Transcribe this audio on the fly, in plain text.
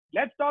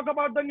Let's talk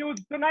about the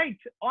news tonight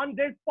on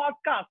this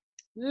podcast.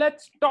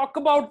 Let's talk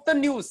about the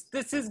news.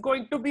 This is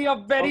going to be a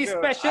very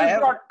special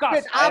broadcast.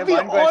 Wait, are we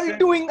all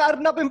doing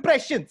Arnab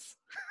impressions?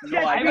 No,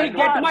 I will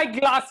get my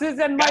glasses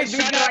and my wig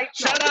right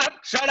now.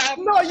 Shut up.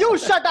 No, you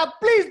shut up.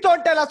 Please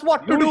don't tell us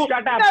what to do.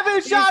 Shut up.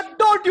 Neville Shah,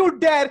 don't you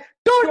dare.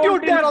 Don't you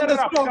dare on this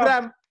interrupt.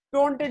 program.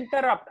 Don't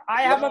interrupt.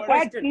 I have a That's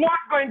question. not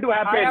going to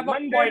happen. I have a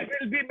One point.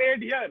 will be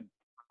made here.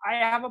 I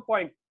have a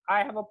point.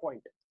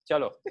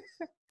 Chalo.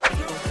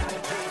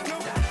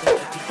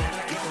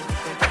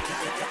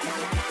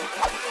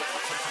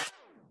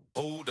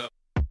 Hold up.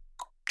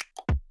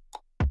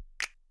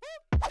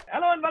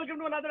 Hello and welcome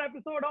to another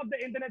episode of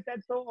the Internet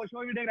Said So, a show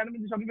we take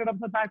random shocking up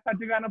facts, and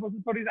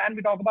stories, and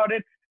we talk about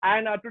it.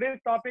 And today's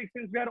topic,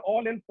 since we are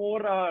all in four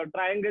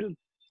triangles,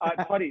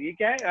 sorry,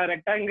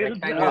 rectangles.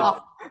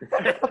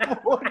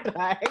 Four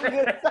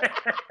triangles.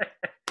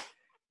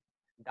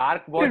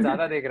 Dark बहुत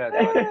ज़्यादा देख रहा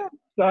था.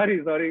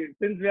 Sorry.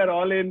 Since we are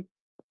all in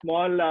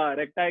small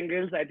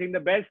rectangles, I think the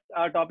best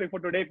topic for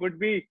today could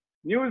be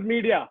news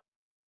media.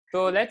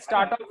 So let's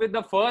start off with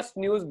the first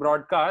news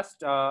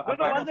broadcast.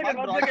 One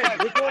second.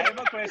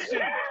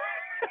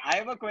 I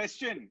have a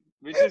question,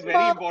 which is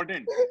very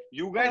important.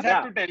 You guys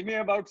have to tell me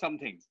about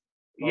something.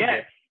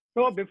 Yes.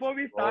 So before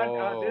we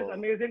start this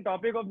amazing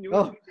topic of news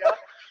media,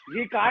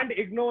 we can't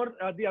ignore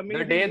the amazing.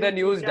 The day the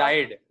news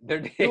died. The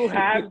day to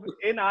have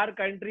in our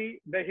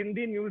country the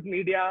Hindi news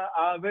media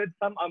with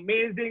some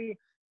amazing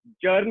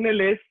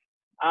journalists.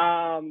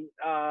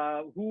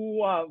 Who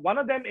one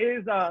of them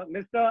is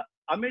Mr.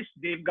 Amish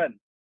Devgan,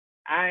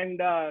 and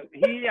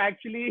he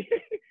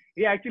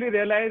actually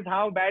realized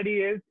how bad he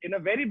is in a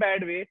very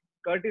bad way,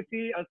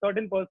 courtesy a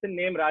certain person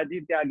named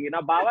Rajiv Tyagi.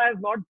 Now Baba has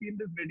not seen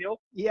this video.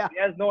 Yeah. He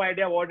has no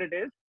idea what it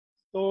is.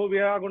 So we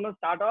are going to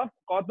start off.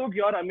 Kautuk,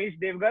 you're Amish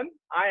Devgan.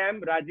 I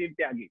am Rajiv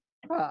Tyagi.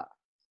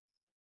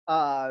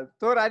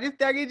 So Rajiv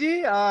Tyagi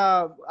ji,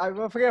 I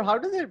forget how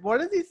does it.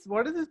 What is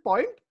this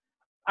point?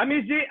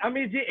 Amish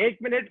जी एक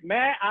minute,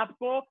 मैं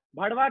आपको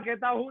भड़वा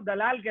कहता हूँ,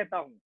 दलाल कहता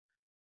हूँ.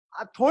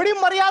 थोड़ी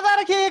मर्यादा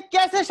रखिए.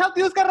 कैसे शब्द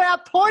यूज कर रहे हैं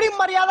आप? थोड़ी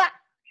मर्यादा.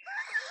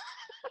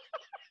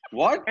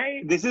 What?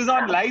 This is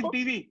on live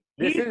TV.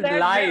 This is मैं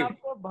live.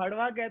 आपको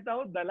भड़वा कहता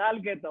हूँ, दलाल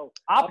कहता हूँ.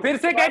 आप फिर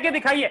से कह के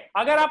दिखाइए.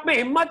 अगर आप में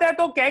हिम्मत है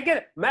तो कह के.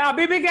 मैं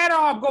अभी भी कह रहा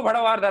हूँ आपको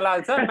भड़वार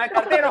दलाल सर. मैं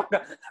करते रहूंगा.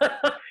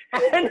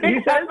 And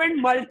it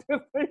happened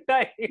multiple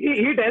times.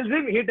 He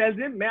tells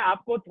him मैं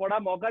आपको थोड़ा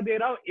मौका दे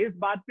रहा हूँ इस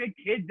बात पे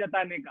खेद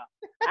जताने का.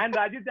 And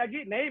राजीव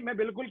त्यागी, नहीं, मैं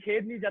बिल्कुल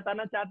खेद नहीं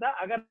जताना चाहता.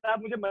 अगर आप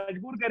मुझे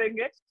मजबूर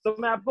करेंगे तो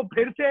मैं आपको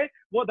फिर से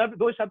वो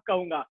दो शब्द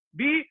कहूंगा.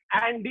 B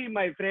and D,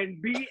 my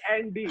friend. B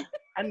and D.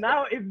 And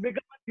now it's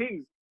become a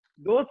thing.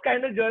 Those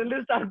kind of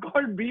journalists are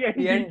called B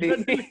and D.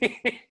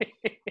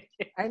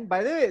 And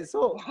by the way,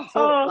 so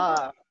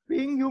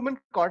Being Human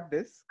caught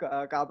this.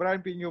 Kabra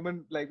and Being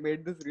Human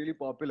made this really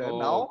popular.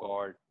 Now,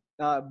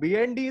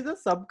 B&D is a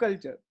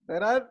subculture.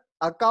 There are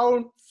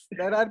accounts.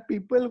 There are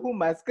people who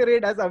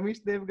masquerade as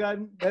Amish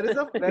Devgan. There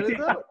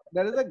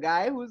is a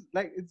guy who's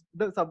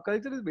the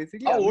subculture is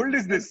basically. How old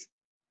is this?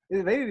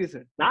 It's very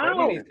recent.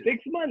 Now,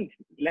 6 months.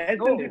 Less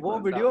than 6 वो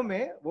months.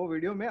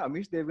 Video में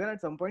Amish Devgan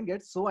at some point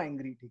gets so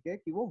angry, ठीक है,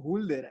 कि वो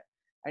हूल दे रहा है,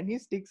 and he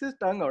sticks his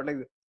tongue out like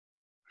this.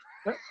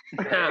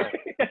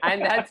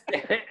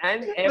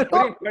 and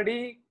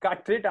everybody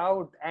cut it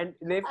out and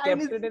they've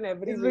kept it in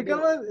every video.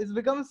 It's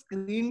become a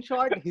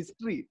screenshot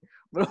history,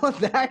 bro.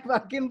 That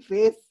fucking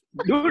face,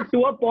 dude.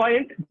 To a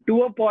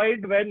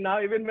point when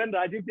now even when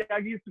Rajiv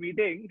Tyagi is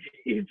tweeting,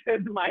 he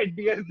says, "My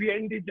dear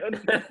B&D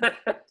journalist."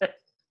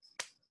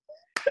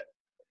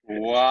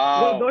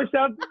 Wow. वो दो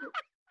शब्द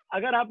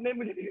अगर आपने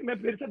मुझे, मैं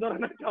फिर से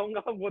दोहराना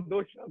चाहूंगा वो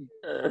दो शब्द.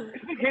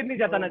 खेद नहीं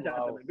जताना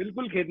चाहता मैं,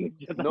 बिल्कुल खेद नहीं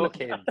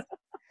जताना.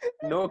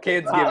 No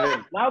kids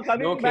given. Now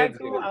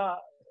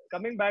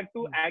coming back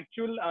to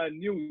actual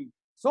news.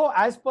 So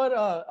as per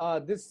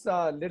this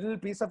little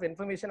piece of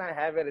information I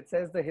have here, it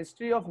says the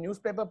history of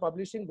newspaper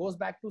publishing goes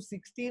back to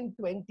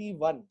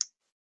 1621.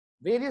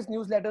 Various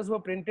newsletters were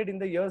printed in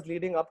the years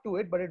leading up to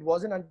it, but it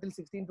wasn't until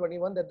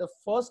 1621 that the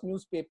first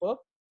newspaper,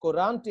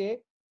 Courante,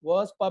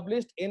 was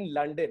published in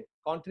London.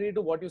 Contrary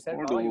to what you said,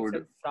 you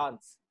said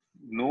France.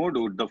 No,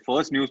 dude. The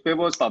first newspaper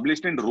was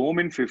published in Rome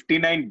in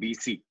 59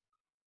 BC.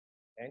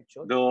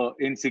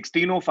 In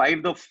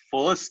 1605, the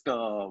first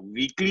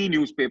weekly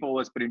newspaper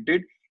was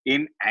printed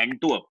in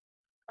Antwerp,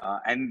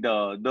 and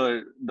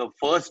the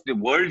first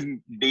world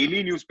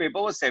daily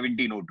newspaper was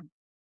 1702.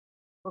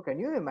 So can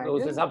you imagine?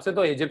 उस हिसाब से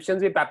तो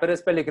Egyptians भी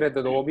papyrus पे लिख रहे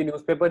थे, तो वो भी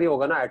newspaper ही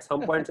होगा ना. At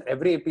some point,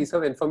 every piece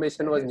of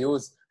information was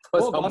news.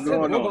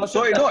 No.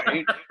 So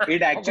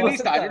it actually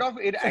started off.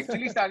 It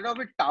actually started off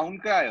with town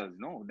criers.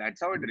 No,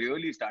 that's how it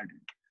really started.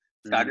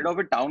 Started off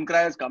with town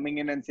criers coming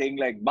in and saying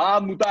like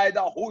 "Ba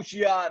mutaida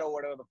hoshiyar" or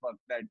whatever the fuck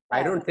that.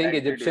 I don't think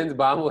Egyptians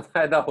 "Ba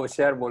mutaida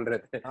hoshiyar" बोल रहे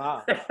थे.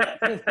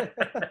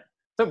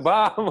 So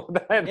 "Ba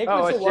mutaida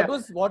hoshiyar."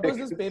 So what was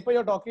this paper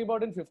you're talking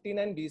about in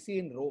 59 BC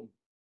in Rome?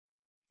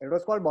 It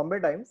was called Bombay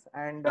Times,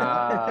 and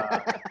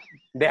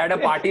they had a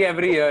party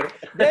every year.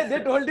 they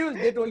told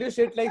you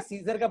shit like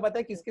Caesar का पता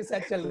है किसके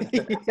साथ चल रहा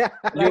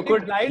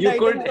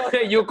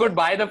है. You could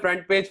buy the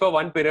front page for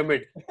one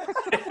pyramid.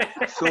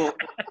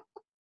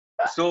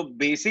 So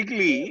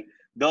basically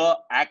the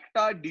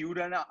Acta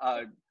Diurna,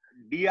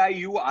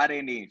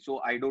 Diurna. So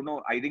I don't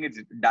know. I think it's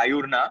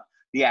Diurna.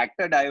 The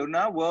Acta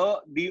Diurna were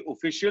the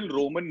official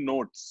Roman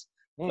notes.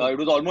 It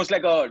was almost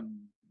like a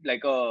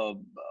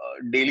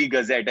daily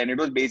gazette, and it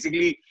was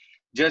basically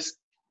just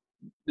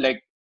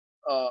like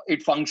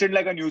it functioned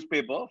like a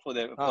newspaper for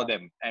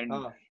them, and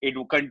it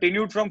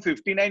continued from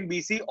 59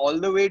 BC all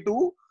the way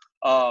to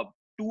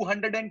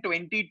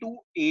 222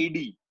 AD.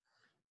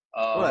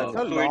 That's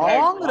a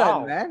long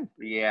run, man.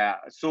 Yeah,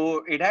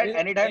 so it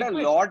had a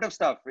lot of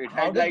stuff. It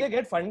had they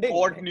get funding?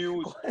 Sport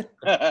news,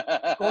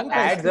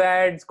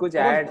 ads, कुछ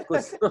ads,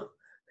 कुछ.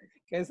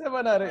 कैसे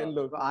बना रहे इन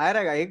लोग?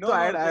 आएगा एक तो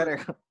ad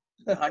आएगा.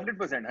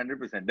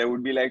 100%. There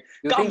would be like,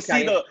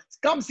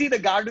 come see the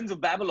gardens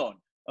of Babylon.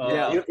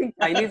 You think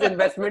Chinese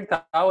investment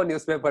था वो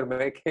newspaper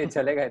में कि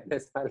चलेगा इतने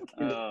साल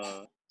के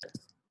लिए?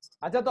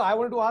 अच्छा, तो I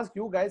want to ask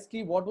you guys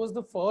कि what was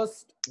the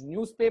first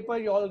newspaper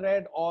you all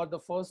read, or the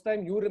first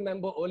time you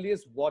remember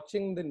earliest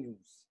watching the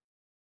news?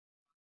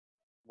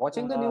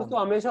 Watching the news तो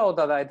हमेशा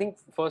होता था. I think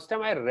first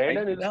time I read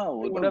a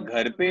newspaper.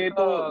 घर पे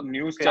तो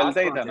news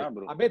चलता ही था ना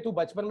bro. अबे तू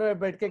बचपन में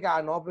बैठ के क्या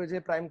 9 बजे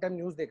प्राइम टाइम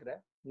न्यूज़ देख रहा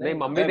है? नहीं,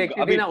 मम्मी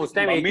देखती थी ना उस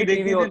टाइम. एक ही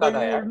टीवी होता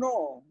था यार.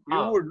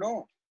 You would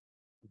know.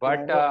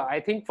 But I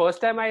think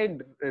first time I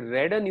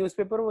read a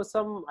newspaper was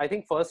I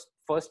think first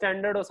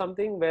standard or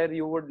something, where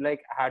you would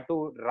like had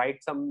to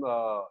write some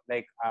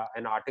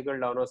an article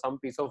down or some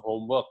piece of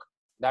homework.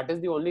 That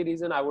is the only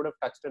reason I would have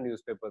touched a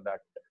newspaper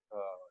that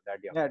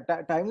young.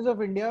 Yeah, Times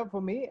of India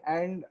for me,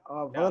 and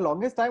for the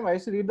longest time I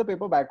used to read the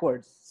paper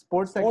backwards.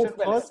 Sports section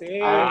first.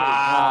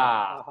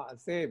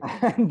 Same.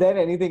 And then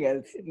anything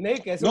else.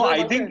 No,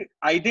 I think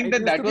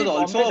that was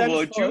also a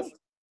virtue.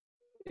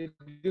 It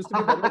used to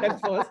be Bombay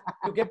Times first,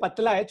 क्योंकि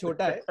पतला है,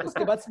 छोटा है.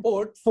 उसके बाद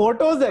sport.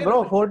 Photos है,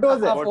 bro.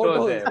 Photos है.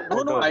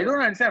 No, I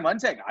don't understand. One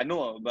sec. I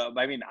know.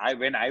 I mean,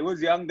 when I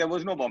was young, there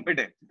was no Bombay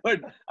Times.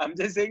 But I'm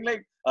just saying,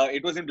 like,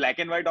 it was in black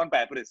and white on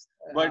papyrus.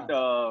 But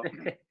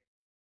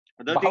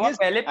the thing is,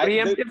 पहले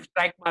preemptive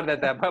strike मार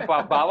देता है.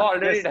 Baba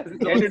already does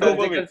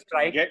surgical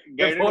strike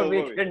before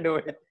we can do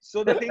it.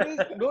 So the thing is,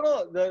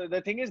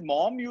 the thing is,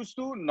 mom used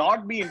to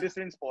not be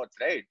interested in sports,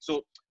 right?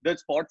 So the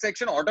sports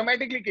section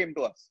automatically came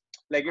to us.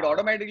 Like it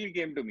automatically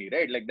came to me,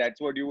 right? Like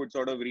that's what you would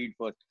sort of read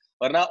first.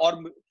 वरना और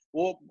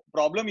वो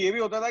problem ये भी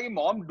होता था कि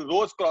mom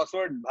रोज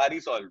crossword भारी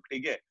solve,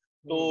 ठीक है?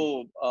 तो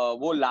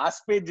वो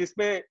last page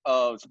जिसपे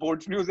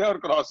sports news है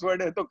और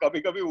crossword है, तो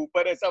कभी-कभी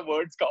ऊपर ऐसा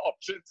words का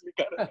options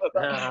लिखा रहता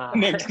था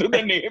next to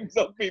the names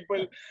of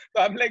people.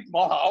 So I'm like,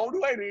 how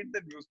do I read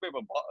the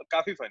newspaper?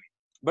 काफी funny.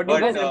 But you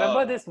guys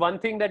remember this one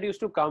thing that used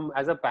to come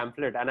as a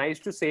pamphlet, and I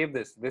used to save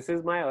this. This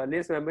is my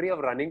earliest memory of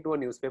running to a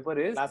newspaper.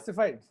 Is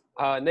classified?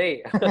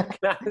 नहीं.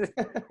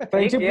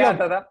 Friendship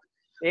Club.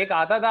 एक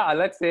आता था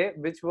अलग से,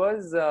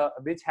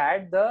 which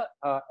had the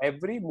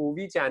every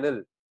movie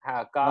channel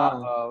का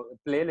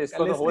playlist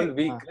for the whole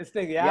week.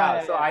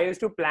 Yeah. So I used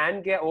to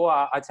plan कि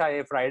अच्छा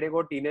ये Friday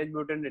को Teenage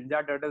Mutant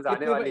Ninja Turtles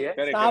आने वाली है.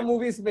 Star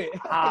movies पे.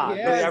 So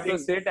you have to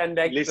sit and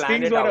like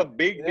plan it out. Listings were a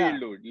big deal,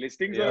 dude.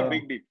 Listings were a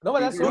big deal. No, but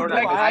that's so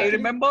like I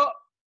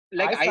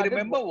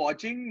remember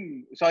watching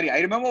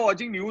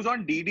news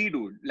on DD,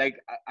 dude. Like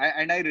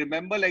I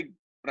remember like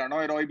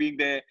Pranoy Roy being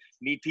there,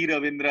 Neethi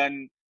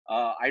Ravindran.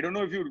 I don't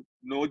know if you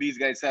know these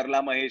guys,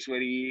 Sarla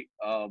Maheshwari,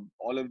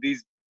 all of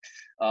these.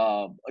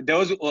 There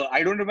was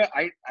I don't remember.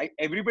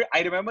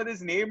 I remember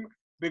this name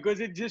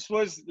because it just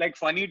was like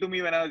funny to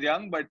me when I was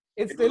young. But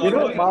it's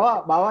still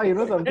Baba, you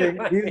know something.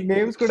 These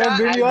names could have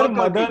been your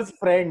mother's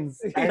friends,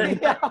 and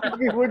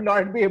we would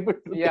not be able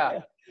to.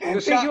 Yeah.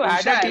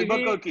 Usha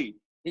Albuquerque.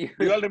 Do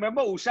you all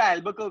remember Usha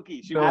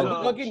Albuquerque? She was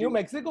Albuquerque, New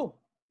Mexico.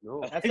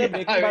 No, that's a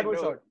Breaking Bad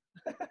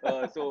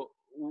shot. So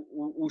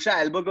Usha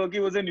Albuquerque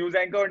was a news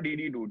anchor on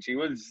DD, dude. She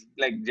was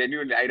like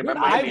genuinely. I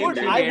remember.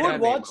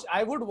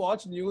 I would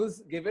watch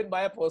news given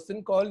by a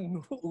person called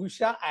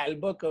Usha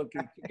Albuquerque.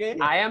 Okay?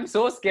 I am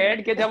so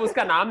scared कि जब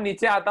उसका नाम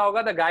नीचे आता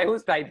होगा, the guy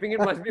who's typing it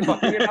must be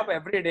fucking it up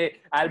every day.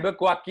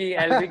 Albuquerque,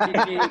 every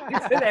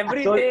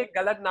day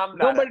गलत नाम.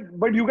 No,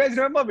 but you guys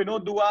remember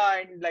Vinod Dua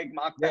and like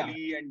Mark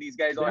Kelly and these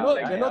guys.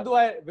 Vinod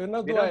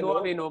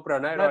Dua we know.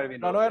 Pranay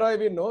Roy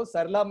we know.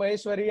 Sarla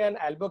Maheshwari and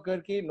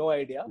Albuquerque, no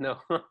idea. No.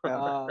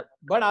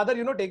 But other,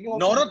 taking off.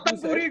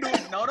 Naurattam Puri, dude.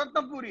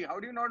 Naurattam Puri. How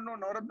do you not know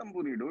Naurattam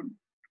Puri, dude?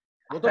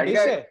 वो तो dish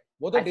है.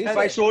 वो तो dish है. If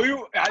I show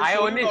you, I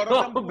only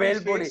know Bel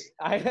Puri.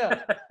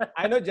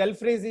 I know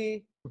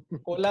Jalfrezi,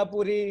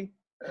 Kolhapuri.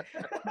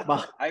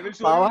 I will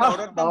show you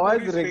Naurattam Baba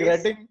Puri's is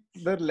regretting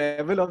the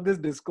level of this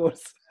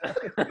discourse.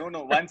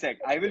 No, one sec.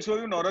 I will show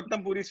you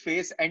Naurattam Puri's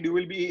face and you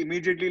will be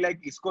immediately like,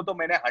 इसको तो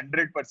मैंने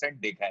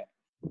 100% देखा है.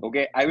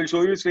 Okay? I will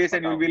show you his face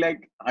and you will be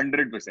like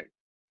 100%.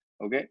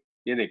 Okay?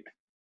 ये देख.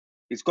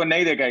 इसको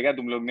नहीं देखा है क्या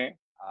तुम लोग ने?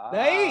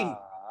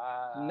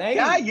 नहीं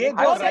क्या ये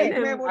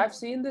I've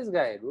seen this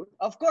guy, dude.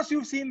 Of course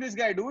you've seen this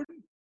guy, dude.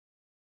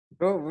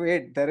 Bro,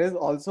 wait, there is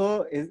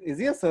also is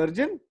he a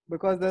surgeon?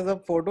 Because there's a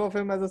photo of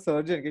him as a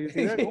surgeon. Can you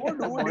see that?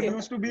 No, dude, he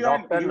used to be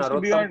Dr. on.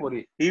 Narottam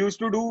Puri. He used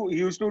to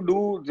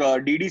do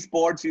DD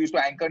Sports. He used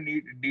to anchor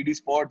DD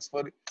Sports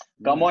for.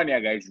 Come on, yeah,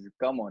 guys.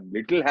 Come on.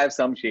 Little have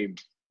some shame.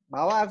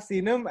 Baba, I've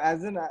seen him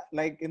as in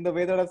like in the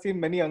way that I've seen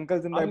many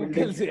uncles in my building.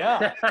 Uncles,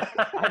 yeah.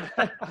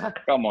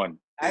 Come on.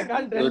 I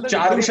can't tell.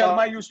 Charu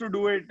Sharma used to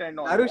do it and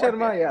all. Charu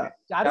Sharma, yeah.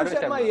 Charu Charu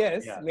Sharma, Sharma,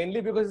 yes, yeah.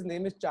 mainly because his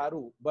name is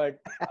Charu. But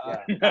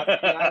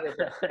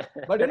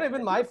but you know,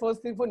 even my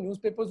first thing for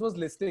newspapers was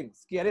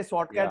listings. कि अरे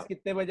shortcuts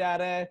कितने बजे आ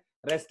रहा है,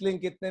 wrestling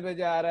कितने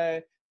बजे आ रहा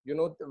है, you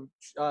know,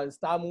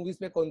 star movies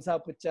पे कौन सा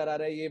picture आ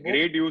रहा है ये वो.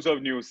 Great use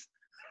of news.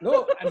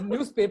 No,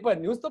 newspaper.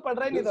 News तो पढ़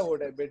रहा ही नहीं था वो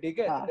टाइम पे, ठीक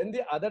है. Then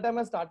the other time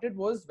I started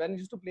was when I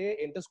used to play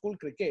inter-school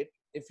cricket.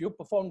 If you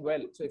performed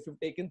well, so if you've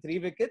taken 3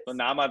 wickets, तो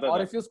नाम आता or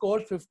था. if you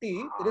scored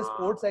 50, तेरे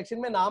sports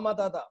section में नाम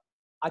आता था.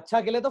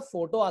 अच्छा के लिए तो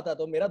फोटो आता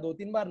था. मेरा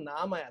 2-3 बार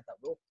नाम आया था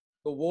bro.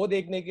 तो वो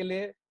देखने के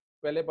लिए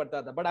पहले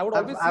पढ़ता था. But I would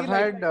always see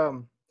had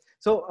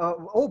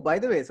oh, by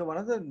the way, so one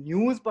of the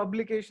news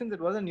publications,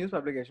 it was a news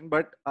publication,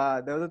 but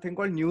there was a thing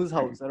called News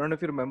House. I don't know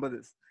if you remember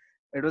this.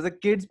 It was a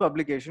kids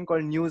publication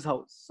called News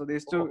House. So they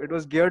used to, it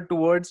was geared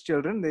towards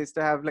children. They used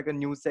to have like a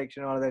news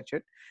section and all that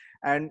shit.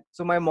 And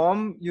so my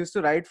mom used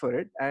to write for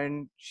it,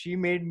 and she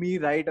made me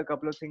write a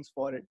couple of things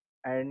for it.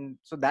 And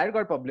so that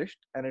got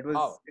published, and it was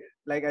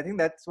like, I think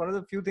that's one of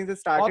the few things that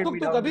started me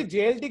down. कभी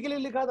JLT के लिए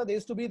लिखा था? There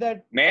used to be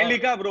that. मैं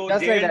लिखा bro.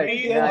 Just like that.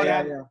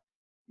 Yeah.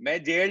 मैं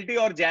JLT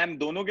और Jam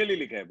दोनों के लिए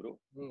लिखा है bro.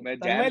 मैं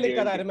तन्मय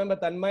लिखा था. I remember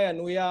Tanmay,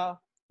 Anuya.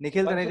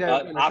 Nikhil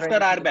Taneja.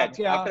 After our batch,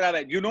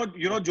 you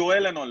know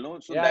Joel and all, no?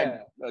 So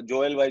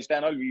Joel Vaishta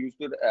and all, we used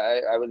to.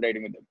 I was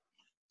writing with them.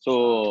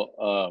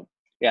 So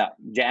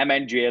Jam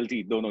and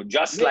JLT दोनों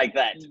just like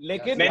that.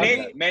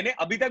 मैंने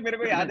अभी तक मेरे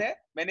को याद है,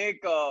 मैंने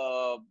एक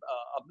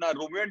अपना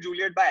Romeo and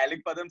Juliet bye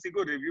Alick Padamsee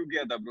को रिव्यू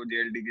किया था ब्रो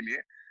JLT के लिए.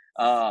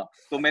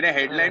 तो मैंने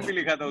हेडलाइन भी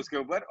लिखा था उसके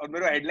ऊपर, और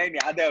मेरे को हेडलाइन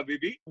याद है अभी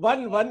भी.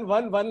 One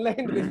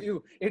line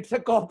review. It's a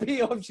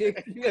copy of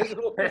Shakespeare's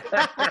Romeo.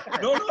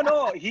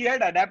 No. He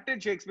had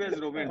adapted Shakespeare's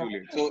Romeo and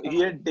Juliet, so he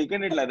had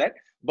taken it like that.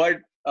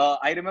 But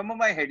I remember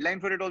my headline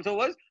for it also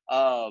was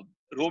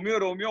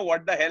Romeo,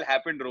 what the hell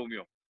happened,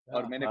 Romeo?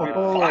 और मैंने फिर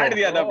फाड़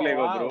दिया था play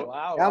को bro.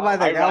 क्या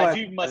बात है,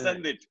 Rajiv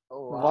मसंदित.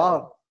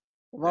 Wow.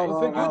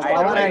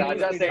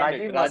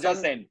 Raja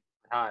Sen.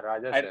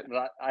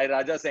 I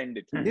Raja sent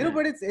it. You know,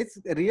 but it's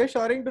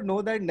reassuring to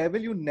know that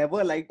Neville, you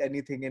never liked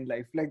anything in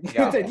life. Like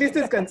at least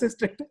it's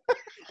consistent.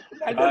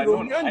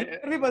 Romeo and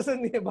Juliet भी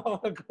पसंद नहीं है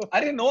बाबा को.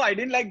 अरे no, I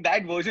didn't like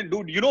that version,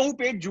 dude. You know who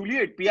played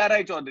Juliet?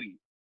 PRI Chaudhary.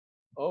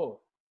 Oh.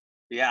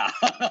 Yeah.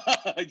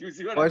 You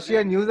see what was she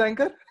a news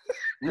anchor?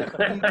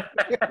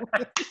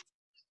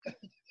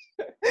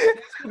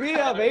 To be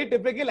a very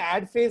typical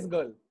ad face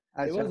girl.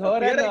 It was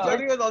her and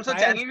Chaudhary was also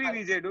Channel V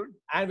DJ, dude.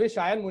 And with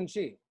Shayan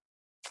Munshi.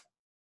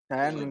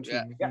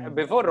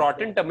 Before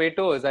Rotten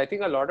Tomatoes, I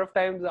think a lot of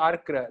times our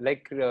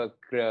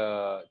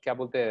क्या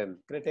बोलते हैं,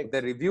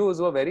 the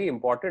reviews were very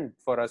important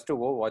for us to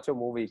go watch a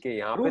movie. कि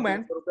यहाँ पे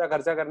 300 रुपया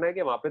खर्चा करना है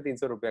कि वहाँ पे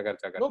 300 रुपया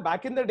खर्चा करना है. No,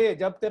 back in the day,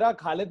 जब तेरा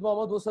खालिद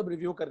मोहम्मद वो सब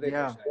review कर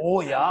देता है.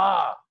 Oh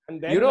yeah.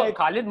 You know,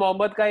 Khalid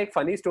Mohammed का एक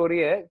funny story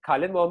है.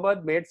 Khalid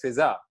Mohammed made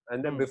Fizza,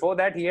 and then before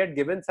that he had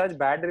given such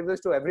bad reviews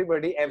to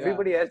everybody.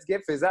 Everybody else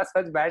gave Fizza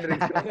such bad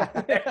reviews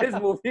that his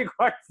movie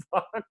got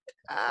fun.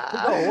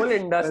 The whole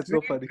industry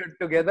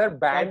together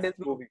banned his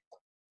movie.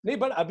 नहीं,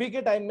 but अभी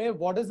के time में,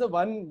 what is the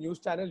one news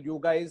channel you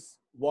guys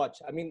watch?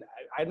 I mean,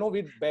 I know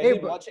we barely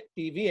watch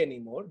TV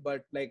anymore,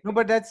 but like. No,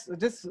 but that's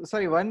just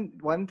sorry.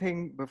 One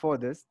thing before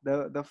this,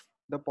 the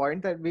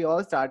point that we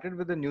all started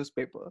with the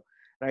newspaper.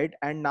 Right,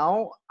 and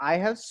now I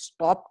have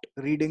stopped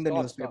reading the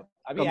newspaper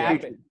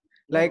completely.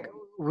 Like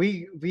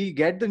we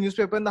get the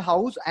newspaper in the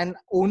house, and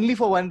only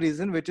for one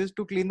reason, which is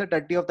to clean the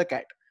tutty of the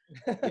cat.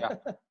 Yeah.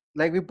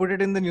 Like we put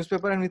it in the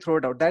newspaper and we throw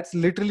it out. That's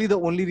literally the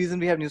only reason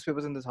we have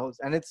newspapers in this house.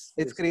 And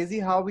it's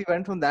crazy how we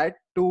went from that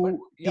to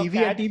TV,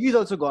 and TV is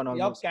also gone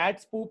almost. Your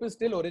cat's poop is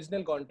still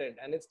original content,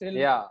 and it's still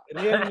real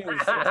news.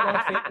 It's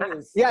not fake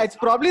news. Yeah, it's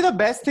probably the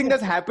best thing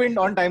that's happened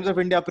on Times of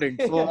India print.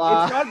 So,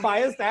 it's not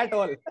biased at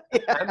all.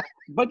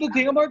 But the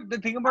thing about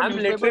I'm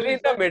literally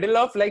in the middle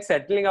of like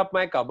settling up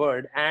my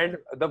cupboard, and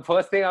the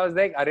first thing I was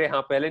like, "अरे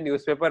हाँ, पहले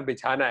newspaper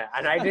बिछाना है,"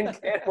 and I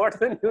didn't care what's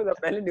the news.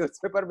 पहले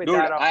newspaper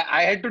बिछा रहा हूँ.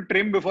 I had to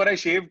trim before I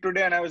shaved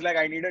today, and I was like,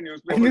 I need a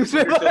newspaper.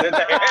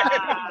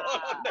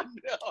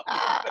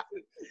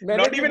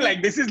 Not even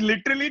like this is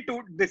literally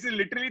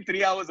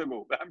 3 hours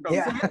ago. I'm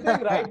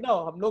talking right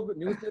now. हम लोग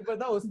newspaper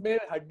था, उसमें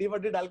हड्डी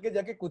वड्डी डाल के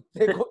जाके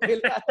कुत्ते को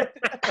खिला.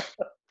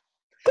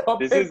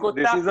 This is a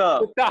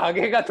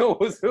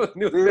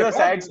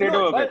sad state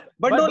of affairs.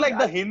 But no, like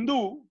the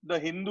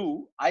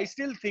Hindu, I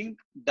still think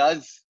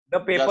does the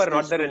paper,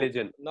 not the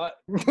religion. Not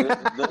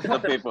the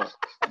paper,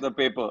 not the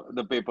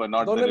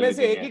religion. दोनों में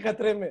से एक ही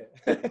खतरे में.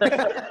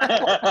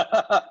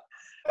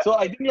 So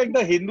I think like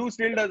the Hindu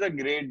still does a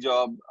great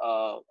job,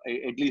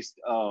 at least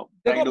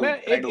trying to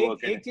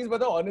work एक चीज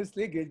बताओ,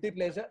 honestly, guilty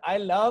pleasure. I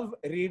love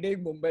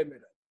reading Mumbai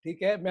Mirror.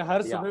 ठीक है, मैं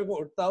हर सुबह को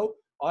उठता हूँ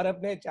और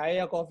अपने चाय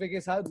या कॉफी के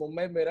साथ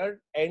Mumbai Mirror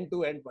end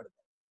to end पढ़ता है।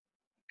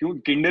 क्यों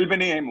किंडल पे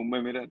नहीं है मुंबई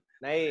मिरर?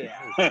 नहीं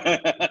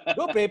यार,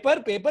 जो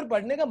पेपर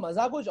पढ़ने का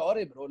मजा कुछ और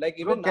है bro. Like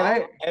even now,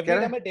 every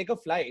time I take a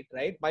flight,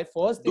 right, my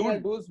first thing I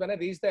do is when I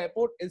reach the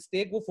airport is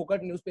take वो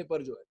फुकट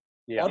न्यूज़पेपर जो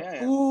है और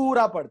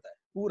पूरा पढ़ता है,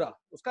 पूरा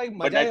उसका एक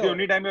मजा है. But that's the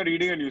only time you're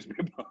reading a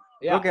newspaper.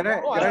 Yeah. So can I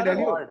tell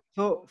you?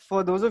 So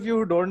for those of you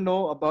who don't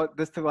know about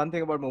this, one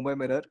thing about Mumbai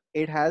Mirror,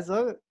 it has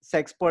a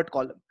sexpert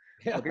column.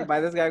 Okay, by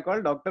this guy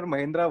called Dr.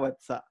 Mahendra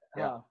Vatsa.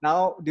 Yeah.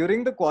 Now,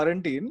 during the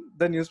quarantine,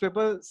 the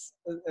newspaper,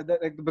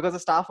 because the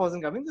staff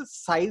wasn't coming, the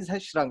size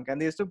has shrunk and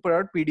they used to put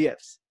out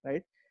PDFs,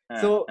 right?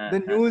 So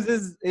the news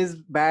is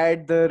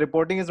bad, the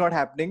reporting is not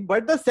happening,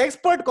 but the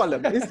sexpert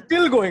column is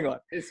still going on.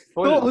 It's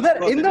full.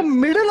 So in the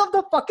middle of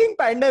the fucking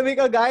pandemic,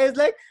 a guy is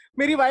like,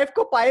 मेरी wife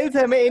को piles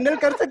है, मैं anal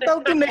कर सकता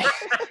हूँ कि नहीं?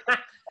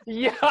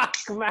 Yuck,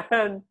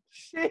 man.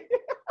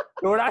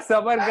 थोड़ा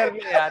सबर कर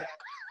ले यार.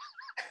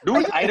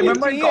 Dude, I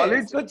remember in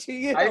college.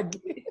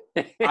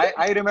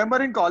 I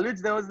remember in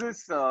college there was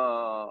this.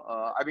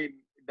 I mean,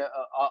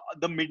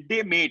 the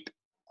midday mate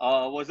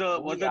was a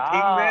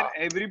thing where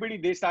everybody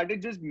they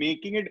started just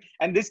making it,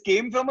 and this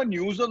came from a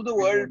News of the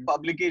World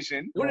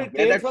publication. Dude,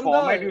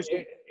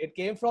 it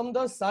came from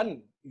the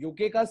Sun.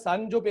 UK का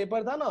Sun जो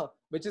paper था ना,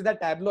 which is that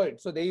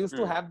tabloid. So they used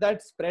to have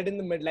that spread in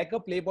the mid, like a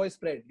Playboy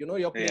spread. You know,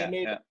 your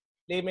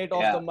Playmate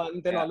of the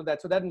month and all of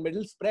that. So that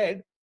middle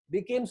spread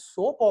became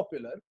so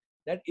popular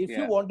that if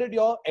you wanted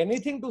your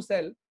anything to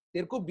sell,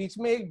 तेरे को बीच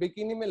में एक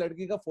bikini में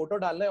लड़की का photo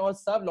डालना है और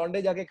सब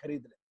लौंडे जाके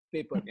खरीद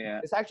रहे paper.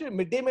 It's actually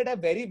midday made I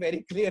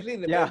very clearly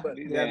remember.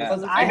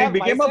 And it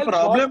became a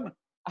problem.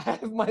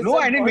 No,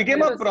 and it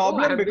became a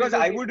problem because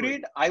I would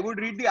read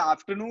the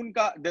afternoon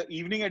the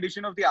evening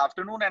edition of the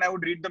afternoon and I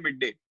would read the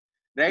midday.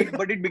 Right?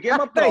 But it became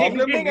a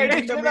problem.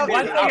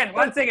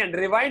 One second.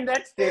 Rewind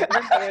that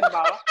statement again,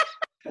 Baba.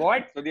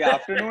 What? So the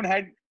afternoon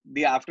had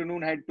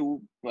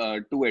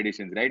two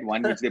editions, right?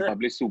 One which they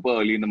published super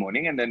early in the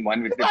morning, and then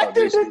one which they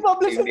published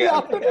in the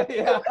afternoon.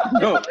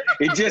 No,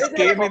 it just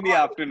came in the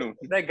afternoon.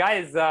 Like,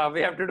 guys,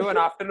 we have to do an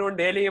afternoon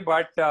daily,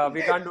 but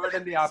we can't do it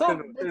in the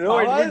afternoon. So,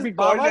 it would be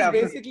called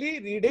basically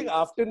reading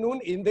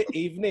afternoon in the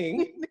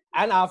evening,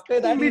 and after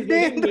that he's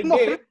reading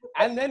midday,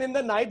 and then in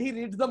the night he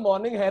reads the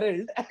Morning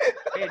Herald.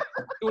 Hey,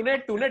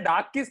 तूने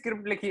Dark की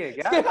script लिखी है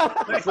क्या?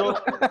 So,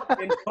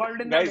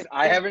 guys,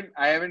 I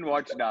haven't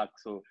watched Dark,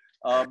 so.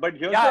 But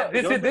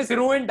this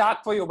ruined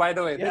Dark for you, by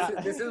the way.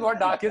 This is what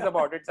Dark is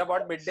about. It's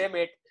about midday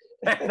mate.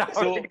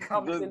 So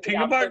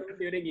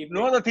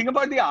the thing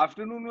about the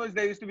afternoon was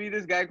there used to be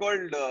this guy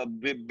called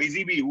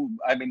Busy Bee, who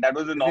that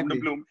was a nom de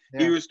plume.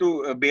 He used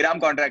to Bayram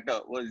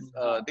Contractor was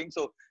thing.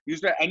 So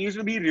used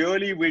to be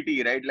really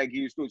witty, right? Like he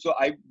used to. So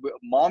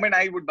mom and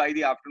I would buy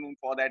the afternoon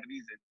for that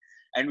reason,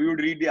 and we would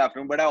read the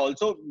afternoon. But I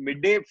also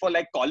midday for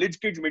like college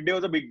kids, midday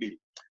was a big deal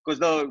because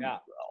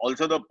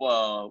also the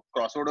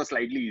crossword was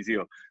slightly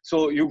easier.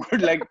 So you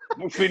could like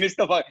finish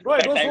the Bro,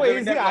 it was so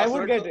easy. I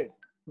would get it.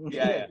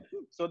 Yeah.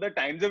 So the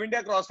Times of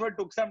India crossword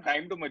took some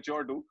time to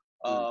mature too.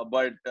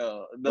 But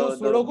the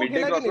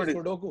midday crossword is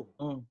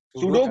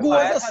Sudoku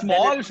was a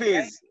small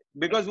phase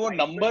because वो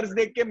numbers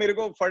देख के मेरे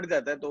को फट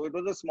जाता है. So it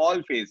was a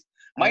small phase.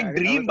 My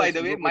dream, by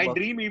the way,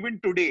 dream even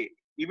today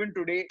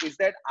is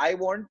that I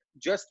want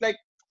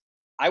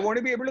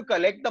to be able to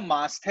collect the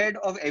masthead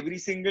of every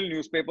single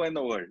newspaper in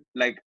the world.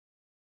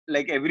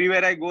 Like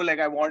everywhere I go, like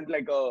I want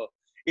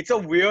it's a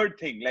weird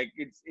thing. Like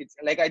it's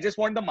like I just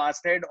want the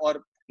masthead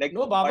or like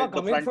no, Baba,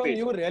 coming from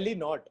you, really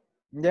not.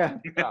 Yeah.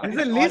 This is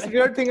the least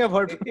weird thing I've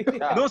heard.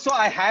 No, so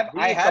I have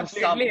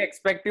completely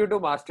expect you to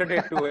master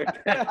it to it.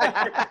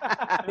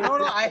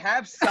 No, I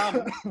have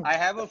some. I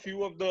have a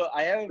few of the.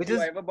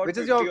 Which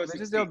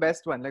is your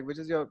best one? Like which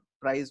is your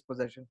prized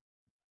possession?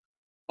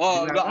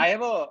 Oh, no, I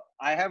have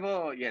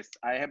a yes,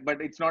 I have,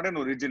 but it's not an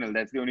original.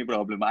 That's the only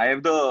problem. I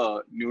have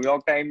the New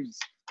York Times.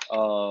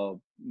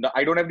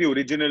 I don't have the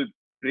original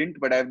print,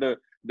 but I have the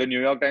New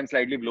York Times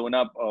slightly blown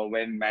up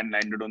when man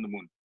landed on the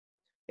moon.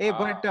 Hey,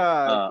 but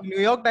New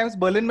York Times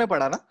Berlin में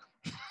पढ़ा ना?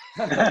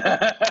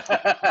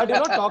 But you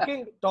know,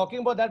 talking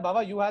about that,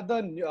 Baba, you had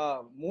the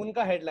moon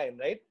ka headline,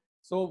 right?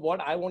 So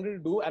what I wanted to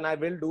do, and I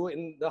will do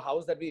in the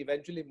house that we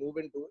eventually move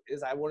into,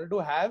 is I wanted to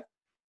have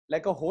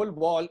like a whole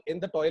wall in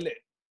the toilet,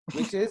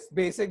 which is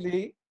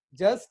basically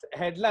just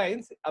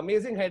headlines,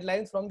 amazing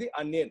headlines from the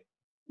Onion,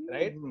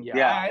 right?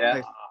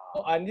 Yeah.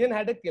 So Onion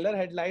had a killer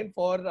headline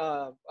for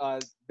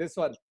this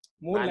one,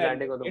 moon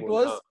landing. It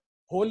was,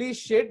 holy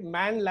shit,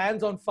 man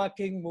lands on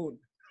fucking moon.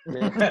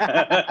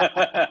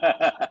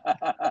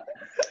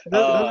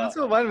 There's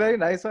also one very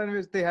nice one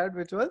which they had,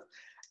 which was,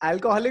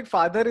 alcoholic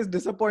father is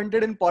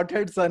disappointed in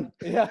pothead son.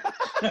 Yeah.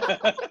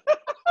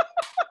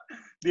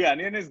 The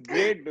Onion is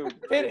great, dude.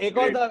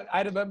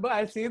 I remember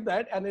I seen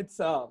that, and it's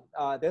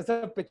there's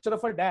a picture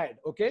of a dad,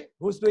 okay,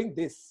 who's doing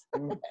this,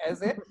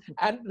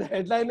 and the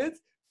headline is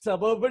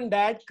suburban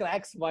dad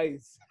cracks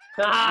wise.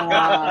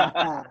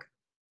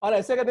 और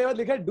ऐसे करने के बाद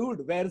लिखा dude,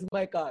 where's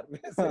my car?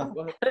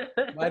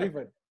 Very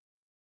fun.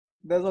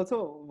 There's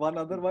also one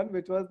other one,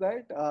 which was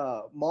that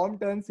mom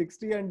turns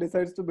 60 and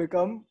decides to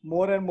become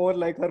more and more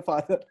like her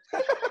father.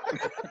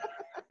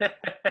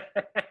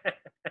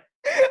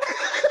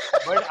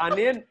 But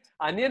Onion,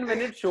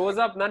 when it shows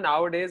up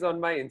nowadays on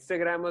my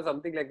Instagram or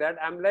something like that,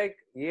 I'm like,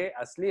 ye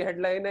asli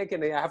headline hai ki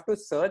nahi? I have to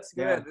search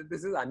whether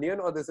this is Onion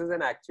or this is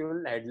an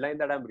actual headline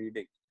that I'm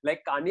reading.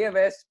 Like Kanye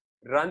West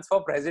runs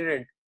for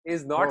president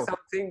is not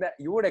something that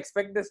you would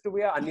expect this to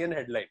be an Onion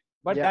headline.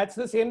 But that's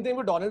the same thing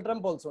with Donald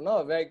Trump also,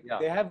 no? Like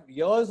they have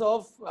years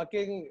of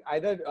fucking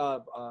either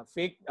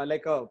fake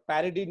like a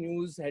parody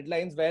news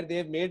headlines where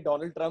they've made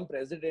Donald Trump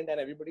president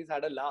and everybody's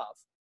had a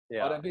laugh.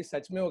 Yeah. और अभी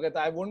सच में हो गया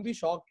था. I won't be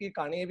shocked कि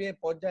Kanye भी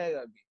पहुंच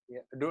जाएगा अभी.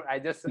 Yeah. Dude, I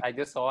just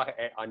saw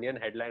an Onion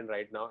headline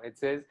right now. It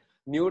says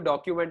new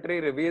documentary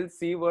reveals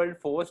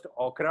SeaWorld forced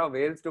orca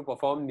whales to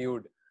perform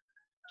nude.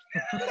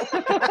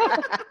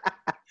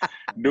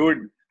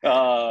 Dude,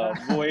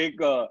 वो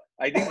एक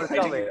I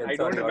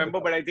don't remember,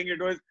 but I think it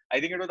was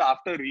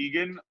after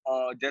Reagan,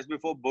 just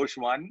before Bush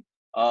won,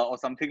 or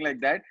something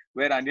like that,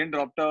 where Onion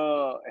dropped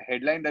a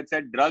headline that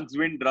said "Drugs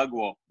win drug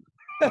war."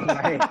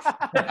 Nice.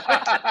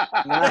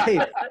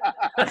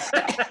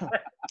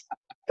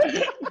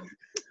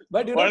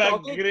 But you What know,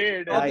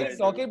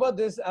 talking about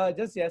this,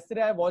 just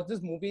yesterday I watched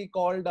this movie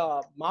called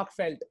Mark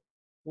Felt,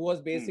 who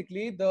was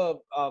basically the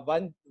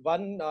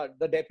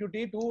the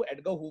deputy to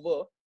Edgar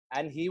Hoover,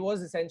 and he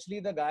was essentially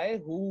the guy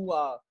who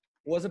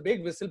was a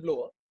big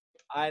whistleblower,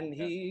 and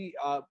he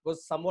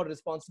was somewhat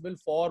responsible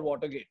for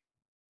Watergate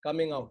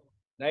coming out,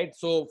 right?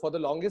 So for the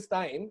longest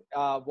time,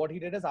 what he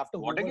did is after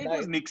Watergate Hoover died,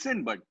 was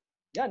Nixon, but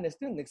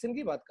Nixon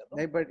की बात कर रहा हूँ.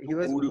 No, but he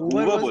was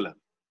Hoover बोला.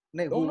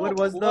 Hoover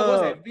was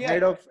the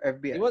head of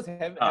FBI. He was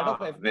head of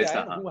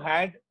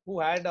FBI who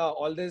had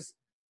all this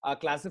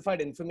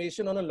classified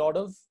information on a lot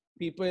of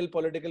people,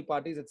 political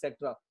parties,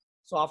 etc.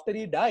 So after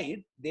he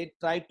died, they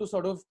tried to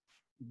sort of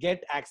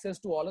get access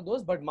to all of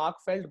those, but Mark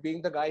Felt,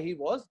 being the guy he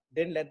was,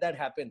 didn't let that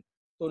happen.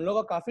 So उन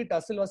लोगों का काफी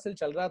tussle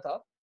चल रहा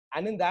था,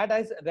 and in that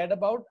I found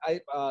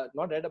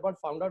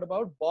out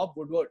about Bob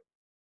Woodward.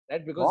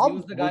 Right, because he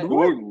was the guy.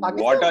 Dude,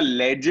 what a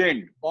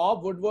legend!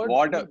 Bob Woodward.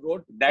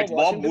 That's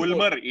Bob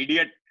Woolmer,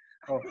 idiot.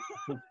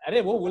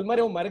 अरे वो Woolmer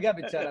है, वो मर गया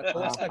बेचारा.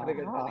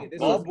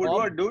 Bob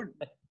Woodward, dude.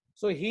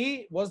 So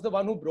he was the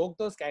one who broke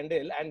the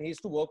scandal, and he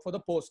used to work for the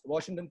Post,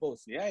 Washington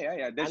Post.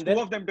 Yeah. There's two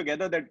of them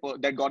together that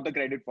got the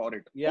credit for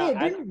it. Yeah.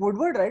 Hey, didn't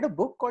Woodward write a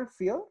book called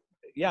Fear?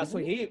 Yeah. So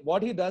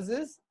what he does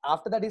is,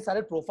 after that he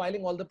started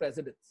profiling all the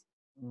presidents.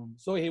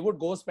 So he would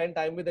go spend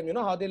time with them. You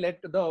know how they let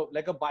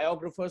a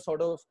biographer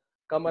sort of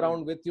come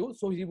around with you.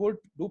 So he would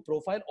do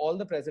profile all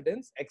the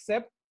presidents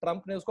except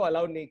Trump ने उसको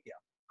allow नहीं किया.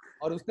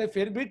 और उसने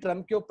फिर भी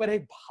Trump के ऊपर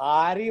एक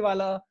भारी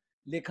वाला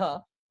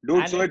लिखा.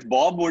 Dude, so it's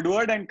Bob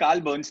Woodward and Carl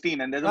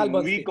Bernstein, and there's a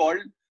movie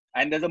called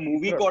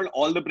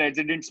All the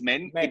President's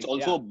Men. It's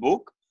also a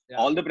book,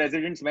 All the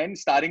President's Men,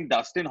 starring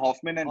Dustin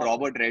Hoffman and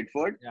Robert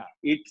Redford. Yeah.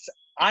 It's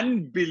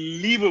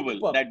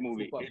unbelievable, that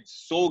movie. Superb. It's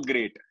so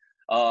great.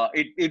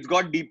 It's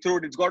got Deep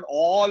Throat. It's got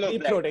all of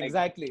Deep that. Throat,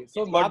 exactly.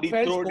 So Mark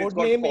Felt's code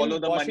name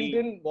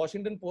in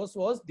Washington Post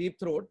was Deep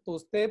Throat. तो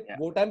उसने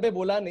वो time पे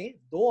बोला नहीं.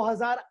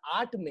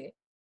 2008 में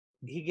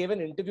he gave an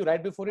interview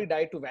right before he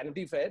died to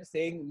Vanity Fair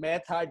saying मैं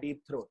था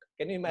Deep Throat.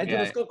 Can you imagine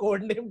उसका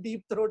code name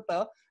Deep Throat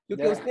था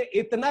क्योंकि उसने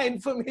इतना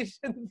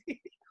information the.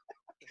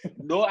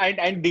 No,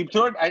 and Deep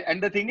Throat,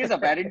 and the thing is,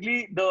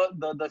 apparently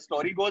the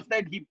story goes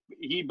that he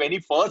when he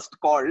first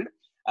called,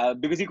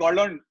 because he called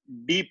on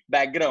deep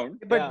background.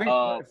 But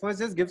first,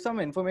 just give some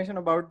information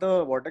about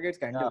the Watergate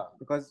scandal,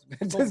 because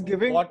just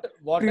giving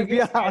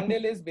Watergate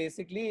scandal is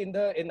basically in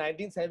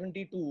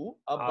 1972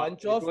 a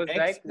bunch of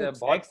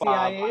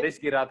ex-CIA. बारिश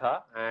गिरा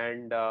था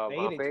and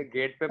वहाँ पे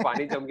gate पे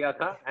पानी जम गया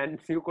था and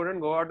you couldn't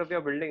go out of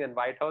your building and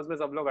White House में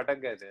सब लोग अटक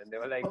गए थे and they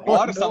were like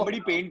or somebody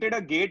painted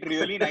a gate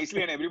really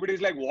nicely and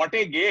everybody's like what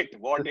a gate.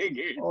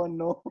 Oh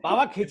no.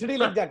 बाबा खिचड़ी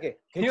लग जाके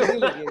खिचड़ी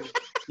लगी.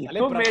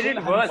 You made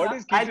it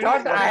worse. I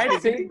thought I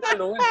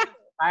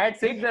had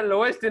seen the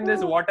lowest in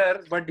this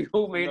water, but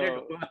you made it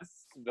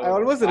worse. I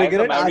almost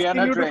regret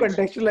asking you to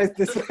contextualize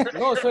this.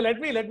 No, so let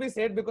me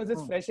say it because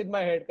it's fresh in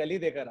my head. Kal hi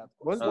dekha raha.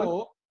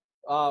 So,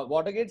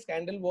 Watergate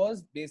scandal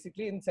was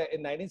basically in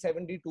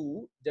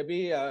 1972, जब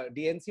भी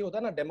DNC होता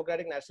ना,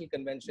 Democratic National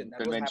Convention,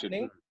 that was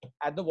happening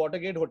at the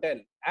Watergate Hotel,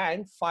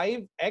 and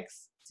 5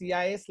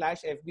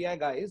 ex-CIA/FBI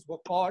guys were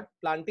caught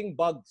planting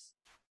bugs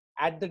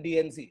at the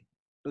DNC.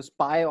 To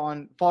spy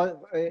on,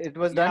 it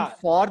was done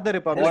for the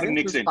Republicans. For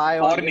Nixon. To spy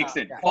on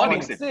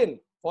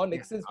For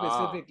Nixon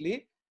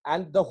specifically.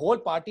 And the whole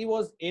party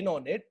was in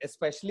on it,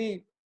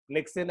 especially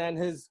Nixon and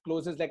his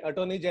closest, like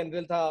Attorney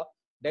General tha,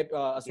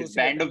 his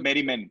band of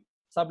merry men.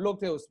 Sab log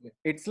the usme.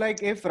 It's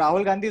like if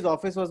Rahul Gandhi's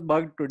office was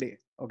bugged today,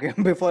 okay,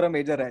 before a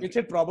major rally. Which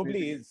it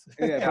probably is.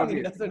 Yeah,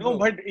 no,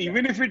 but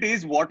even if it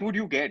is, what would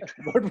you get?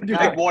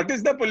 What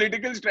is the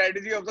political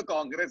strategy of the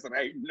Congress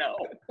right now?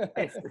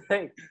 But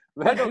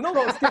you know,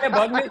 they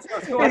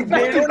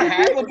don't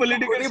have a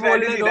political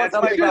strategy. That's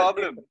my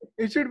problem.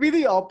 It should be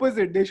the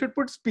opposite. They should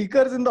put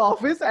speakers in the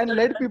office and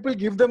let people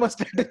give them a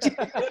strategy.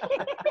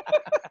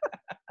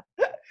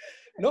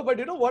 No, but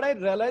you know what I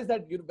realized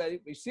that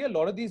you see a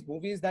lot of these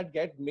movies that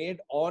get made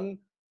on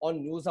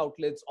news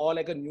outlets or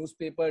like a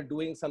newspaper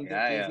doing something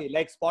crazy,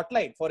 like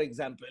Spotlight, for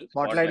example.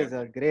 Spotlight is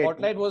a great.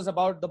 Spotlight was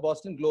about the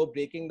Boston Globe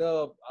breaking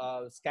the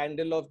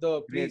scandal of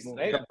the priests,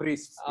 right? The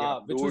priests,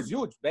 which was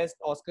huge. Best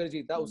Oscar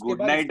jeeta. Good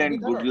Night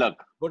and Good Luck.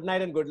 Good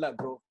Night and Good Luck,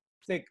 bro.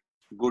 Sick.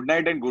 Good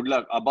Night and Good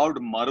Luck about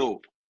Murrow.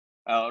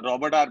 About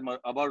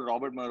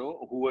Robert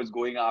Murrow, who was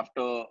going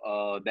after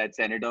that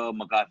Senator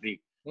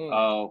McCarthy,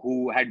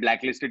 who had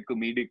blacklisted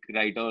comedic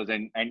writers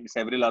and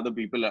several other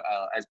people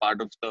as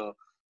part of the.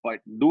 But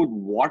dude,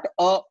 what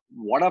a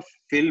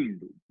film,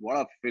 dude! What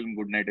a film!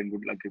 Good Night and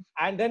Good Luck.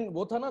 And then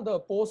wo tha na, the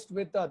Post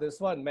with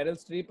this one, Meryl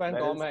Streep and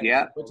Tom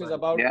Hanks, which is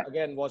about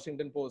again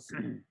Washington Post.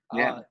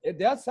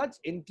 They are such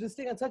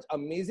interesting and such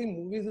amazing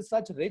movies with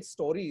such rich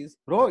stories.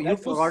 Bro,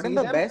 you've forgotten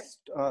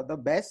the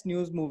best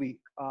news movie,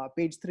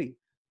 Page 3.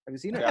 Have you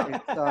seen it?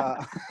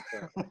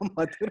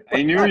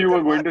 I knew you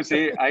were going to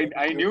say.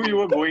 I knew you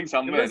were going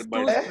somewhere. It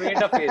was too straight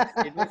a face.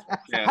 It was.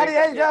 My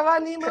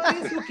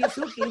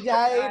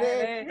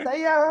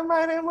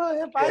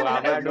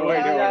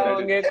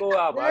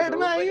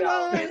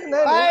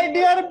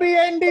dear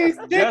BND.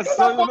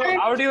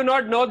 How do you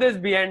not know this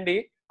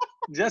BND?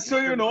 Just so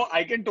you know,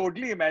 I can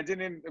totally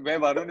imagine where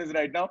Varun is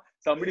right now.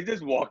 Somebody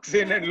just walks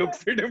in and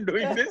looks at him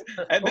doing this,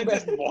 and then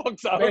just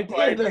walks out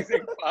quietly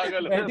saying,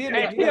 "Pagal."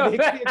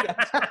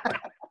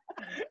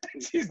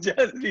 He's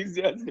just doing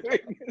this.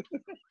 Like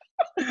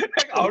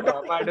out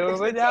of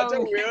such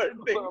a weird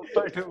thing.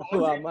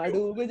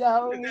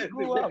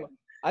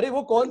 अरे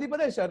वो कौन थी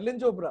पता है? शर्लिन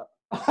चोपड़ा.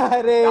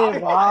 अरे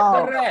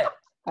wow.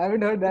 I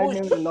haven't heard that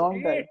name in a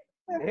long time.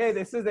 Hey,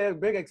 this is a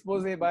big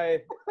expose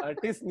by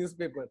Artist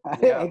newspaper.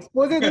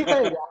 Expose नहीं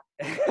करेगा.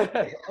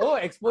 Oh,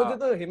 expose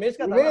तो हिमेश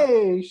का था.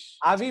 Himesh.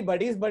 Are we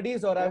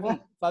buddies or are we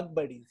fuck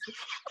buddies?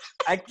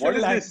 What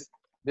is this?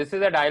 This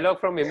is a dialogue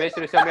from Himesh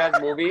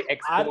Reshammiya's movie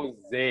Expose.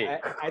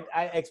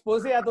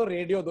 Expose या तो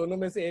radio दोनों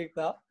में से एक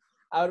था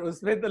और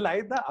उसमें तो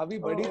लाइन था अभी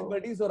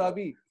buddies और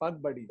अभी fuck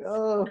buddies.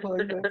 Oh,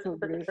 that's so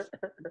great.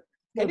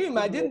 Can you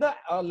imagine the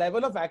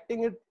level of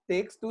acting it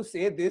takes to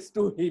say this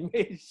to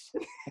Himesh?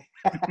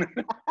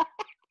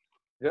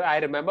 I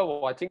remember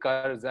watching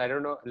Curse. I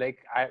don't know, like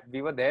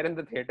we were there in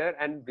the theater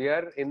and we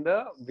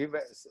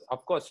were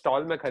of course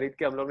stall में खरीद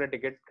के हम लोग ने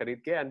ticket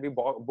खरीद के and we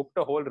booked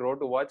a whole row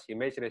to watch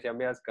Himesh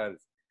Reshammiya's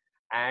Curse.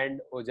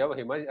 And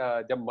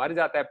जब मर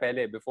जाता है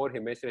पहले before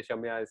Himesh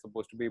Reshammiya is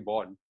supposed to be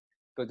born,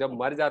 तो जब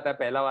मर जाता है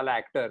पहला वाला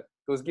actor,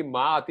 तो उसकी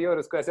माँ आती है और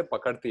उसको ऐसे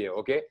पकड़ती है,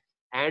 okay?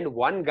 And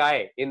one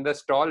guy in the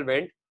stall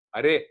went,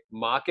 अरे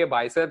माँ के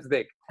biceps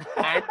देख,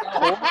 and the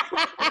whole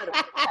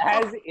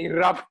has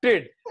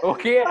erupted,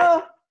 okay?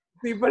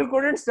 People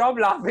couldn't stop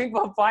laughing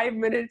for 5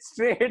 minutes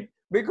straight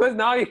because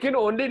now you can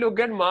only look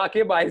at माँ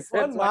के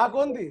biceps. माँ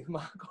कौन थी?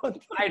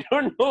 I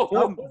don't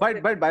know.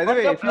 But by the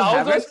way, the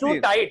blouse was too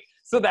tight,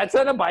 so that's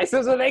why the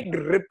biceps were like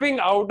ripping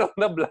out of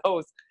the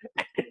blouse.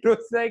 It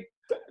was like.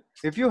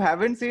 If you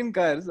haven't seen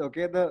Curse,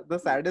 okay, the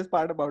saddest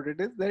part about it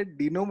is that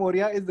Dino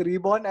Moria is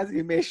reborn as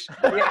Himesh.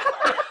 Yeah.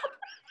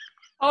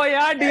 Oh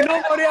yeah,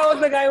 Dino Moria was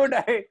the guy who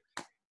died.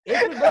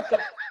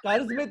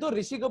 कर्ज में तो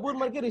ऋषि कपूर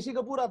मर के ऋषि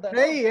कपूर आता है.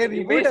 नहीं, ये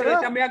reboot है ना.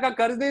 रेशमिया का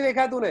कर्ज नहीं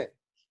देखा तूने?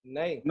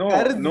 नहीं. No.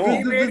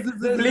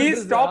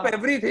 Please stop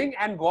everything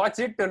and watch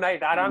it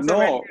tonight. आराम से.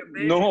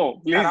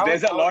 No. Please,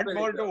 there's a lot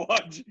more to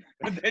watch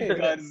than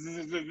Curse.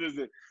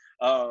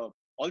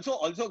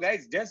 Also,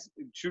 guys,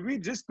 should we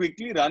just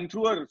quickly run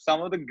through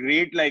some of the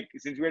great, like,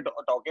 since we're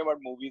talking about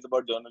movies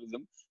about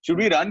journalism, should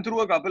we run through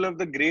a couple of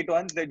the great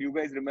ones that you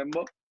guys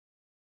remember?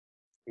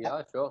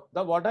 Yeah, sure.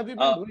 What have you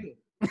been doing?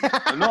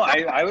 No,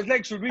 I was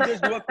like, should we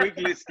just do a quick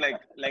list,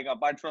 like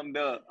apart from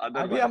the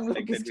other ones,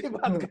 like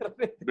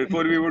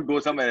before we would go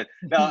somewhere.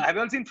 Now, have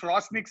you all seen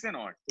Frost Nixon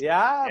or?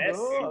 Yeah, yes,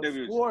 bro,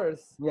 interviews. Of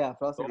course. Yeah,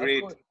 Frost Nixon.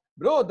 Great.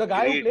 Bro, the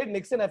guy who played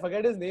Nixon, I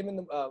forget his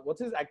name.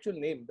 What's his actual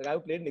name? The guy who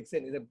played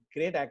Nixon is a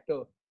great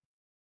actor.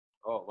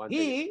 Oh,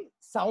 he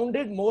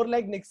sounded more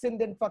like Nixon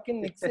than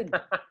fucking Nixon.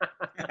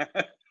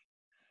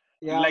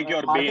 Yeah, like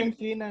your Martin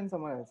Sheen and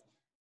someone else.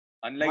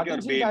 Unlike Martin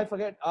your Sheen, Bane. I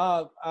forget.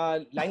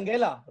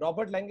 Langella,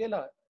 Robert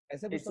Langella.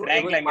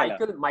 Frank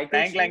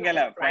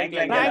Langella. Frank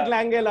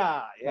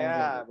Langella.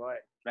 Yeah, boy.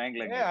 Frank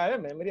Langella. Yeah, I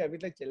have memory.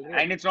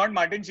 And it's not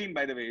Martin Sheen,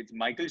 by the way. It's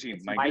Michael Sheen.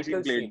 Michael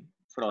Sheen played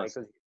Frost.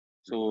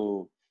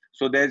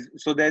 So there's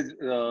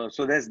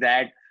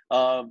that.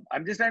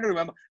 I'm just trying to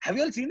remember. Have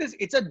you all seen this?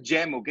 It's a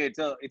gem, okay? It's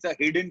a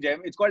hidden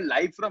gem. It's called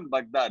Live from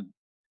Baghdad.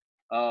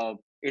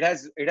 It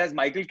has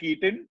Michael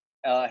Keaton,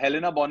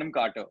 Helena Bonham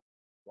Carter.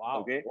 Wow.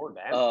 Okay. Oh,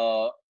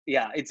 damn.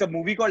 Yeah, it's a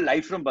movie called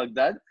Live from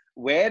Baghdad,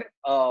 where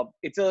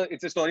it's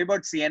a story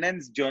about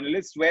CNN's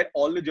journalists, where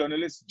all the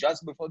journalists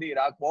just before the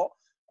Iraq War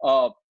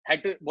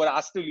were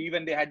asked to leave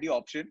and they had the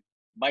option.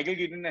 Michael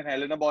Keaton and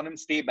Helena Bonham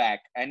stay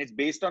back, and it's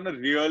based on a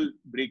real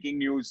breaking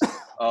news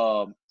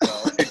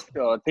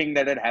thing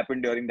that had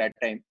happened during that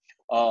time.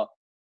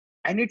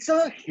 And it's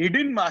a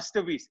hidden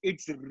masterpiece.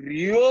 It's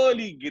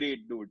really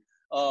great, dude.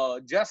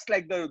 Just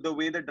like the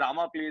way the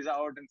drama plays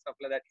out and stuff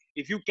like that.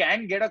 If you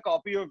can get a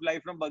copy of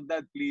Live from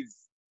Baghdad,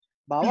 please.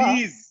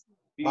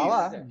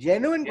 Baba,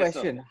 genuine Yes,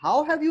 question. sir.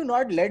 How have you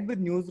not led with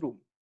Newsroom?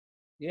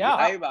 Yeah.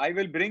 I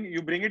will bring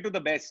it to the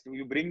best.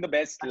 You bring the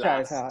best अच्छा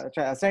last.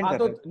 अच्छा ascend हाँ कर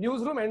तो रहे हैं.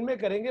 newsroom end में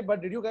करेंगे.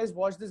 But did you guys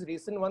watch this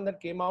recent one that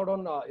came out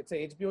on? It's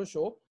a HBO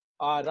show.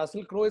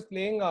 Russell Crowe is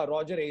playing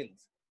Roger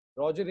Ailes.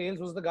 Roger Ailes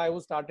was the guy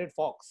who started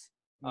Fox,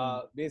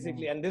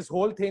 basically, and this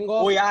whole thing of.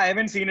 Oh yeah, I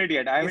haven't seen it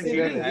yet. I haven't seen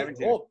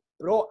it. Oh,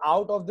 bro,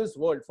 out of this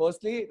world.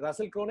 Firstly,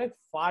 Russell Crowe ने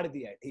फाड़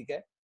दिया है, ठीक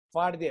है?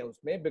 फाड़ दिया है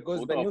उसमें because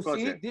when you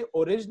see the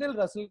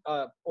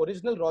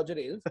original Roger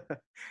Ailes,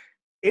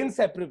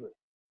 inseparable.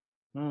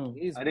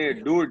 He's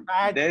Dude,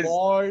 fat,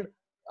 bald.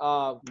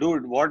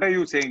 Dude, what are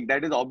you saying?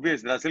 That is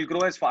obvious. Russell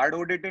Crowe has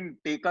far-outed it in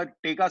Take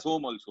Us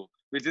Home also,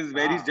 which is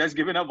where he's just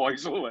given a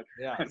voiceover.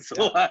 Yeah.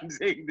 I'm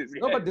saying this.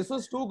 No, but this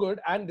was too good,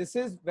 and this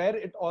is where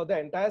the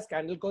entire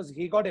scandal, because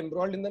he got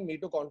embroiled in the Me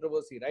Too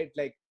controversy, right?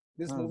 Like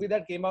this movie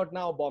that came out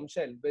now,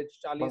 Bombshell, with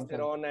Charlize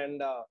Theron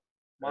and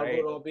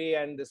Margot Robbie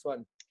and this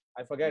one,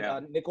 I forget,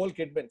 Nicole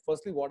Kidman.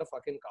 Firstly, what a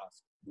fucking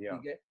cast. Yeah.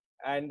 Okay?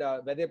 And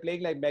where they're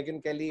playing like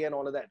Megyn Kelly and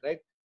all of that, right?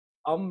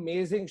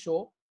 Amazing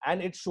show.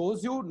 And it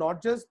shows you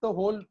not just the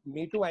whole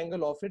Me Too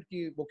angle of it,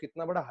 कि वो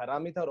कितना बड़ा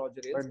हरामी था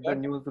Roger Ailes, but the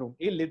Newsroom.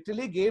 He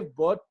literally gave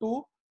birth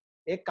to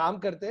एक काम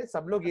करते हैं,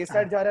 सब लोग ये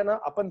साइड जा रहे हैं ना,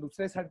 अपन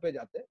दूसरे साइड पे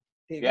जाते हैं,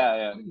 ठीक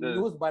है?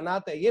 न्यूज़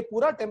बनाते हैं, ये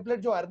पूरा टेम्पलेट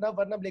जो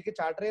अर्नब लेके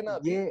चाट रहे हैं ना,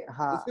 ये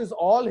हाँ. This is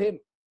all him.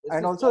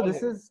 And also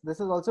this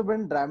has also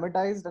been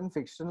dramatized and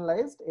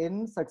fictionalized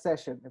in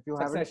Succession. If you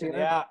haven't seen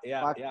it,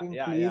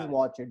 please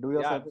watch it. Do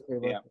yourself a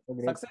favor.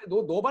 Succession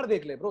दो बार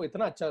देख ले, bro.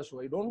 इतना अच्छा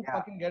show. You don't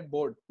fucking get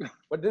bored.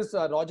 But this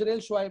Roger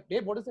Ailes show,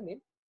 babe, what is the name?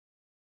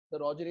 The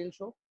Roger Ailes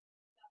show?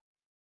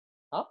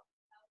 Huh?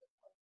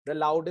 The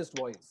Loudest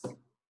Voice.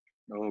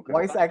 Okay.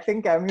 Voice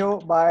acting cameo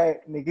by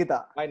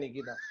Nikita.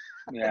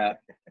 Yeah.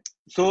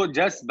 So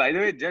just by the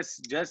way,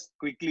 just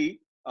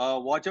quickly.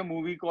 Watch a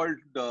movie called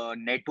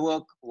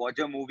Network. Watch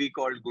a movie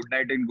called Good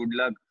Night and Good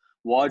Luck.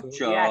 Watch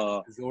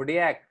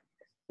Zodiac.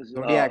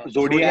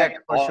 Zodiac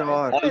for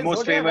sure.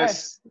 Almost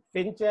Famous.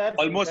 Fincher.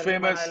 Almost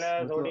Famous.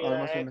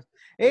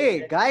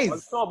 Hey guys.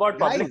 Also about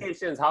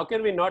publications. How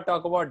can we not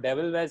talk about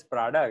Devil Wears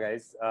Prada,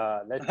 guys?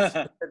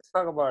 Let's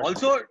talk about.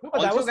 Also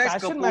that was guys,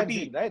 fashion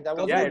magazine, right? That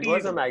was it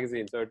was a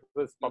magazine, so it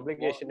was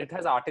publication. It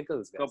has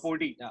articles. Guys.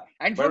 Capote. Yeah.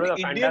 And from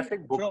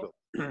fantastic book.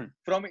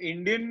 From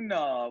Indian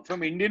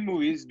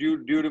movies,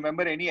 do you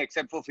remember any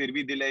except for Fir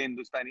Bhi Dil Hai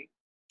Hindustani?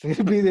 Fir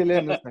Bhi Dil Hai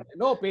Hindustani.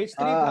 No, page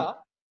 3 tha.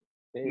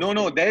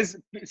 No. There's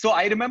so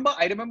I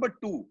remember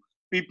two.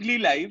 Pipli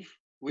Live,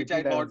 which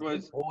I thought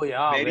was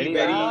very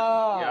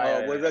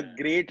was a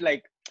great,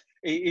 like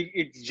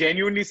it's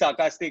genuinely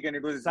sarcastic and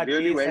it was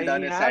really well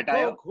done as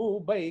satire.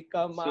 So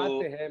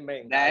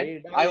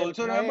that I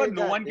also remember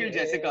No One Killed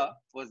Jessica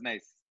was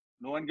nice.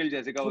 No One Killed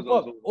Jessica was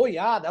also. Oh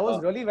yeah, that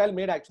was really well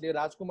made actually.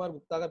 Rajkumar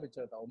Gupta ka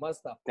picture tha,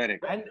 mast tha.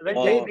 Correct. And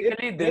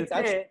basically Dil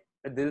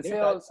Se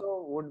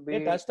also would be.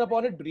 They touched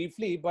upon it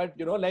briefly, but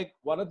you know, like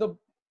one of the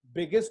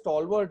biggest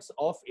stalwarts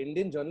of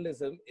Indian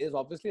journalism is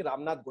obviously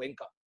Ramnath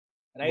Goenka,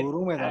 right?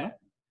 Guru mein tha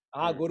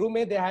na? Guru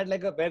mein they had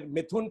like where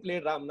Mithun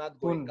played Ramnath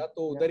Goenka,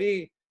 so udhar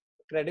hi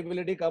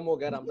credibility kam ho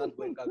gaya Ramnath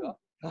Goenka ka.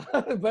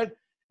 But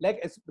like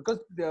it's because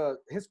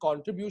his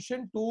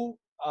contribution to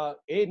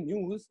a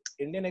news,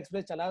 Indian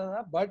Express chala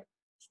tha, but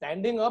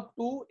standing up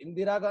to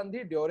Indira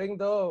Gandhi during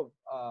the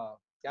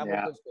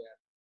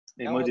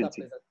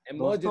emergency.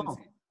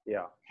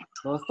 Yeah.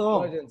 Dosto,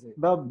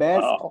 the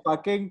best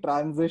fucking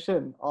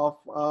transition of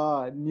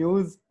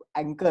news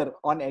anchor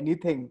on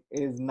anything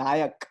is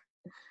Nayak.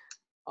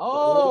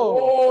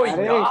 Oh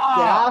yeah.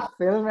 Kya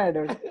film hai,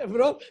 dude.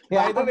 Bro,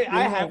 by the way,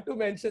 I have to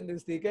mention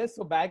this, okay?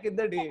 So back in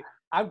the day,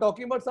 I'm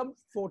talking about some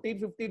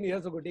 14-15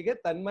 years ago, okay?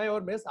 Tanmay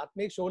और मैं साथ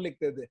में एक show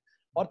लिखते थे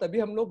और तभी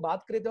हम लोग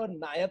बात कर रहे थे और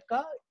नायक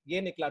का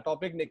ये निकला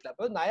टॉपिक निकला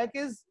तो नायक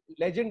इज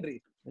लेजेंडरी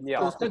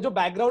तो उसका जो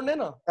बैकग्राउंड है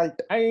ना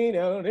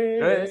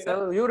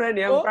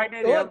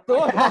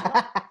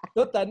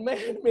तो Tanmay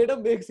made a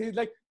mix he is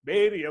like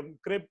barium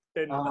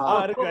krypton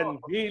argon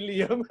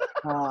helium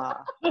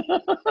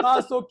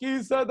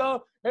की सदा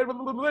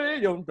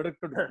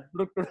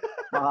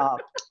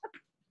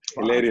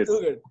hilarious.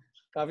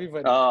 काफी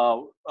funny.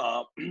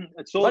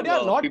 So but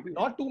yeah,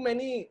 not too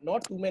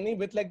many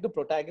with like the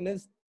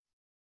protagonist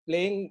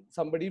playing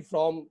somebody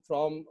from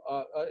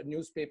a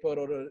newspaper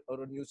or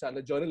a news channel,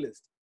 a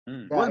journalist.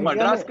 Was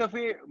Madras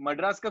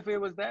Cafe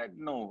was that?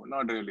 No,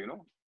 not really,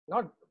 no.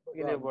 Not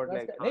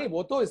नहीं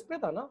वो तो इस पे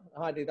था ना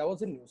हाँ that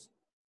was in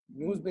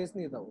news based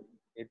नहीं था वो.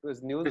 It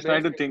was news based.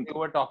 Trying to think. You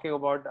were talking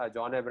about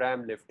John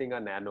Abraham lifting a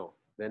nano.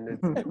 Then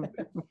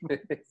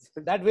it's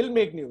that will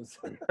make news.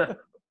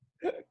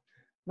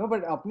 No,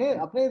 but अपने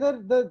इधर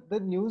the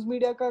news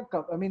media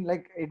का I mean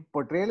like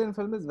portrayal in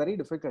film is very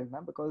difficult,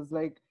 na, because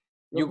like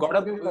you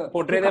gotta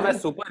portray them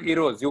as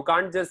superheroes. You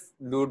can't just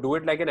do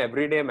it like an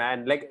everyday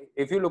man. Like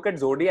if you look at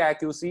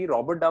Zodiac, you see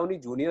Robert Downey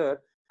Jr.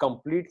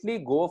 completely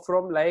go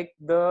from like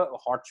the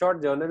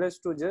hotshot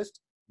journalist to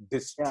just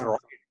destroy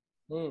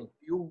it.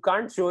 You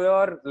can't show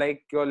your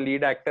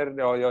lead actor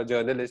or your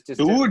journalist.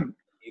 Dude,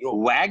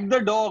 Wag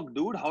the Dog,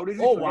 dude. How did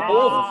you?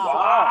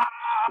 Wow.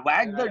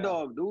 Wag the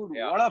Dog, dude.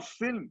 Yeah. What a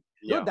film.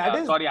 Yeah. No, that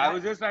is sorry. I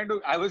was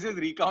just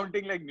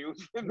recounting like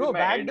news. No,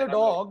 Wag the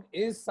Dog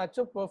is such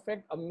a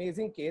perfect,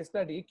 amazing case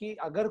study. कि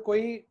अगर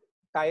कोई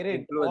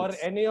tyrant or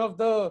any of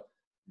the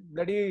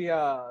bloody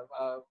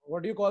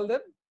what do you call them?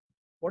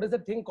 What is the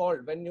thing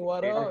called when you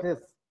are a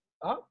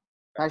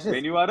fascist?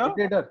 When you are a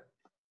dictator.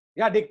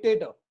 Yeah,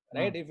 dictator.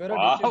 Right? If you're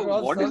a dictator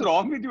of what is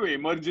wrong with you?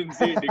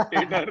 Emergency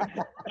dictator.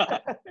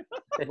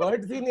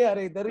 Words ही नहीं आ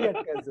रहे, इधर ही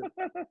अटका है।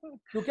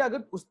 क्योंकि अगर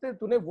उसने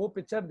तूने वो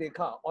पिक्चर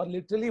देखा और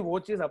लिटरली वो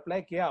चीज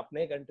अप्लाई किया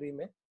अपने कंट्री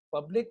में,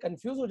 पब्लिक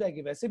कंफ्यूज हो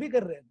जाएगी, वैसे भी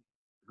कर रहे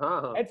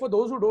हैं। And for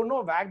those who don't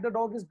know, Wag the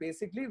Dog is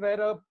basically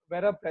where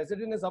a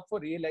president is up for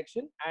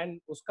re-election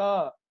and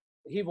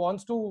he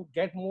wants to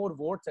get more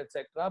votes,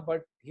 etc.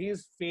 But he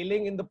is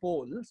failing in the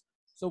polls.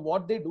 So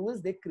what they do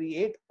is they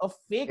create a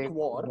fake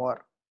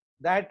war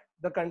that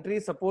the country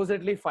is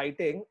supposedly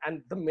fighting,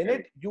 and the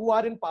minute you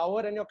are in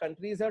power and your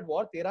country is at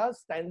war, तेरा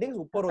standings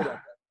ऊपर हो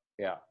जाता है।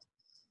 Yeah.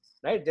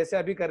 Right? जैसे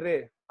अभी कर रहे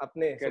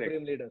अपने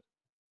supreme leader.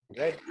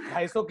 Right?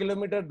 250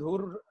 किलोमीटर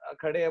दूर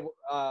खड़े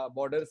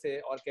border से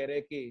और कह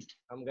रहे कि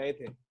हम गए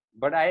थे।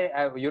 But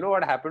you know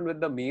what happened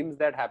with the memes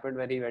that happened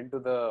when he went to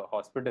the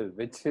hospital,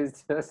 which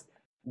is just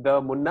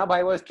the Munna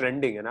Bhai was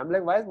trending, and I'm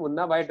like, why is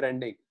Munna Bhai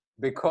trending?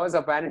 Because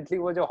apparently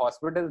वो जो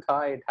hospital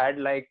था, it had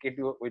like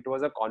it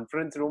was a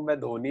conference room where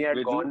Dhoni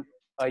had gone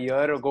a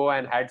year ago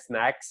and had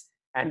snacks,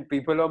 and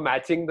people were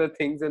matching the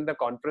things in the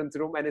conference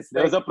room, and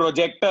there was a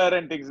projector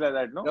and things like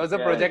that. No, there was a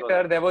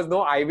projector. There was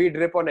no IV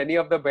drip on any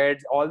of the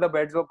beds. All the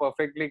beds were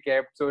perfectly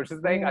kept. So it's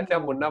just like,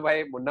 acha Munna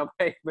Bhai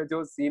mein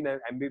jo scene hai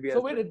MBBS.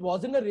 So wait, it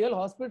wasn't a real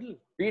hospital.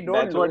 We don't.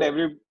 That's what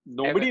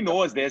nobody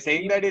knows. They're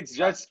saying that it's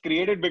just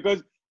created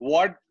because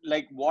what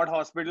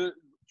hospital?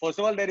 First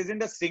of all, there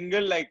isn't a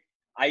single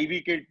IV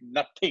kit,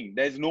 nothing.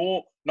 There's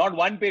not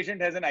one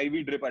patient has an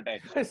IV drip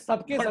attached.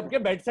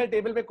 सबके bedside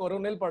table पे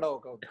coronel पड़ा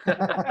होगा।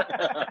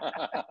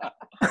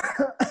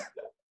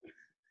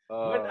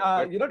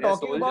 But you know,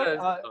 talking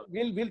about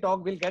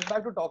we'll get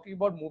back to talking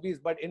about movies,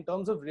 but in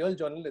terms of real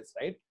journalists,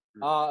 right?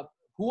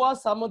 Who are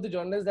some of the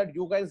journalists that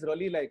you guys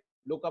really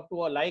look up to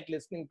or like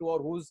listening to, or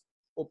whose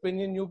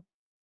opinion you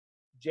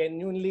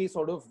genuinely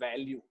sort of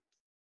value?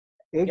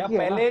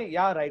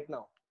 Yeah, right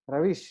now.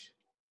 Ravish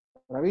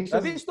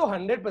तो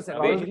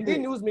 100%. Hindi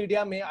news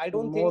media में I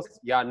don't think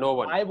no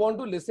one. I want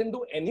to listen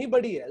to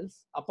anybody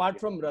else apart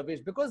from Ravish,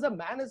 because the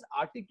man is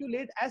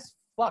articulate as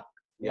fuck.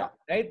 Yeah.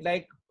 Right?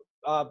 Like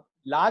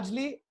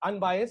largely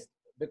unbiased,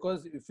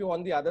 because if you're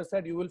on the other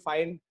side, you will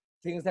find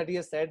things that he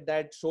has said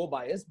that show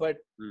bias. But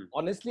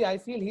honestly, I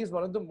feel he's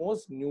one of the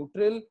most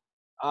neutral,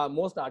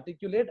 most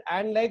articulate,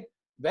 and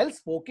well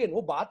spoken.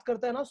 वो बात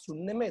करता है ना,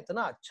 सुनने में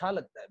इतना अच्छा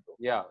लगता है bro.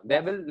 Yeah,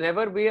 there will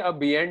never be a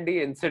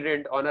BND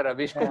incident on a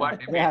Ravish Kumar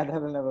debate. Yeah, there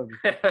will never be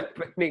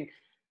happening.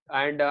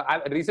 And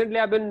recently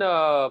I've been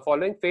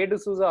following Faye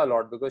D'Souza a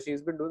lot, because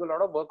she's been doing a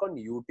lot of work on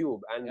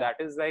YouTube, and that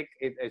is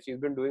she's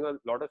been doing a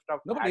lot of stuff.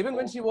 No, but even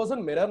when she was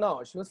on Mirror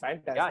Now, she was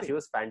fantastic. Yeah, she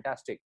was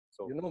fantastic.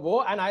 So you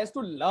know, and I used to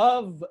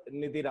love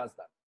Nidhi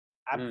Razdar.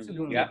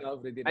 Absolutely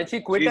love Nidhi Razdar. And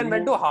she quit and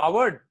went to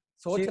Harvard.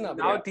 She's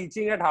now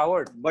teaching at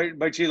Harvard.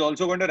 But she's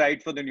also going to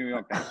write for the New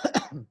York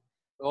Times.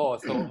 Oh,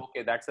 so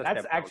okay, that's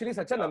actually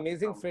such an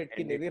amazing fit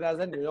कि Nidhi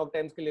Razdar New York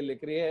Times के लिए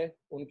लिख रही है,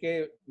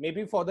 उनके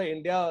maybe for the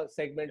India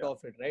segment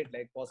of it, right?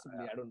 Possibly,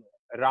 I don't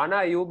know. Rana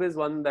Ayub is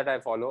one that I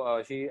follow.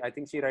 I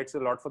think she writes a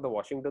lot for the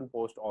Washington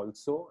Post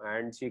also,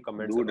 and she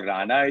comments. Dude,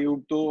 Rana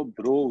Ayub तो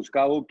bro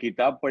उसका वो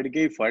किताब पढ़ के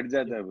ही फट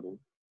जाता है bro.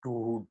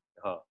 Dude,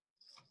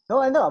 No,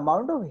 and the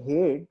amount of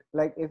hate,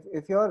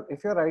 if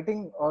you're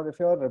writing or if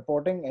you're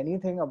reporting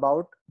anything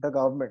about the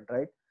government,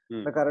 right,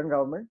 the current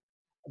government,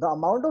 the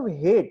amount of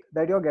hate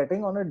that you're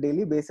getting on a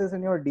daily basis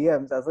in your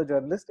DMs as a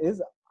journalist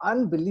is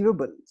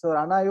unbelievable. So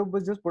Rana Ayub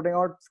was just putting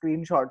out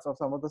screenshots of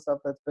some of the stuff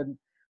that's been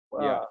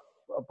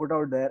put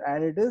out there,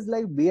 and it is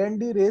like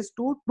BND raised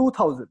to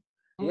 2,000.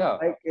 Yeah,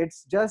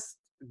 it's just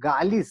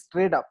gali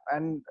straight up,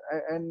 and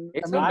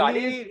it's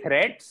gali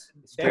threats,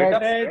 straight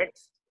up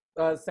threats.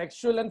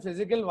 Sexual and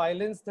physical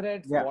violence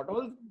threats. What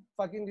all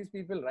fucking these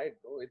people, right?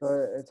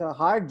 It's a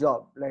hard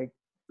job.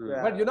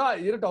 But you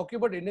know, talking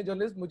about Indian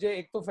journalists, मुझे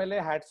एक तो पहले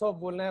hats off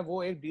बोलना है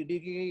वो एक DD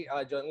की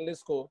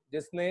journalist को,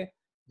 जिसने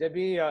जब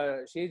भी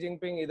शी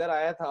जिनपिंग इधर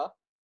आया था,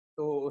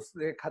 तो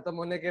उससे खत्म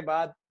होने के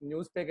बाद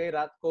न्यूज़ पे गई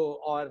रात को,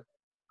 और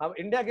हम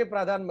इंडिया के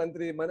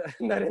प्रधानमंत्री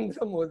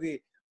नरेंद्र मोदी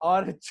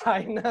और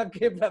चाइना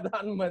के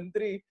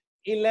प्रधानमंत्री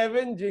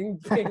 11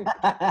 Jinping.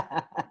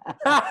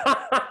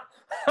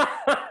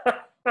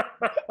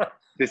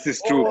 This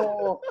is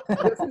true.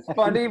 This is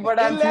funny, but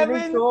I'm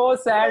feeling so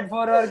sad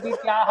for her कि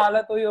क्या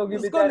हालत हुई होगी.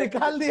 उसको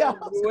निकाल दिया.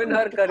 Ruin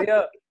her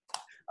career.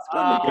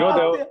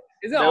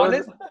 It's an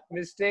honest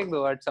mistake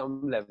though at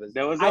some level.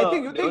 I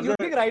think you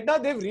think right now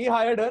they've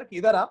rehired her.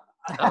 किधर आप?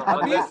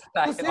 अभी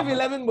सिर्फ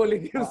 11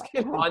 बोलेगी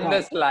उसके. On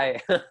the sly.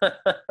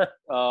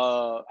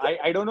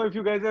 I don't know if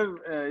you guys have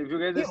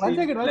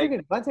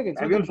one second.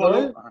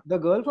 So the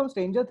girl from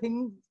Stranger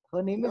Things,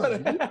 her name is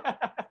G?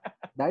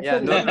 That's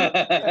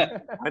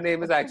her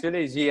name is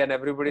actually G, and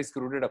everybody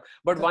screwed it up.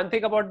 But one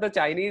thing about the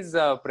Chinese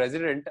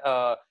president,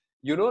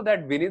 you know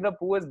that Winnie the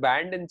Pooh is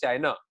banned in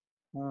China.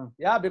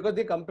 Yeah, because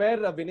they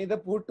compare Winnie the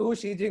Pooh to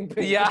Xi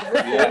Jinping.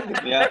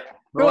 Yeah.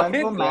 No,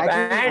 it's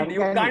banned.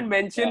 You can't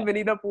mention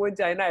Winnie the Pooh in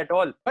China at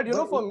all. But you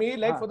know, for me,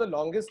 like for the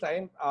longest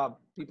time,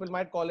 people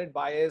might call it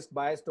biased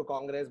to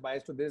Congress,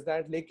 biased to this,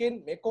 that.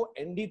 Lekin meko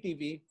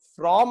NDTV,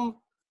 from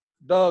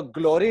the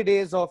glory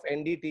days of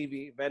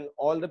NDTV, when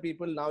all the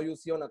people now you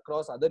see on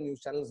across other news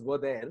channels were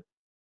there,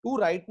 to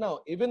right now,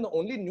 even the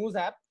only news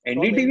app.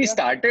 NDTV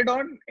started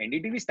on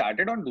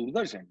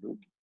Doordarshan, dude.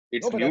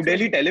 It's New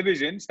Delhi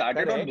television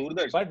started on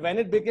Doordarshan. But when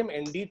it became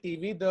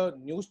NDTV, the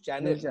news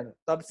channel,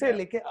 tab se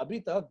leke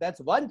abhi tak, that's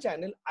one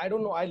channel. I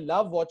don't know. I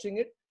love watching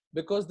it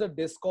because the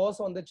discourse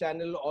on the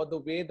channel, or the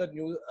way the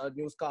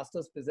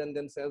newscasters present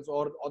themselves,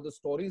 or the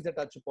stories they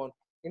touch upon.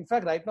 In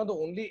fact, right now the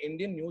only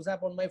Indian news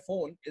app on my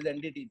phone is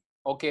NDTV.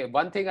 Okay,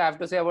 one thing I have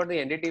to say about the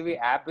NDTV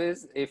app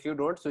is, if you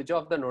don't switch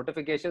off the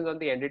notifications on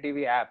the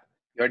NDTV app,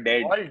 you're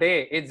dead. All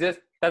day, it's just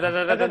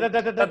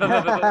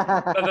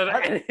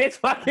it's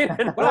fucking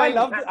annoying. But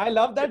I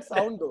love that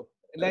sound though.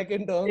 Like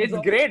in terms it's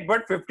great,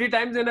 but 50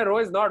 times in a row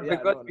is not,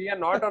 because we are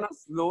not on a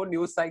slow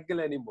news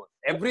cycle anymore.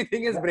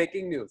 Everything is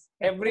breaking news.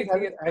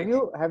 Everything is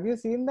breaking. Have you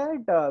seen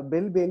that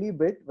Bill Bailey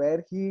bit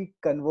where he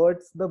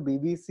converts the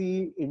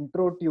BBC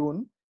intro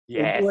tune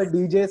into a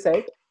DJ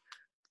set?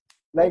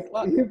 Like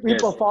he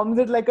performs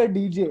it like a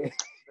DJ.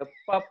 The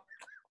pup.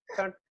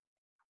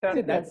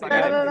 That's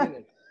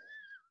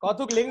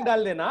Kautuk link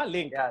dal dena,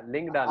 link. Yeah,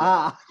 link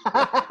dal.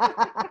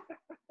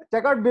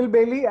 Check out Bill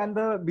Bailey and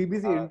the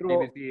BBC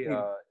intro. BBC,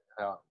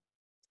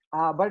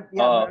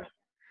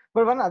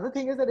 but one other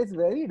thing is that it's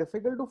very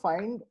difficult to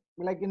find,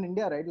 like in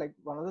India, right? Like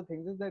one of the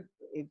things is that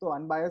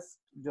unbiased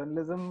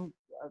journalism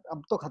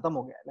ab to khatam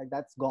ho gaya. Like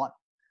that's gone.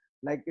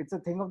 Like it's a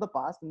thing of the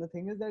past, and the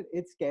thing is that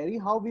it's scary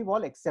how we've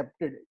all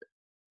accepted it.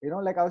 You know,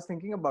 like I was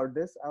thinking about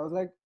this. I was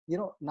like, you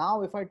know,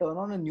 now if I turn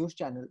on a news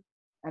channel,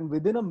 and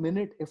within a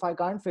minute, if I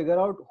can't figure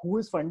out who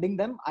is funding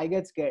them, I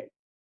get scared.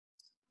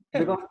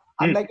 Because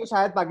unlike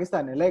Shayad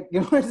Pakistan, like,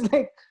 you know, it's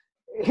like,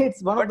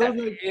 it's one of those.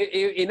 Like,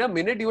 in a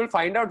minute, you will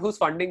find out who's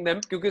funding them,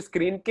 because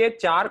screen ke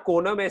 4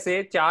 कोनों में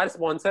से 4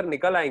 sponsor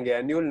निकल आएंगे,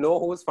 and you'll know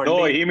who's funding.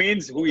 No, he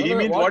means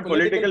what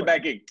political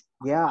backing.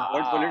 Yeah.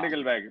 What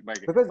political backing.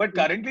 But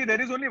currently,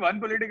 there is only one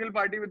political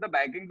party with the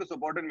backing to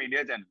support a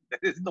media channel.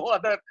 There is no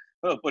other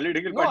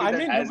political party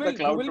that has the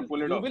clout to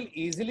pull it off. You will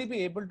easily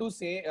be able to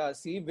say,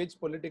 see which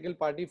political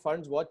party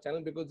funds what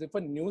channel, because if a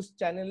news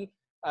channel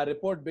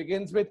report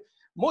begins with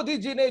Modi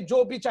ji ने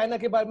जो भी China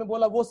के बारे में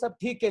बोला वो सब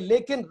ठीक है,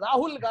 लेकिन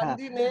राहुल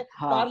गांधी ने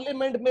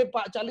पार्लियामेंट में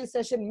 40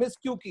 सेशन मिस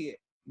क्यों किए,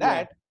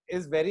 that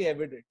is very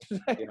evident.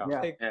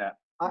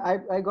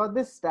 I got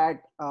this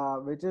stat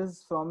which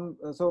is from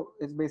so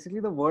it's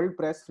basically the World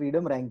Press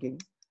Freedom Ranking.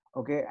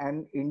 Okay,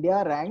 and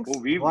India ranks. Oh,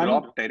 we've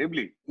dropped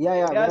terribly.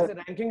 Yes, the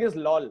ranking is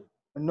LOL.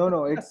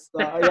 No, it's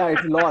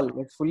it's LOL.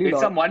 It's fully it's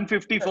LOL. some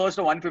 151st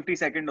or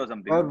 152nd or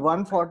something.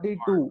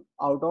 142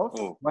 out of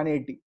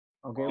 180.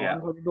 Okay,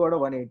 142 out of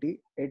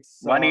 180. It's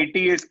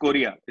 180 is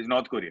Korea, is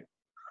North Korea.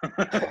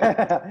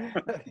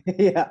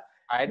 Yeah.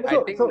 I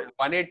think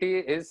 180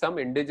 is some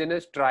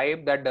indigenous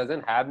tribe that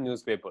doesn't have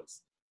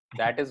newspapers.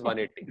 That is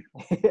 180.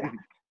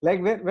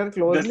 Like we're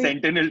closely. The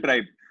Sentinel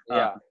tribe.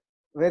 Yeah.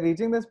 We're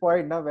reaching this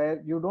point now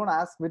where you don't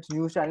ask which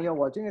news channel you're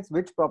watching, it's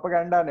which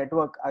propaganda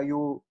network are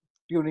you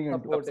tuning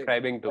into.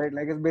 Subscribing to. Right?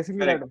 Like it's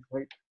basically that,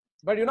 right?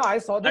 But you know, I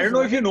saw this. I don't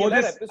know if you know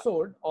this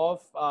episode of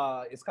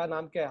iska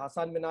naam kya hai,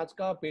 Hasan Minhaj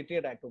ka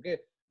Patriot Act, okay?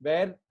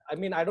 Where, I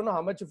mean, I don't know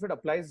how much of it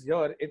applies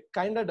here. It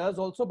kind of does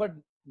also, but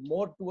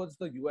more towards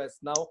the US.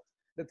 Now,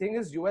 the thing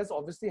is, US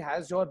obviously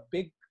has your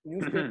big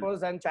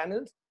newspapers and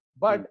channels,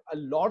 but a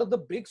lot of the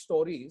big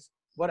stories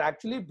were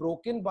actually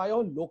broken by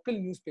your local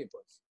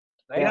newspapers.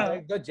 Right? Yeah.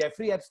 Like the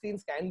Jeffrey Epstein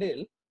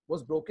scandal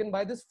was broken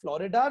by this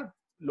Florida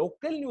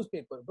local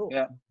newspaper, bro.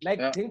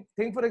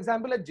 Think for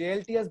example, a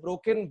JLT has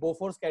broken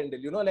Bofors scandal,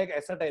 you know, like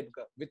ऐसा type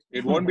का.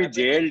 It won't be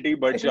JLT,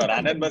 but sure,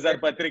 Anand Bazar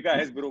Patrika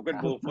has broken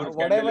Bofors scandal.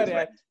 Whatever,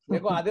 yeah. मेरे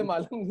को आधे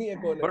मालूम नहीं है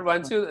कौन है. But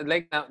once you,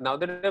 like, now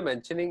that you're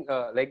mentioning,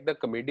 like the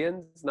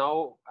comedians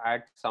now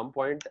at some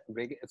point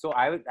break. So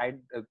I've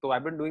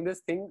been doing this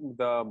thing,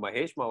 the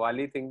Mahesh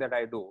Mawali thing that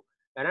I do,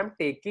 and I'm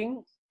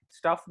taking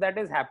stuff that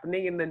is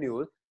happening in the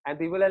news. And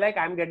people are like,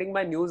 I'm getting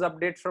my news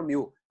updates from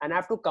you. And I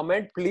have to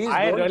comment, please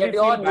don't get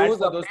your news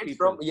updates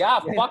from...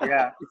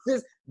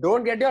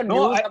 don't get your news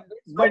updates from...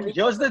 But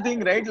here's the thing,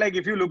 right? Like,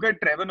 if you look at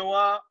Trevor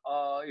Noah,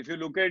 if you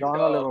look at... John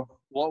Oliver.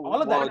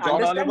 All of that.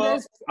 John Oliver.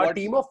 A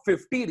team of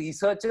 50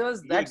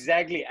 researchers.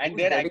 Exactly. And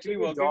they're actually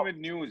working with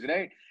news,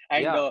 right?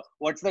 And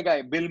what's the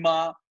guy? Bill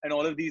Maher and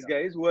all of these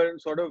guys who are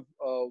sort of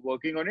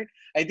working on it.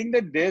 I think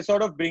that they're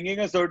sort of bringing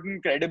a certain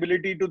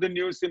credibility to the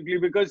news simply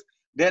because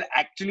they're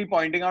actually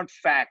pointing out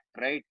fact,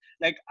 right?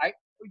 Like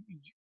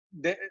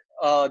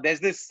there's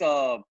this.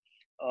 I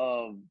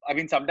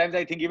mean, sometimes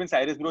I think even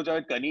Cyrus Brocha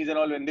with Kanis and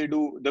all, when they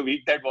do the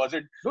week that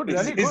wasn't,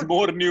 is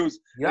more news.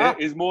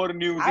 Is more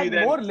newsy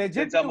than more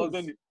legit some news. Of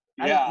the,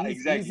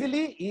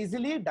 exactly.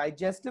 Easily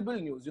digestible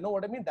news. You know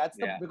what I mean? That's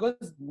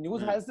because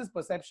news has this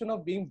perception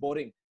of being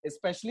boring,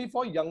 especially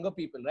for younger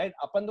people, right?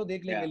 Apan to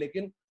dekh lenge,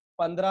 lekin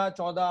 15,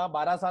 14,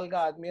 12 साल का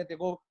आदमी है,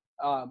 तेको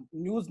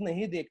news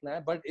nahi dekhna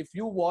hai, but if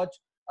you watch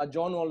a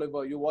John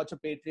Oliver, you watch a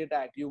Patriot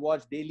Act, you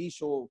watch Daily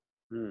Show,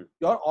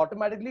 you're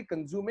automatically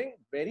consuming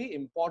very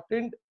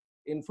important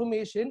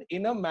information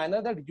in a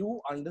manner that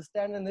you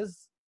understand and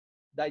is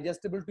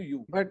digestible to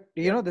you. But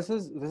you know, this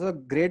is a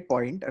great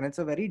point, and it's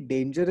a very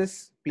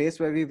dangerous place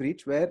where we've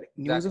reached, where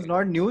news is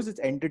not news, it's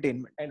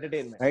entertainment.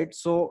 Right?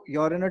 So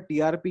you're in a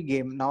TRP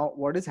game. Now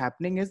what is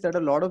happening is that a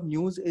lot of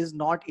news is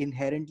not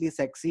inherently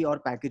sexy or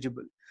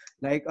packageable.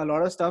 Like a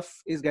lot of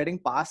stuff is getting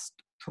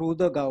passed through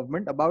the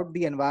government about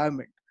the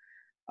environment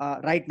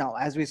right now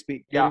as we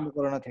speak, during the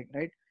corona thing,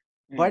 right?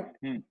 But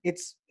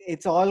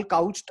it's all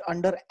couched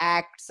under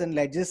acts and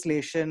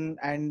legislation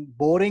and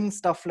boring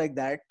stuff like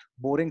that,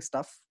 boring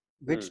stuff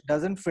which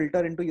doesn't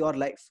filter into your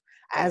life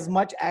as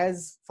much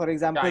as, for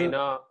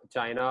example,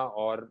 China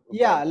or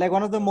like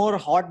one of the more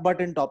hot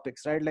button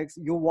topics, right? Like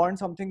you want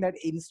something that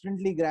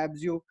instantly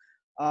grabs you,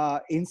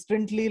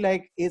 instantly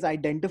like is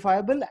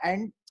identifiable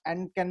and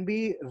can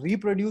be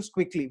reproduced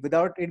quickly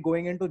without it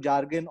going into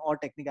jargon or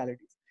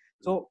technicalities.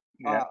 So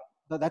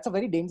that's a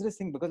very dangerous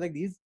thing, because like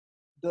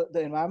the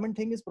environment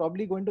thing is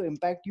probably going to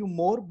impact you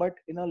more, but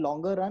in a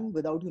longer run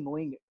without you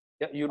knowing it.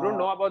 Yeah, you don't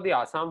know about the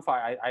Assam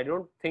fire. I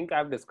don't think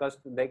I've discussed,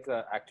 like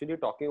actually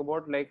talking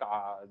about like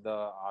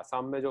the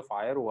Assam mein jo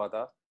fire hua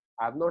tha.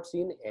 I've not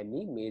seen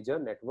any major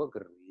network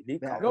really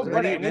cover. No,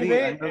 but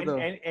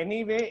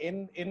anyway,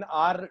 in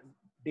our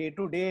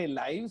day-to-day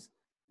lives,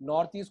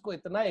 Northeast को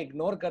इतना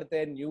ignore करते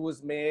हैं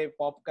news में,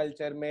 pop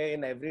culture में,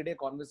 in everyday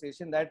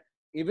conversation, that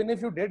even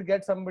if you did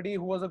get somebody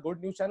who was a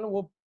good news channel,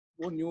 वो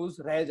news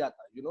रह जाता.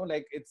 You know,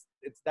 like it's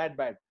that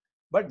bad.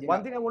 But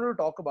one thing I wanted to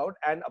talk about,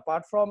 and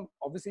apart from,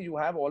 obviously you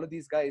have all of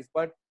these guys,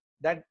 but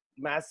that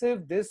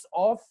massive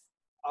of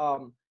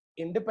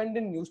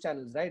independent news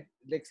channels, right?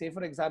 Like say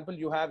for example,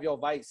 you have your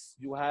Vice,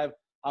 you have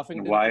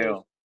Huffington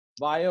Post,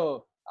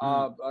 Wire,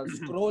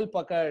 Scroll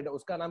Pakad,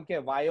 uska naam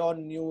kya hai,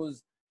 Vion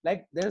News.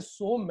 Like there's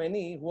so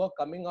many who are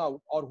coming out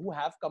or who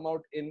have come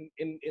out in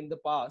the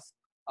past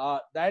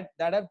that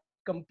have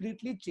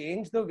completely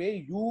changed the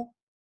way you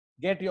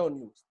get your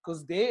news,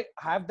 because they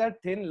have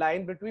that thin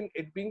line between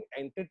it being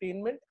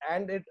entertainment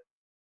and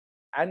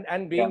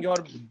being your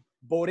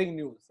boring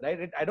news,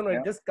 right? I don't know,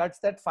 it just cuts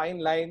that fine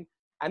line,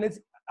 and it's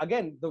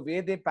again the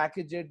way they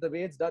package it, the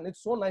way it's done,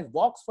 it's so nice.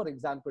 Vox, for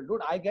example, dude,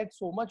 I get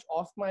so much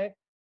of my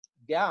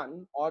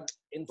gyan or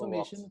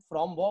information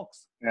from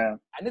Vox, and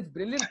it's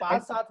brilliant.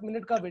 5-7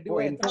 minute ka video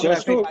hai.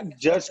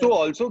 Just to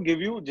also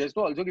give you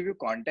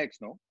context,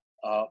 no,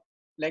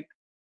 like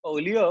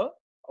earlier.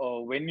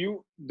 When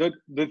you the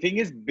thing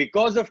is,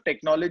 because of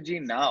technology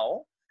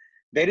now,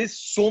 there is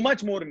so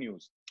much more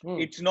news.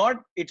 It's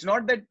not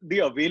that the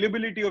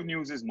availability of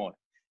news is more.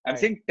 I'm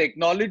saying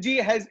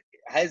technology has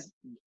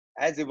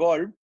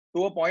evolved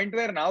to a point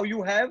where now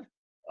you have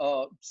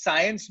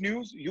science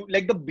news. You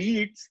like the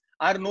beats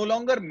are no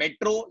longer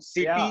metro,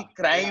 city,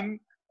 crime.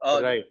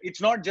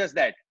 It's not just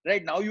that.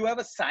 Right now you have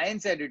a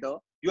science editor,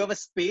 you have a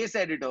space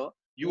editor,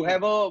 you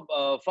have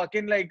a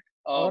fucking like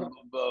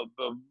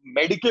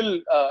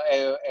medical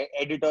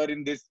editor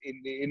in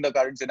the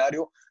current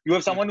scenario. You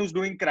have someone who's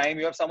doing crime,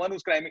 you have someone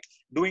who's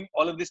doing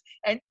all of this,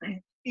 and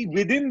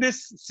within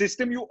this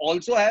system you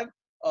also have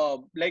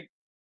like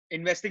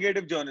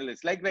investigative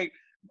journalists. I'm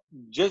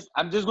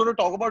just going to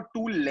talk about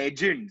two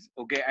legends,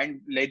 okay,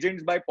 and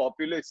legends by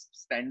populist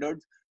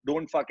standards.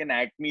 Don't fucking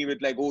act me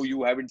with like, oh,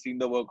 you haven't seen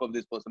the work of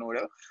this person or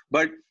whatever.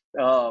 But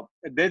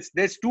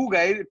there's two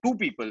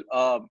people.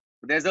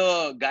 There's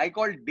a guy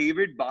called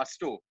David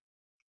Bastow.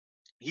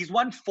 He's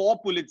won 4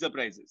 Pulitzer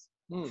Prizes.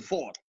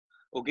 4.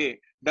 Okay.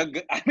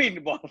 I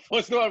mean,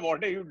 first of all,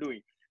 what are you doing?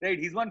 Right.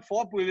 He's won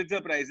 4 Pulitzer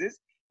Prizes.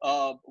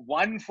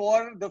 One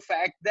for the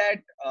fact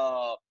that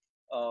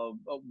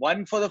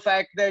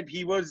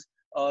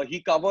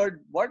he covered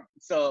what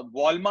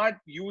Walmart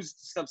used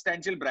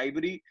substantial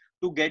bribery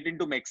to get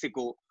into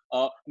Mexico.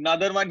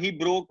 Another one he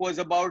broke was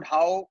about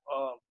how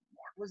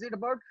what was it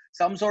about?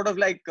 Some sort of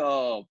like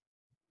the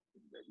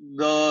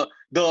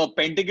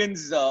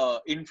Pentagon's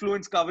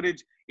influence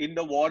coverage in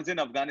the wars in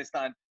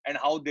Afghanistan and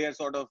how they are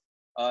sort of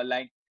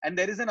lying. And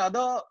there is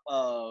another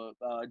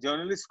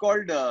journalist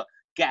called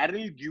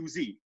Carol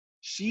Guzzi.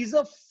 She's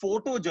a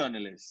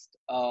photojournalist.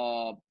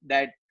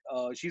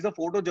 She's a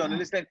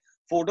photojournalist, and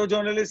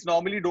photojournalists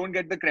normally don't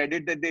get the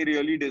credit that they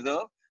really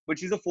deserve. But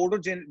she's a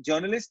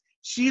photojournalist.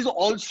 She's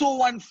also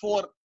won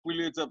 4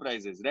 Pulitzer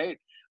Prizes, right?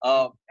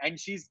 And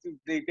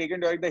they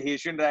taken to like the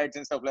Haitian riots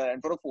and stuff like that.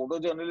 And for a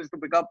photojournalist to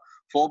pick up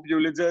 4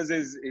 Pulitzers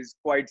is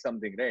quite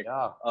something, right?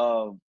 Yeah.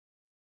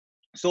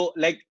 So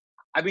like,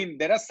 I mean,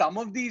 there are some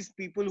of these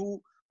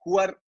people who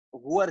are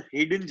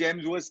hidden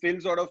gems, who are still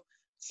sort of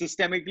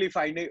systemically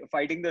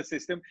fighting the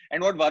system.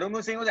 And what Varun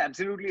was saying was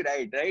absolutely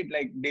right?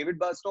 Like David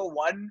Bastow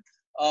won,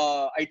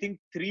 I think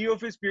 3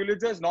 of his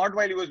Pulitzers, not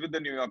while he was with the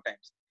New York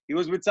Times. He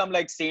was with some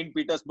like St.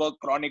 Petersburg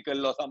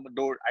Chronicle or some, I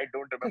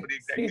don't remember the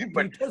exact name,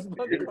 but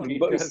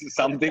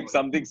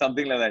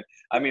something like that.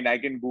 I mean, I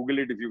can Google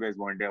it if you guys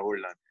want. Yeah,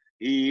 hold on.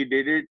 He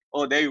did it.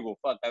 Oh, there you go.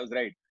 Fuck, I was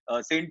right.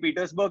 St.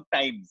 Petersburg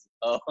Times.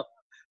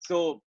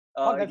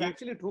 That's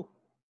actually true.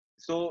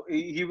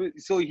 he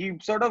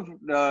sort of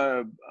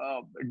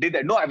did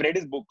that. No, I've read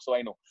his book, so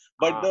I know.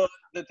 But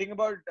the thing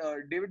about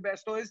David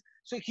Bastow is,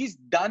 so he's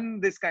done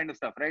this kind of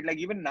stuff, right? Like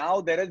even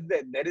now there is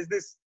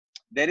this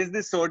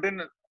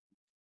certain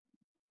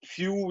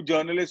few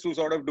journalists who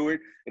sort of do it.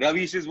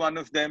 Ravish is one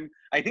of them.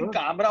 I think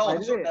Kamra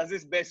also does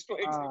his best to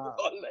execute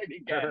all that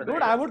he can.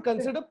 Dude, I would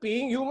consider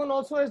Paying Human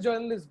also as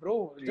journalists,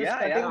 bro. Just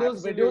cutting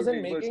those videos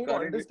and making you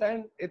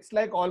understand. It's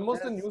like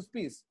almost a news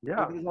piece.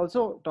 Yeah. He's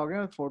also talking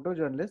about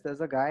photojournalists. There's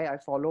a guy I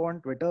follow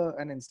on Twitter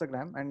and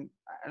Instagram, and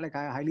I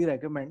highly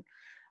recommend.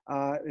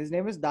 His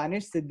name is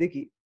Danish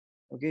Siddiqui.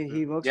 Okay,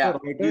 he works for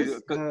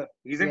Reuters.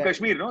 He's in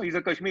Kashmir, no? He's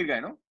a Kashmir guy,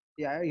 no?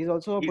 Yeah, he's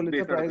also a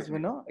Pulitzer Prize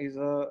winner. He's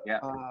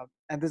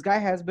and this guy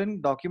has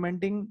been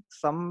documenting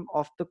some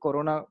of the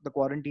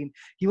quarantine.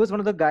 He was one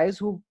of the guys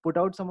who put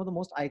out some of the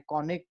most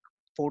iconic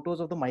photos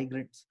of the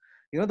migrants.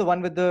 You know, the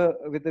one with the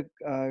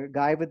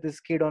guy with this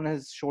kid on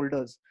his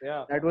shoulders.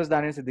 Yeah, that was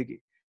Daniel Siddiqui.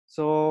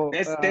 So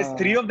there's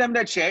three of them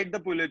that shared the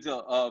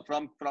Pulitzer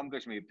from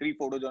Kashmir. 3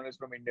 photojournalists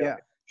from India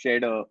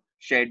shared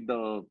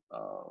the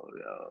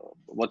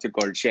what's it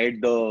called?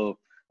 Shared the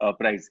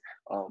prize.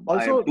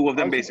 Also, 2 of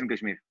them based in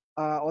Kashmir.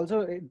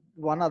 Also,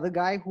 one other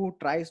guy who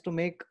tries to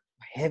make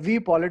heavy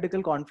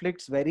political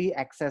conflicts very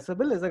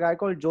accessible is a guy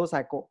called Joe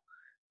Sacco,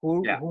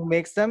 who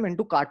makes them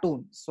into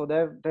cartoons. So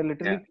they're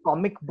literally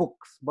comic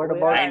books, but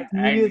about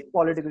serious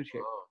political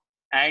shit.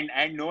 And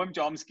Noam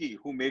Chomsky,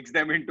 who makes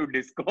them into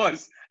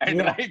discourse and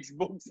writes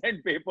books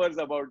and papers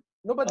about.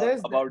 No, but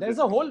there's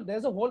a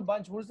whole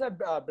bunch. Who's that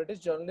British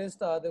journalist?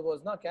 There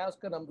was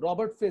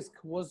Robert Fisk,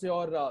 who was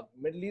your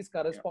Middle East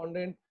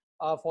correspondent.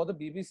 For the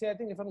BBC, I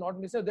think, if I'm not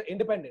mistaken, the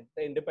Independent.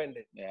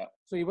 Yeah.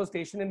 So he was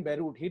stationed in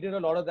Beirut. He did a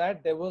lot of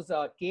that. There was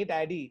Kate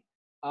Addy,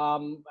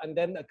 and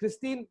then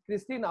Christine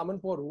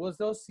Amanpour, who was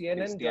the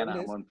CNN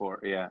journalist.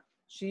 Amanpour, yeah.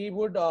 She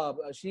was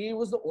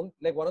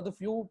one of the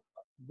few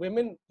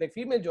women, like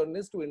female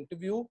journalists, to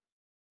interview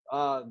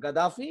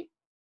Gaddafi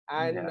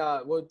and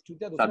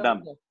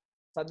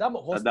Saddam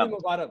Hosni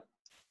Mubarak.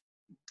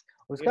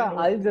 उसका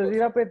Al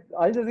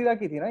Jazeera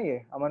की थी ना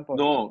ये Amanpour?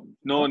 No.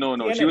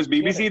 CNN, she was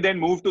BBC CNN. Then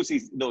moved to she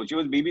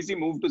was BBC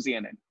moved to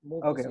CNN.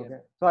 Okay.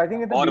 So I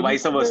think it's or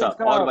vice versa.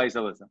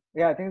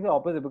 Yeah, I think it's the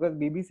opposite because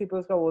BBC पे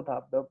उसका वो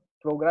था. The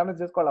program is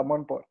just called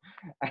Amanpour.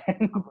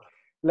 And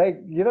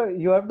like,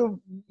 you have to,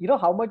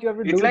 how much you have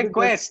to do. It's like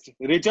Quest.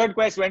 Richard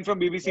Quest went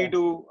from BBC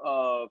to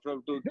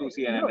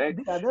CNN, right?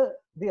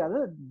 The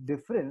other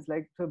difference,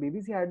 like, so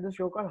BBC had this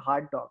show called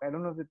Hard Talk. I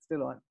don't know if it's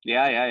still on.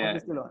 Yeah.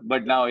 It's still on.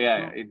 But now,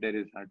 there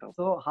is Hard Talk.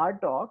 So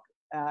Hard Talk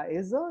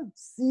is a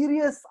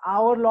serious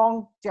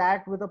hour-long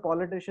chat with a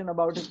politician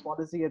about his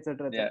policy,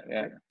 etc.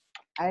 Yeah.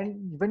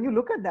 And when you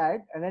look at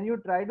that, and then you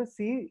try to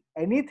see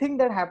anything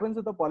that happens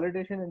with a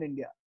politician in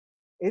India,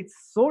 it's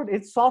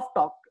soft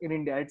talk in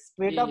India. It's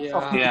straight up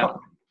soft talk.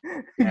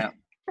 Yeah.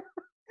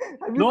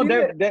 No,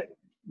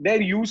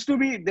 there used to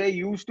be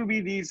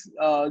these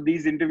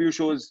interview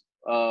shows.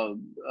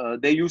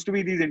 There used to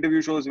be these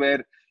interview shows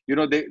where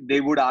they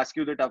would ask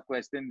you the tough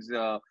questions.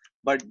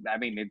 But I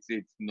mean, it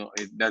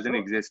doesn't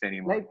exist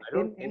anymore. Like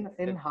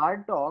in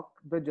Hard Talk,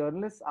 the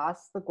journalists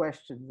ask the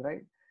questions,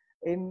 right?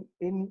 In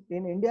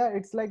India,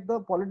 it's like the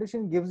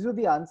politician gives you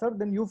the answer,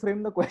 then you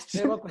frame the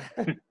question.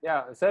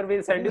 Yeah, sir,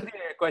 we'll send you the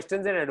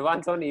questions in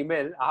advance on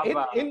email.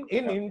 In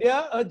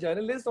India, a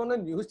journalist on a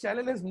news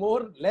channel is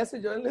less a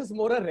journalist,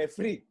 more a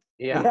referee.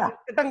 Yeah.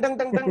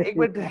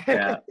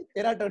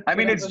 I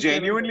mean, it's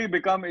genuinely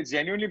become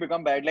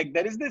bad. Like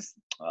there is this.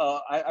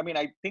 I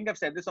think I've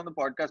said this on the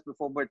podcast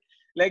before, but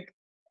like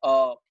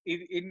I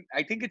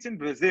think it's in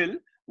Brazil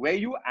where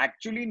you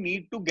actually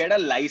need to get a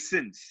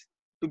license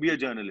to be a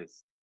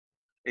journalist.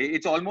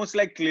 It's almost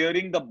like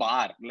clearing the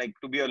bar, like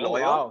to be a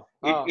lawyer.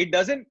 Wow. It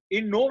doesn't,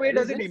 in no way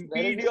does it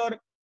impede your.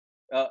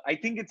 I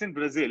think it's in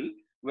Brazil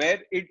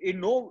where in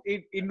no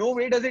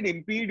way does it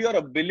impede your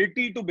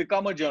ability to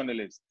become a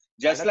journalist.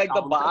 Just like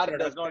the bar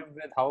does not.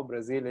 With how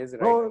Brazil is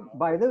right. Oh,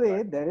 by the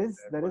way, there is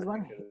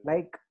one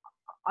like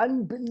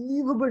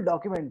unbelievable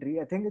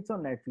documentary. I think it's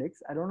on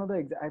Netflix. I don't know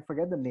I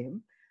forget the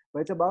name,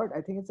 but it's about.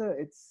 I think it's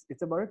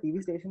about a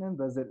TV station in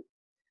Brazil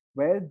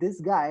where this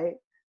guy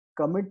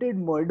committed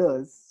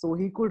murders so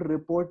he could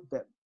report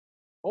them.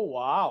 Oh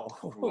wow!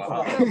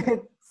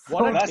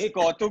 Trust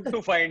Kautuk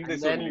to find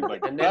this only,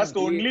 but trust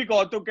only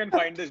Kautuk can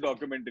find this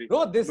documentary.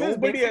 No, this sounds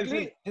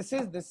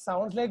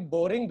like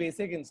boring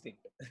Basic Instinct.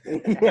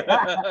 It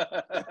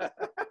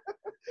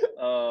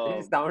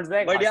sounds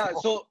like. But yeah,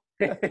 so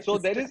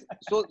there is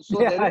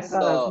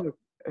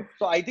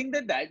so I think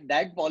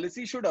that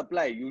policy should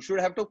apply. You should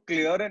have to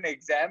clear an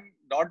exam,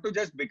 not to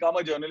just become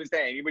a journalist or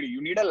anybody.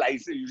 You need a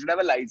license. You should have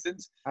a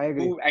license. I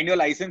agree. And your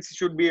licenence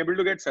should be able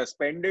to get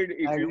suspended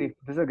if you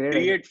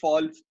create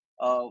false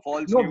no,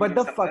 but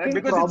the fucking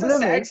because problem it's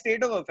a sad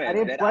state of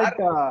affairs.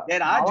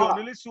 There are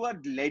journalists who are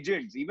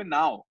legends even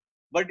now,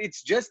 but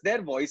it's just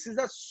their voices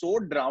are so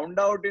drowned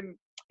out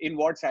in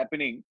what's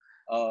happening.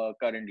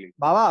 currently.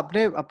 बाबा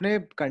अपने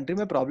country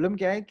में problem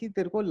क्या है कि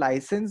तेरे को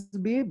licence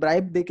भी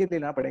bribe देके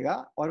देना पड़ेगा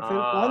और फिर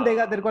कौन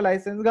देगा तेरे को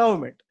लाइसेंस?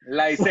 गवर्नमेंट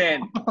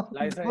लाइसेंस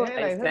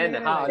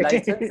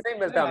नहीं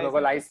मिलता हम लोग को,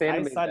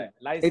 लाइसेंस मिलता है.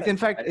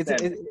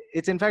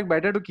 It's in fact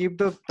better to keep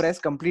the press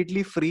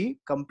completely free,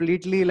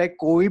 completely like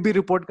कोई भी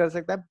रिपोर्ट कर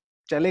सकता है,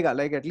 चलेगा.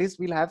 Like at least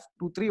we'll have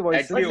 2-3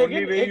 voices. That's the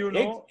only way you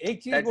know.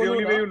 That's the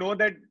only way you know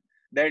that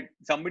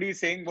somebody is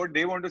saying what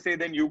they want to say,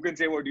 then you can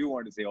say what you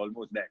want to say.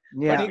 Almost that.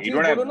 Yeah. But we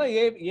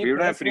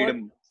don't have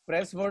freedom.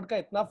 Press word का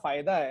इतना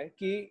फायदा है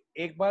कि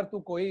एक बार तू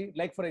कोई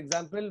like for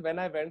example when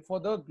I went for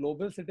the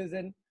Global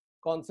Citizen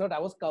concert, I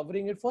was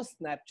covering it for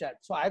Snapchat,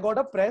 so I got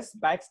a press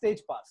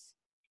backstage pass,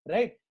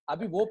 right?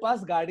 अभी वो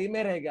पास गाड़ी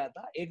में रह गया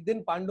था, एक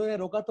दिन पांडु ने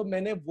रोका तो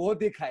मैंने वो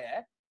दिखाया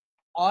है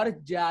और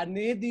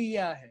जाने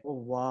दिया है.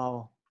 Oh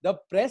wow. The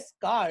press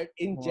card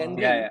in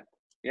general.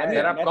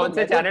 यार आप कौन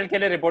से चैनल के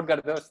लिए रिपोर्ट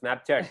करते हो?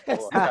 Snapchat.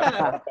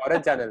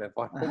 फॉरेन चैनल है.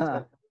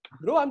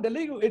 Bro, I'm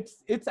telling you,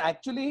 it's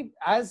actually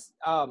as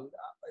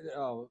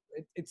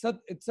it's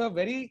a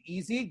very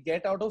easy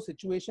get out of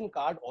situation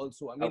card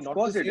also. I mean, of not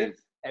course to it say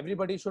is.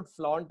 Everybody should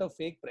flaunt a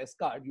fake press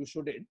card. You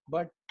shouldn't,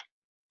 but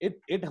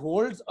it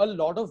holds a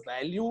lot of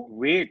value.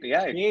 Weight,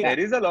 there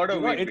is a lot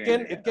of weight.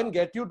 It can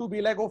get you to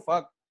be like, oh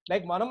fuck.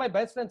 Like one of my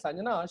best friends,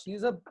 Sanjana,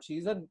 she's a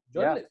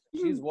journalist.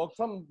 Yeah. She's worked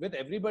with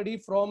everybody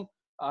from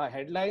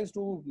headlines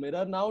to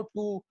Mirror Now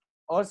to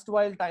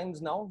erstwhile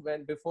Times Now,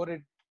 when before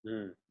it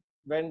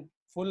went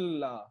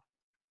full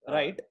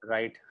right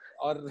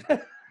or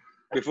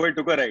before it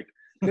took a right,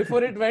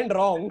 before it went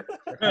wrong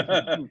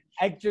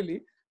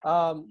actually.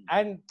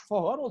 And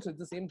for her also it's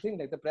the same thing.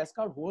 Like the press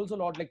card holds a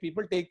lot. Like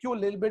people take you a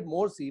little bit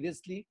more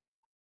seriously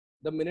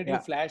the minute you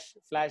flash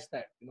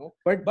that, you know.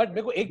 But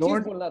meko ek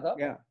cheez bolna tha.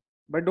 Yeah.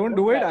 But don't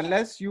do it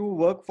unless you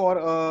work for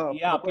a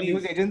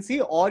news agency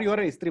or you're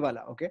a istri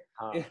wala, okay?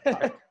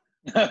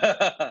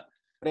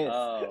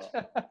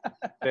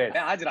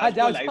 आज रात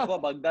को life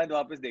of Baghdad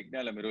वापस देखने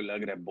वाला मेरे को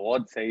लग रहा है.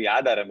 बहुत सही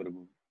याद आ रहा है मेरे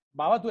को.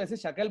 बाबा तू ऐसे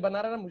शक्ल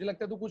बना रहा है ना, मुझे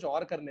लगता है तू कुछ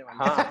और करने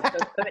वाला है.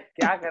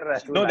 क्या कर रहा है?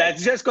 No,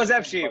 that's just because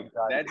I've shaved.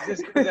 That's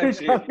just because I've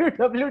shaved.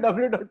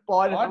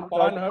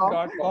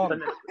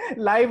 www.pornhub.com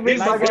live with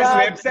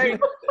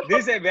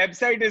this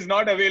website is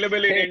not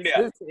available in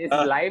India. It's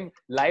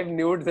live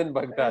nudes in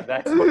Baghdad.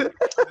 That's what.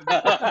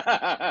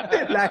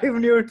 live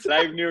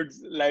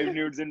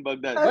nudes in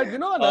Baghdad. But you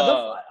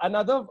know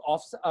another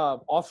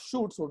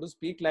offshoot, so to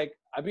speak, like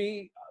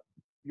abhi,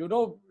 you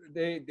know,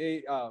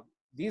 they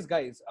these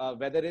guys,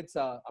 whether it's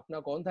अपना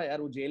कौन था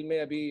यार वो jail में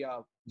अभी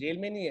jail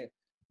में नहीं है,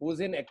 who's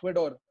in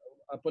Ecuador,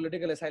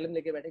 political asylum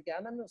लेके बैठे, क्या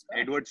नाम है उसका?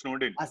 Edward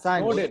Snowden.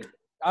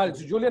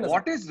 Julian Assange.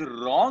 What is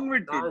wrong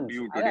with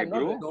you today,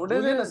 bro?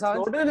 Snowden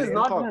is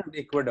not in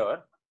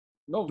Ecuador.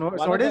 No,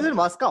 Snowden is in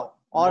Moscow.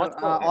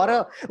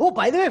 Oh,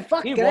 by the way,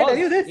 fuck, can I tell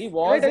you this? He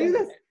was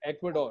in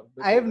Ecuador.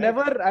 I've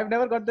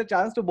never got the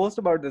chance to boast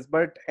about this,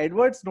 but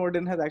Edward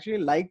Snowden has actually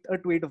liked a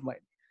tweet of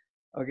mine.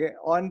 Okay,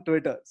 on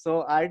Twitter.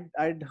 So I'd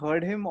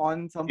heard him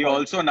on some. He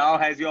also now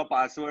has your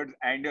passwords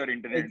and your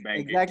internet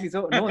banking. Exactly.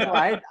 So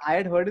I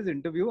had heard his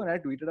interview and I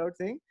tweeted out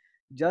saying,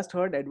 just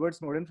heard Edward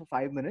Snowden for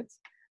 5 minutes,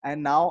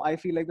 and now I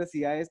feel like the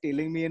CIA is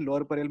tailing me in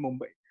Lower Parel,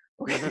 Mumbai.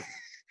 Okay.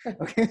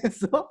 Okay.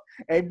 So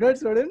Edward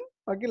Snowden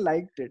fucking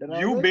liked it. And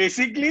you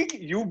basically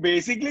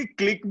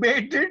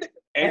clickbaited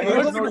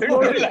Edward Snowden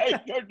to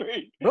like your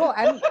tweet. Bro,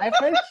 and I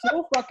felt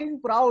so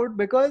fucking proud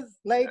because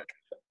like.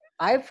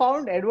 I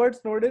found Edward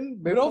Snowden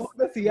before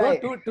the CIA.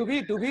 Bro, to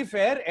be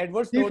fair,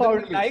 Edward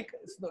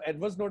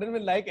Snowden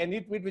will like any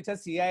tweet which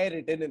has CIA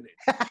written in it.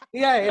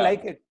 Yeah, I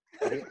like it.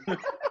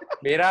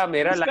 मेरा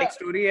like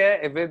story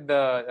है with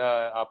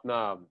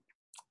अपना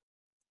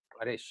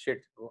अरे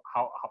shit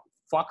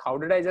how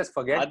did I just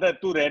forget? आदत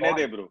तू रहने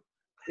दे bro.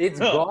 It's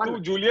gone. तू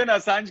Julian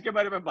Assange के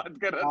बारे में बात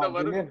कर रहा था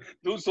वरुण.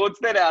 तू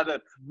सोचते रहे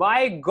आदत.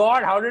 My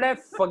God, how did I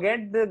forget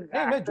the?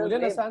 नहीं, मैं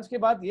जुलियन असांज के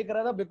बाद ये कर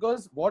रहा था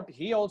because what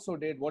he also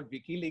did, what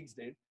WikiLeaks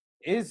did,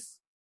 is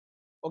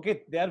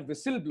okay. They are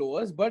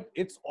whistleblowers, but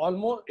it's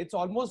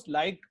almost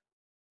like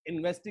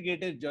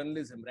investigative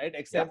journalism, right?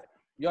 Except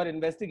you're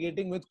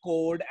investigating with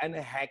code and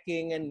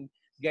hacking and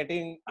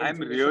getting. I'm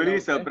really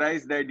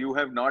surprised that you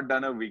have not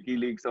done a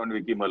WikiLeaks on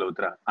Vicky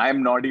Malhotra.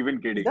 I'm not even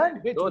kidding.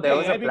 No, there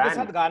was a plan. के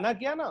साथ गाना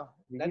किया ना.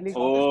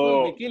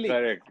 Oh,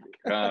 correct.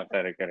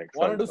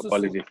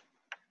 Apologies.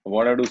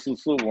 Wanna do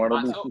susu.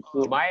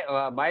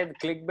 My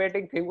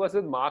clickbaiting thing was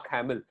with Mark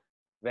Hamill,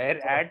 where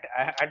at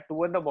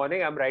 2 in the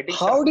morning I'm writing.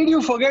 How did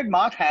you forget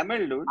Mark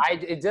Hamill, dude?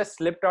 It just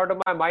slipped out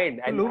of my mind,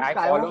 and I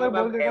follow him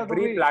on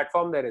every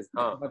platform there is.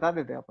 बता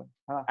देते अपन.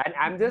 And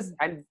I'm just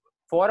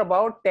for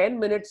about 10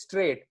 minutes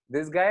straight,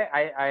 this guy,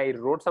 I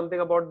wrote something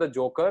about the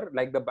Joker,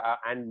 like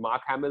and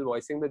Mark Hamill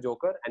voicing the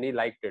Joker, and he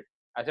liked it.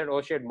 I said,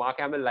 oh shit, Mark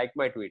Hamill liked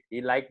my tweet.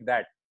 He liked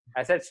that.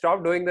 I said,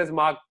 stop doing this,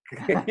 Mark.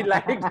 He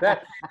liked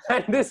that.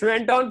 And this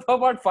went on for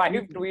about 5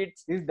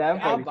 tweets. He's damn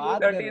funny.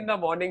 2:30 in the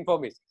morning for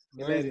me.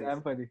 He's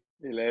damn funny.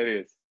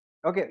 Hilarious.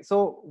 Okay,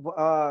 so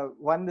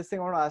this thing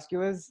I want to ask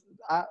you is,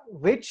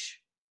 which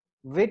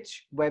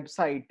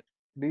website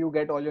do you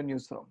get all your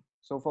news from?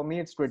 So for me,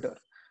 it's Twitter.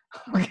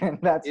 Again,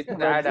 that's It's the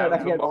sad. website I I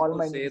was get about all to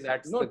my say news.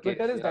 that's No, the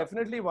Twitter case. is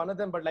definitely one of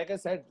them. But like I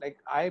said, like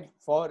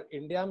for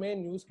India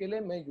mein news ke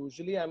liye, मैं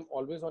usually I'm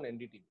always on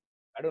NDTV.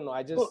 I don't know.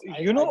 I So, just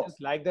I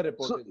just like the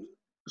reporting.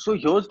 So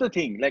here's the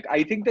thing. Like,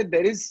 I think that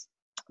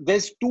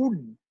there's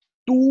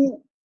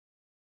two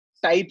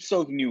types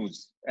of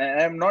news,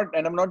 and I'm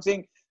not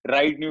saying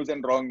right news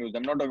and wrong news.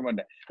 I'm not talking about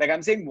that. Like,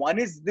 I'm saying one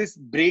is this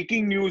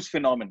breaking news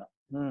phenomena,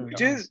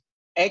 which is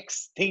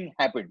X thing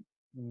happened.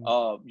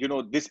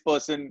 This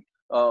person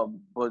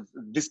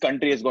this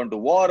country has gone to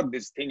war.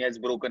 This thing has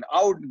broken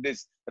out.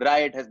 This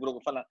riot has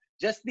broken.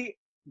 Just the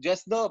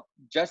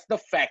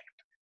fact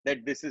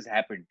that this has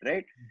happened,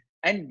 right?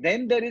 And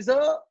then there is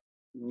a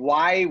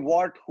why,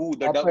 what, who,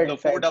 the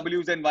 4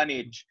 W's and 1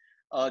 H.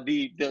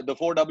 The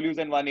 4 W's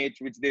and 1 H,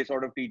 which they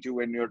sort of teach you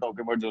when you're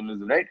talking about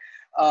journalism, right?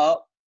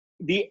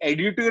 The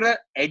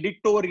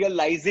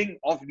editorializing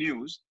of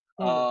news.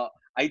 I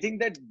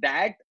think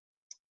that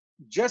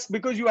just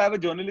because you have a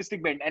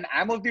journalistic bent, and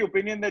I'm of the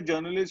opinion that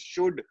journalists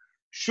should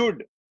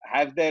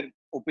have their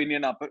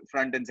opinion up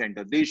front and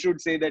center. They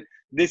should say that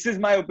this is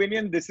my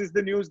opinion, this is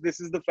the news, this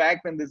is the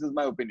fact, and this is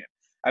my opinion.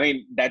 I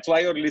mean, that's why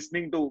you're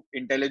listening to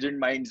intelligent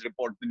minds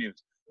report the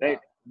news, right?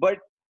 Yeah.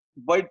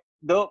 But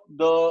the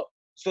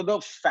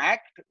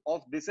fact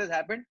of this has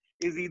happened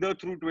is either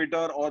through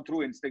Twitter or through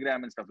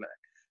Instagram and stuff like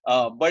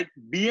that. But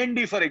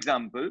BND, for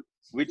example,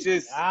 which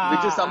is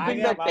something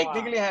that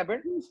technically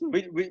happened,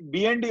 which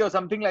BND or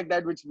something like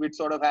that, which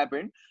sort of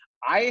happened.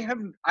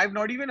 I've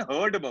not even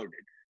heard about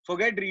it.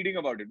 Forget reading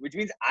about it, which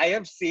means I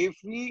have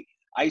safely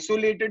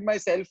isolated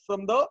myself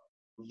from the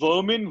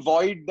vermin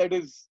void that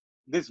is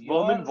this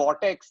vermin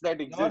vortex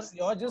that exists.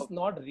 You're just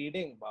not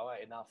reading, Baba,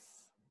 enough.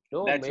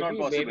 No, that's not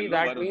possible. Maybe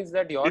that means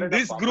that you're in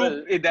this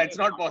group. That's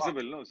not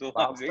possible. No, so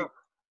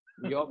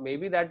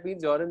maybe that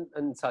means you're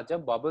in such a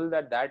bubble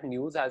that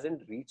news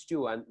hasn't reached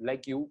you, and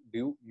like you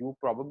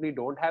probably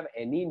don't have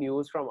any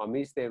news from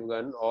Amish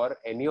Devgan or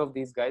any of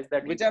these guys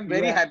which I'm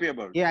very happy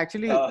about. Yeah,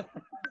 actually.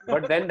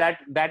 But then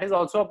that is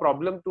also a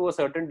problem to a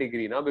certain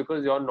degree, now,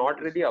 because you're not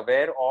really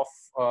aware of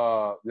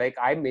like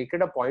I make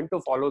it a point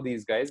to follow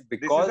these guys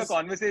because this is a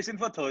conversation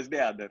for Thursday,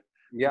 Adar.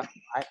 Yeah,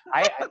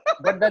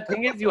 but the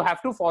thing is, you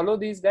have to follow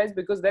these guys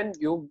because then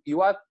you're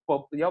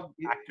actually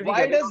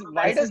why does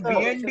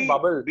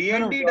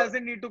BND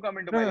doesn't need to come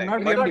into my life?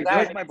 Not BND.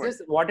 That's my point.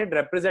 Just what it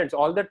represents.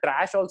 All the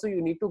trash also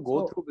you need to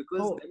go through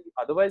because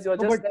otherwise you're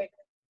just like.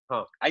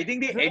 I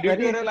think the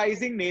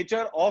editorializing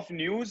nature of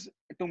news,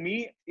 to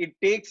me, it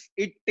takes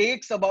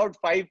about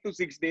 5 to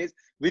 6 days,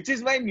 which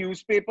is why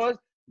newspapers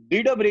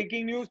did a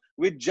breaking news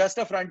with just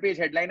a front page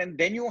headline, and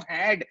then you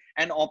had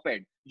an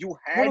op-ed. You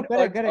had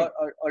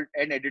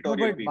an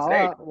editorial piece,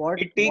 right?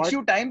 It takes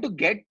you time to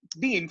get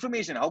the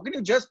information. How can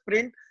you just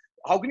print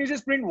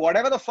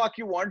whatever the fuck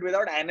you want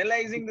without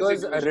analyzing the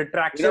situation? Because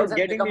retractions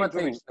have become a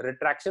thing.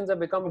 Retractions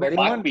have become very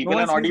much. People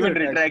are not even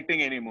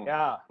retracting anymore.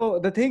 Yeah. So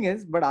the thing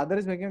is, but Adar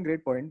is making a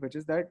great point, which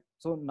is that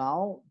so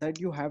now that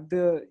you have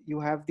the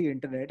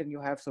internet and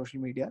you have social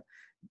media,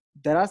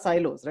 there are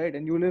silos, right?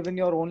 And you live in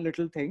your own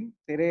little thing.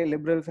 Tere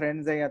liberal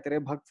friends hai ya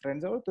tere bhakt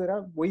friends hai, aur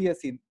tera wahi hai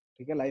scene,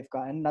 theek hai, life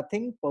ka, and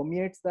nothing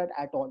permeates that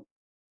at all.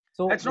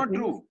 So that's not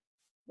true.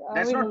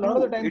 That's not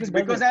true. It's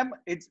because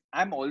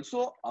I'm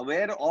also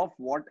aware of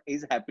what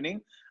is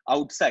happening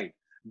outside.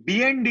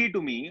 BND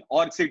to me,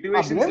 or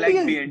situations like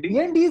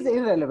BND is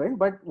irrelevant.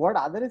 But what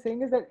Adar is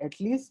saying is that at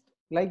least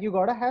like you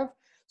gotta have.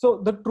 So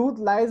the truth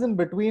lies in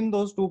between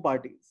those two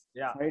parties,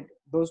 right?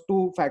 Those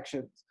two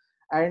factions,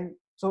 and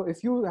so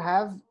if you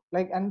have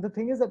like, and the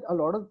thing is that a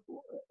lot of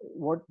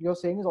what you're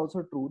saying is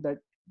also true, that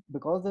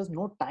because there's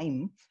no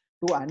time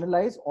to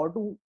analyze or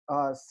to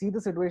see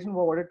the situation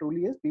for what it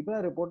truly is, people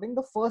are reporting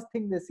the first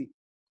thing they see,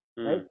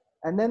 right?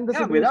 And then the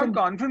situation, without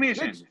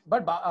confirmation.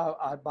 But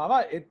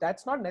Baba,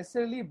 that's not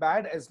necessarily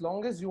bad as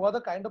long as you are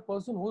the kind of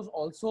person who's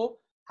also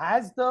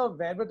has the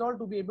wherewithal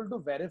to be able to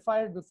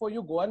verify it before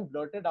you go and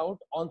blurt it out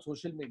on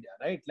social media,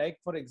 right? Like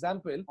for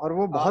example, और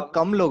वो बहुत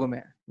कम लोगों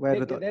में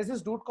wherewithal. There's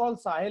this dude called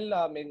Sahil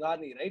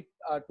Mengani, right?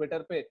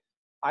 Twitter pe.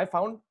 I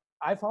found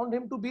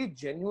him to be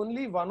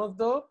genuinely one of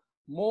the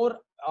more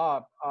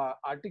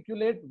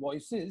articulate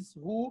voices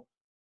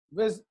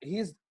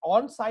he's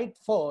on site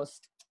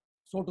first,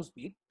 so to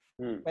speak.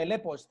 पहले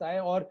पहुंचता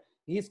है और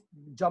he's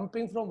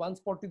jumping from one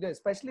spot to the other,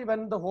 especially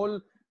when the whole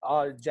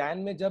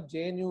Jan में जब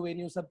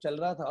JNU सब चल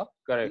रहा था.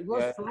 Correct. He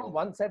was from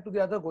one side to the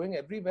other, going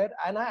everywhere,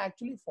 and I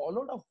actually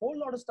followed a whole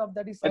lot of stuff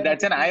that he said. But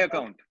that's an I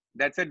account.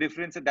 That's a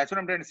difference. That's what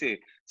I'm trying to say.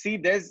 See,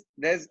 there's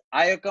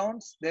I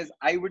accounts, there's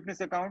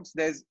eyewitness accounts,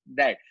 there's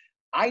that.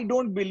 I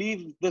don't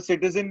believe the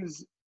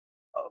citizens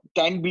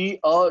can be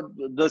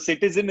the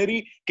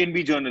citizenry can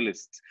be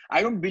journalists.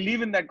 I don't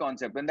believe in that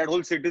concept. When that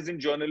whole citizen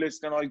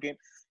journalist and all came,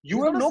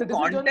 you have no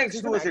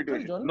context to a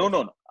situation.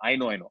 No. I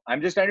know.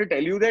 I'm just trying to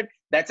tell you that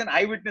that's an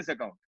eyewitness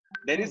account.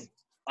 There is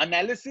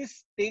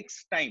analysis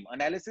takes time.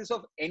 Analysis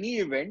of any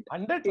event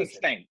 100%. takes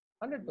time.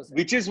 100%.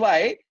 Which is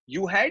why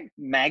you had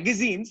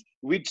magazines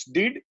which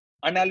did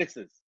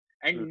analysis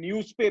and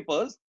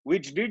newspapers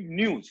which did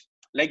news.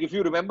 Like if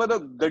you remember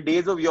the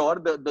days of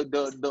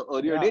the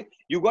earlier day,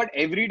 you got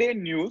everyday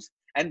news,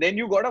 and then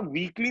you got a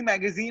weekly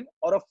magazine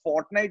or a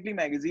fortnightly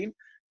magazine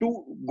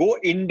to go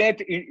in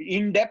depth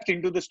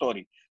into the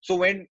story. So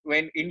when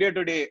India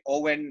Today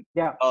or when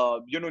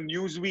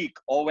Newsweek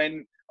or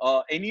when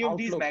any of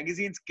these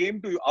magazines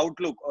came to you,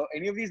 Outlook, or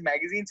any of these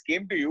magazines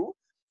came to you,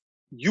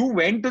 you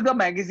went to the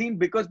magazine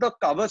because the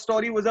cover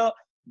story was a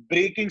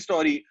breaking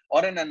story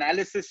or an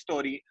analysis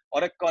story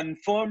or a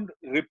confirmed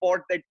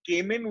report that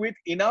came in with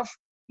enough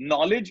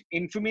knowledge,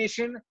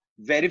 information,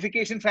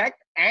 verification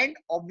fact, and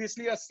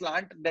obviously a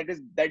slant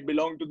that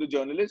belonged to the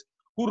journalist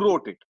who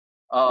wrote it.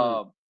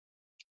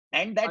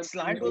 And that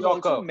slant was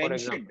also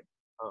mentioned.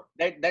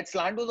 That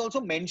slant was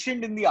also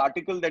mentioned in the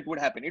article that would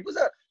happen. It was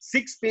a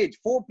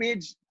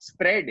 4-page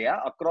spread,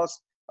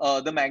 across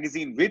the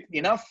magazine with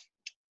enough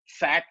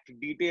fact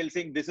detail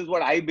saying this is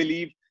what I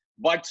believe,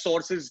 but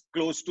sources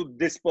close to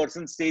this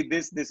person say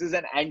this. This is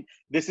an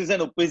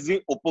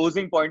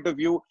opposing point of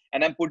view,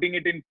 and I'm putting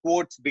it in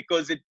quotes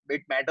because it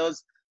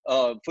matters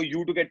for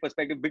you to get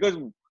perspective. Because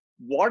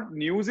what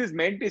news is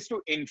meant is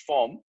to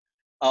inform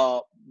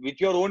with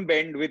your own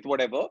bend, with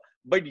whatever,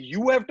 but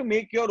you have to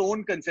make your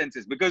own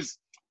consensus. Because,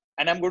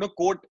 and I'm going to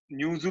quote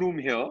Newsroom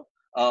here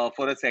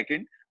for a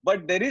second,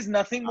 but there is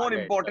nothing more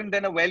important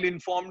than a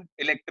well-informed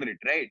electorate,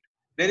 right?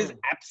 There is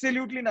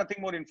absolutely nothing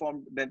more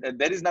informed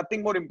there is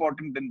nothing more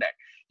important than that.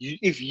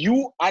 If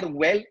you are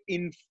well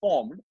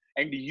informed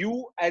and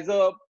you as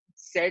a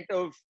set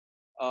of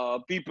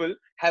people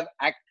are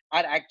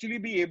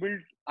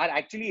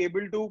actually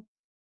able to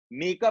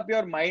make up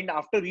your mind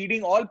after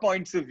reading all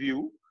points of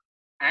view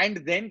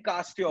and then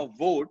cast your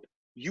vote,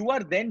 you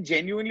are then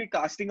genuinely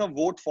casting a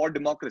vote for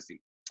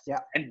democracy. Yeah.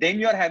 And then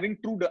you are having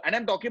and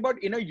I'm talking about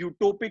in a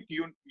utopic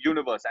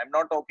universe. I'm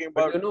not talking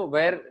about,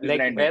 where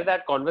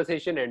that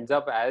conversation ends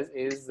up as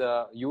is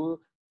you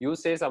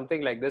say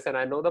something like this, and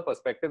I know the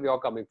perspective you're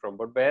coming from,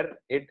 but where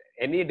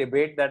any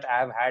debate that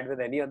I've had with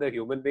any other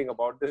human being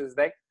about this is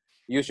like,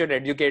 you should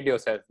educate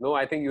yourself. No,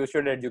 I think you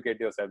should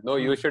educate yourself. No,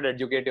 you should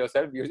educate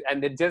yourself.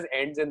 And it just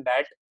ends in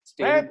that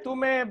stage. मैं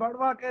तुम्हें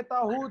बड़वा कहता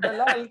हूँ,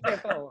 दलाल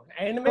कहता हूँ.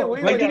 End में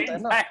वही हो जाता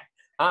है ना.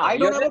 I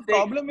don't have a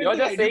problem with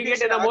the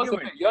education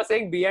argument. You're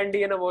saying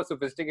B&D in a more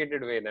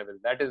sophisticated way, Neville.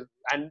 That is,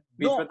 and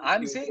no,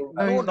 I'm saying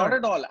no, not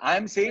at all.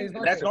 I'm saying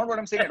that's not what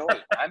I'm saying at all.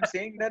 I'm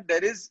saying that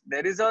there is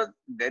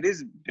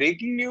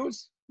breaking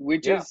news,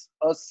 which is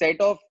a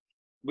set of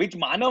which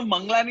Manav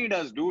Manglani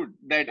does, dude.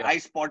 That I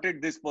spotted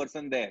this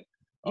person there.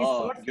 He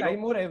spots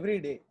Taimur every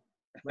day.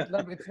 It's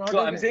not. So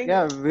I'm saying,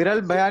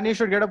 Viral Bayani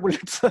should get a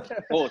Pulitzer.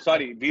 Oh,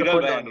 sorry,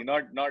 Viral Bayani,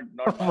 not.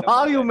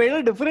 Wow, you made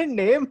a different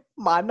name,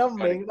 Manav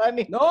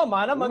Manglani. No,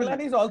 Manav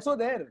Manglani is also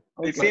there.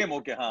 The same,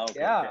 okay, okay.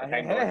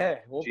 Yeah,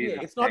 okay.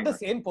 It's not the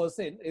same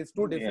person. It's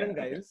two different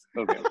guys.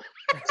 Okay,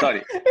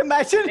 sorry.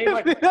 Imagine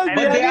if Viral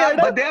Bayani had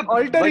an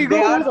alter ego.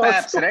 They are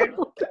paps, right?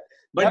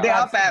 But they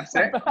are paps,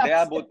 right? They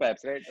are both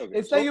paps, right? Okay.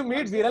 It's like you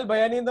meet Viral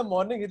Bayani in the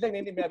morning. He's like,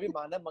 "नहीं, मैं अभी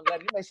Manav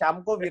Manglani, मैं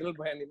शाम को Viral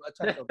Bayani."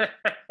 अच्छा,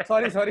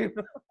 sorry.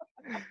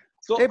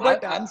 So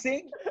I'm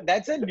saying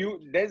that's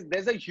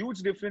there's a huge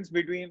difference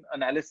between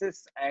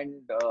analysis and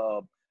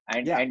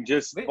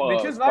just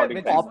which is why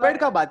op-ed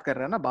का बात कर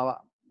रहा है ना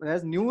बाबा.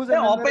 There's news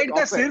and op-ed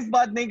का सिर्फ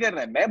बात नहीं कर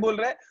रहा है. मैं बोल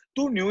रहा है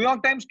तू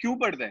न्यूयॉर्क टाइम्स क्यों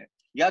पढ़ता है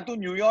या तू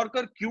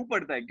न्यूयॉर्कर क्यों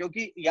पढ़ता है,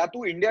 क्योंकि या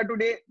तू इंडिया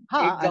टुडे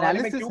एक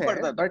जमाने में क्यों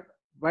पढ़ता था.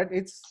 But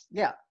it's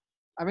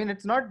I mean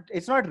it's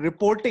not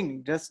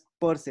reporting just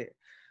per se.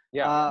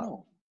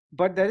 No.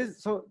 But there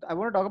is, so I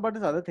want to talk about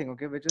this other thing,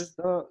 okay, which is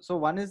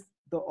one is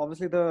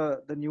obviously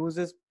the news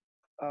is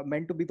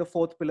meant to be the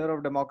fourth pillar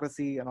of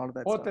democracy and all of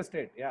that fourth stuff.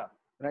 estate, yeah.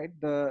 Right.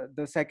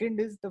 The second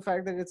is the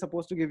fact that it's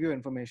supposed to give you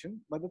information.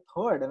 But the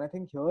third, and I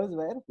think here's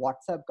where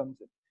WhatsApp comes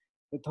in.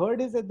 The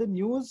third is that the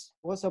news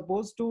was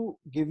supposed to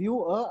give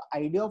you an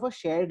idea of a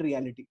shared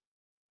reality,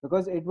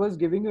 because it was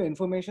giving you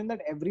information that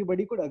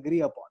everybody could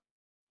agree upon.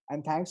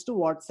 And thanks to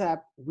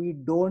WhatsApp, we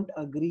don't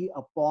agree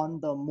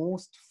upon the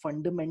most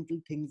fundamental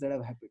things that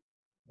have happened.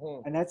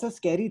 And that's a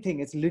scary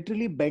thing. It's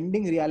literally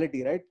bending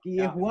reality, right? कि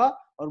ये हुआ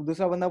और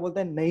दूसरा बंदा बोलता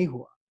है नहीं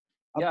हुआ.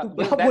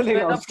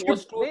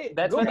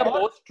 That's where the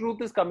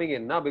post-truth is coming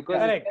in now,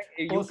 because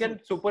you can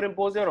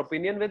superimpose your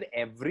opinion with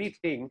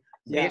everything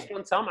based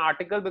on some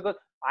article, because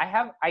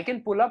I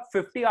can pull up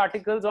 50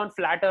 articles on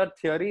flat earth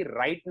theory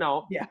right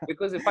now,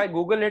 because if I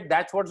Google it,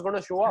 that's what's going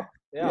to show up.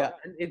 And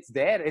it's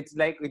there. It's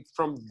like, it's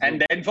from...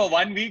 And then for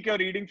 1 week, you're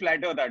reading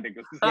flat earth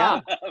articles.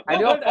 And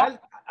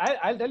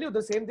I'll tell you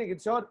the same thing.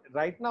 It's your,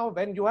 right now,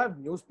 when you have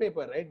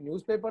newspaper, right?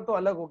 Newspaper to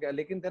alag ho gaya,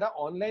 lekin tera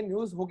online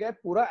news ho gaya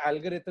pura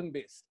algorithm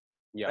based.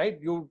 Right?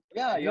 You're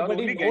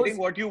only getting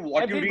what you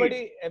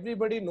read.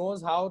 Everybody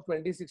knows how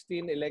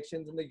 2016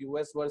 elections in the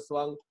US were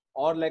swung,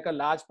 or like a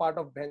large part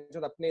of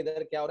Bhenchod apne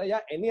idhar kya ho raha hai, ya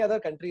any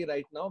other country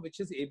right now which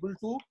is able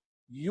to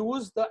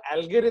use the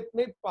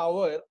algorithmic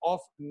power of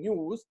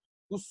news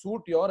to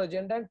suit your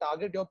agenda and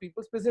target your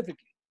people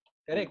specifically.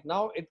 Correct.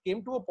 Now it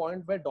came to a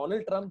point where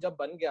Donald Trump जब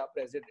बन गया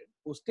president,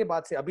 उसके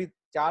बाद से अभी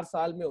 4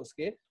 साल में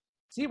उसके,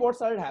 see what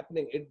started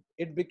happening.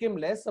 It became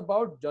less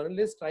about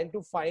journalists trying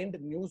to find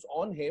news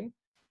on him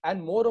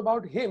and more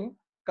about him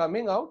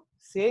coming out,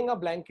 saying a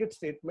blanket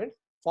statement,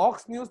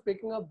 Fox News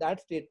picking up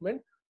that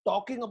statement,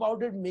 talking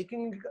about it,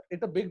 making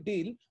it a big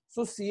deal.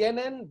 So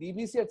CNN,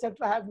 BBC,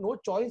 etc. have no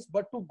choice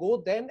but to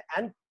go then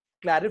and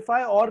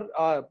clarify or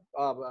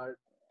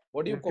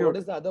what do you call, what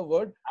is the other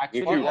word?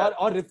 Actually,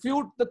 or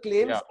refute the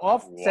claims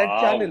of said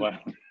channel.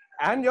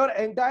 And your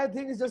entire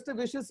thing is just a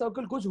vicious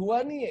circle. कुछ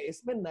हुआ नहीं है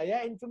इसमें,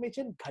 नया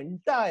information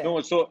घंटा है. No,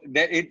 so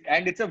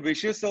it's a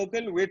vicious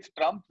circle with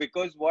Trump,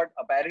 because what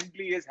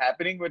apparently is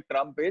happening with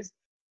Trump is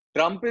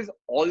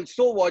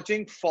also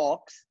watching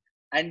Fox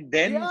and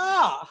then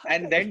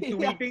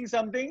tweeting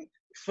something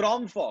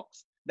from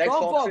Fox that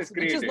Fox has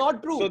created, which is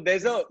not true. So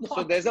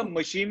there's a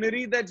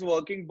machinery that's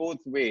working both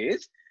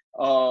ways.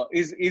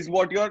 Is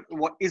what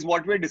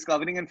we're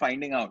discovering and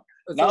finding out.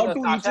 So now to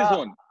each his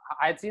own.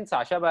 I'd seen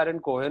Sacha Baron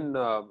Cohen.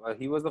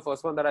 He was the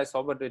first one that I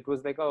saw, but it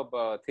was like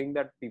a thing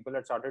that people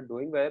had started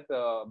doing where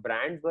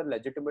brands were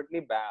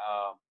legitimately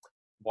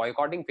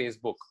boycotting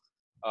Facebook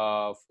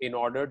in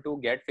order to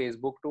get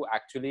Facebook to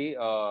actually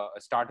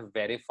start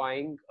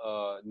verifying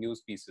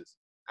news pieces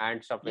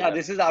and stuff like that.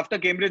 This is after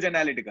Cambridge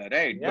Analytica,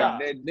 right? Yeah,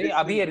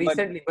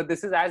 but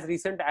this is as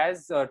recent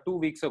as 2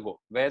 weeks ago,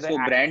 where the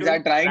brands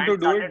are trying to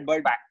do it,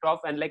 but backed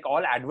off, and like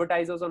all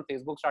advertisers on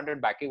Facebook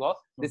started backing off.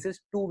 This is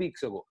 2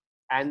 weeks ago.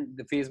 And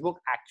the Facebook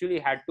actually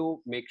had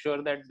to make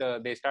sure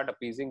that they start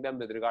appeasing them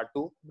with regard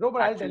to. Bro,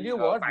 but I'll tell you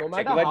what, no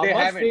matter how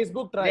much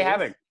Facebook tries, they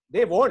haven't.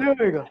 They won't.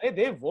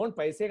 They won't.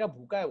 पैसे का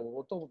भूखा है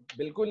वो तो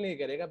बिल्कुल नहीं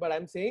करेगा. But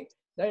I'm saying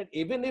that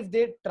even if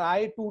they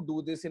try to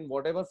do this in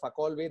whatever fuck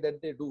all way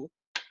that they do,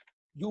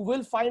 you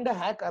will find a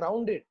hack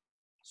around it.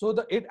 So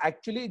it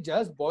actually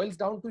just boils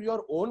down to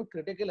your own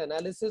critical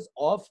analysis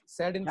of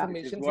said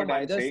information from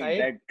either side.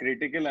 That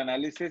critical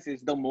analysis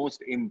is the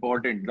most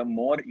important. The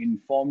more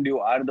informed you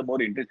are, the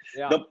more interesting.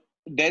 Yeah.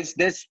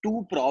 There's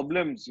two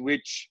problems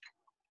which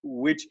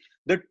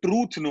the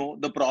truth,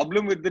 the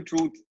problem with the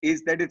truth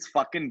is that it's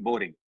fucking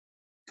boring.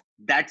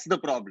 That's the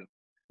problem.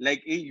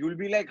 Like you'll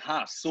be like,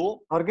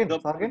 so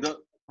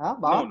No.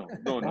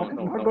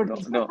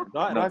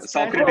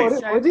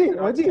 Socrates.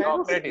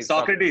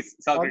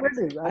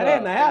 अरे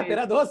नया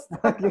तेरा दोस्त.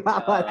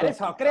 अरे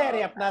Socrates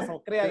अरे अपना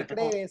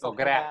Socrates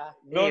इकडे.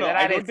 No,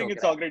 I don't think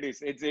it's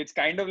Socrates. It's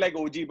kind of like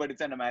OG, but it's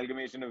an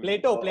amalgamation of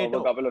Plato. Of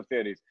a couple of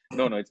theories.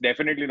 No, it's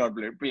definitely not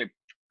Plato.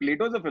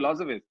 Plato is a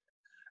philosophist.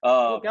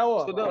 क्या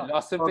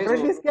हुआ?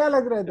 Socrates क्या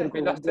लग रहा है तेरे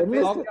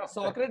को?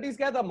 Socrates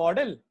क्या था?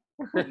 Model.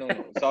 No.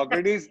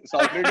 Socrates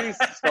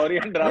story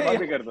and drama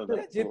भी करता था.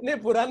 जितने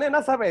पुराने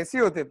ना सब ऐसे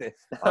होते थे.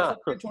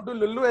 छोटू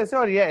लुल्लू ऐसे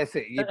और ये ऐसे.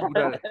 ये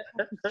पूरा.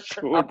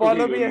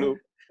 Apollo भी है.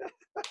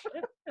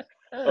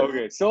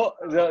 Okay, so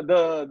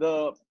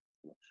the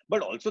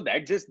but also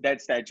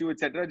that statue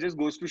etc. just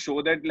goes to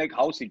show that like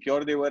how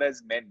secure they were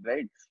as men,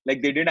 right?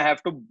 Like they didn't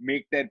have to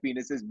make their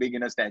penises big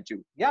in a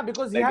statue. Yeah,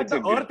 because he had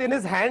the earth in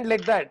his hand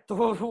like that.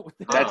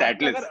 That's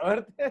Atlas.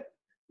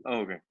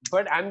 Okay,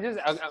 but I'm just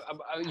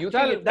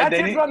that's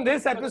it from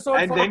this episode.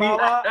 And then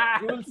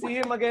you will see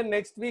him again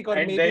next week, or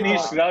maybe then he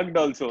shrugged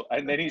also.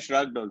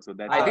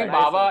 That's I think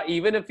Baba,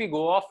 even if we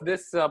go off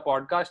this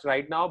podcast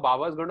right now,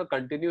 Baba is going to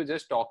continue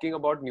just talking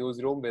about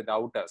newsroom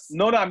without us.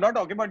 No, I'm not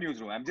talking about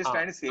newsroom. I'm just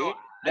trying to say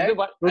that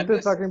truth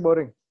is fucking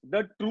boring.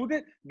 The truth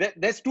is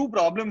there's two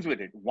problems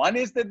with it. One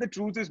is that the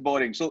truth is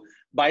boring. So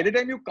by the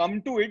time you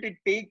come to it,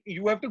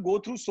 you have to go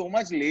through so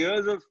much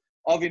layers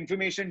of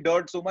information,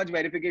 dirt, so much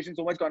verification,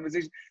 so much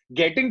conversation.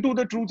 Getting to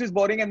the truth is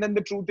boring, and then the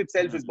truth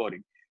itself is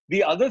boring.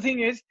 The other thing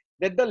is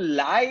that the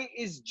lie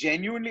is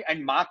genuinely,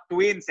 and Mark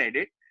Twain said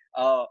it,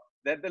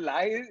 that a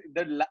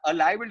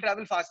lie will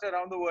travel faster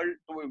around the world.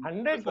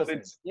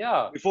 100%.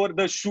 Yeah. Before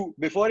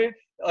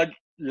a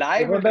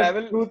lie will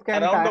travel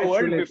around the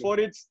world before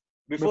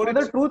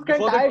the truth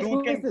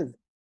can.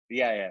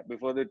 Yeah,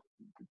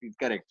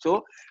 correct.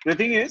 So the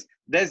thing is,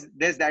 there's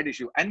that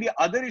issue, and the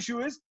other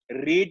issue is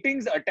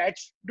ratings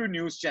attached to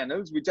news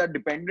channels, which are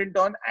dependent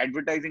on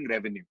advertising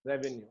revenue.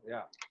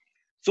 Yeah.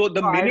 So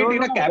the minute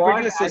in a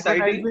capitalist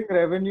society, advertising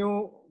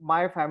revenue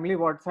my family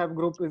WhatsApp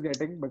group is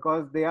getting,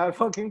 because they are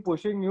fucking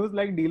pushing news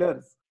like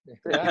dealers.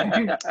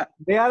 Yeah.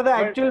 They are the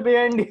actual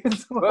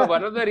BNDs. Well,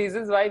 one of the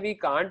reasons why we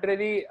can't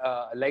really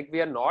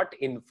we are not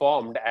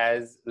informed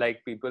as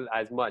like people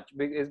as much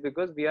is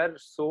because we are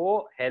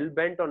so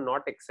hell-bent on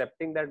not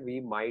accepting that we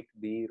might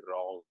be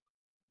wrong.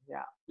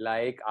 Yeah,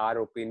 like our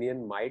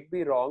opinion might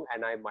be wrong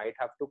and I might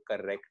have to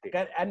correct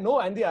it. And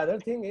the other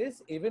thing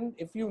is, even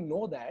if you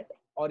know that,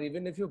 or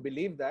even if you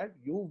believe that,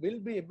 you will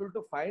be able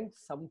to find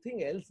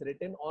something else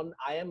written on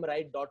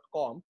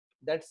iamright.com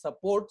that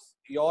supports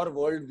your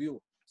worldview.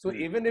 So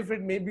even if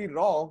it may be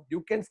wrong,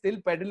 you can still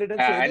peddle it and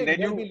say,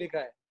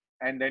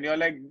 and then you're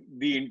like,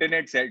 the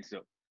internet said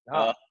so.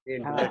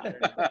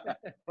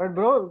 But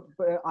bro,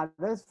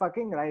 others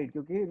fucking right,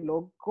 क्योंकि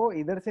लोग को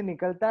इधर से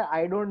निकलता है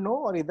I don't know,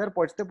 और इधर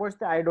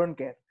पहुंचते I don't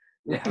care.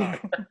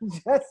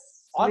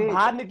 Just और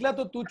बाहर निकला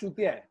तो तू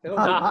चूतिया है.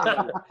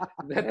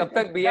 तब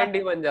तक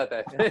BND बन जाता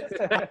है.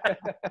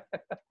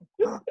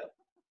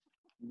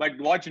 But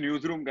watch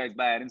Newsroom, guys,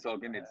 by Aaron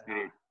Sorkin. It's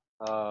great.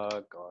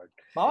 Oh God.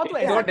 बाबा तो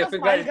It's so ऐसा स्माइल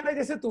difficult. करा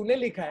जैसे तूने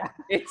लिखा है.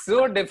 It's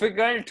so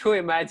difficult to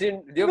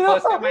imagine. The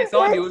first time I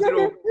saw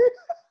newsroom.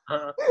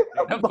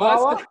 The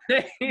first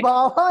time.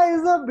 Baba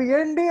is a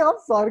BND of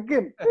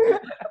Sorkin.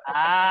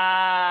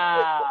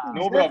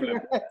 No problem.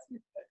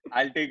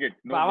 I'll take it.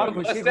 No Baba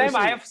problem. First time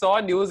I saw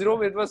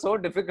newsroom, it was so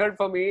difficult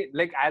for me.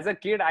 Like as a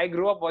kid, I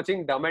grew up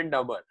watching Dumb and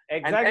Dumber.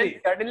 Exactly. And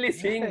then suddenly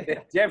seeing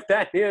Jeff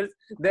Daniels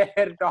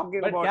there talking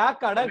But about क्या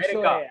कड़क show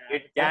America. है यार.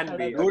 It can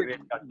be.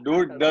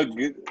 Dude,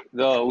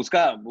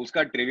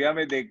 उसका trivia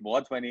में देख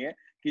बहुत funny है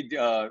कि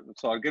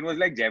Sorkin was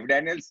like Jeff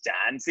Daniels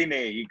chance ही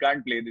नहीं, he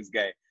can't play this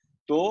guy.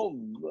 तो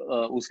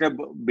उसने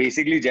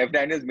basically Jeff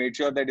Daniels made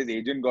sure that his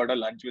agent got a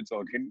lunch with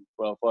Sorkin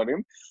for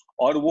him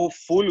और वो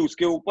full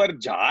उसके ऊपर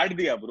झाड़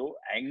दिया bro,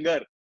 anger.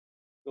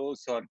 तो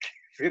Sorkin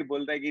फिर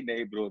बोलता है कि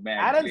नहीं bro मैं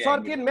Aaron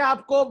Sorkin मैं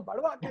आपको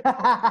बड़वा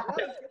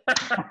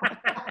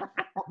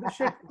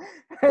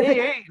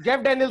ये जेफ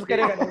डैनियल्स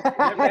करेगा.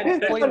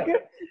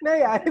 नहीं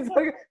यार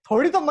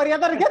थोड़ी तो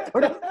मर्यादा रखिए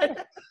थोड़ा.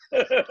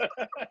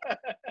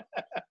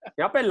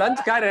 यहाँ पे लंच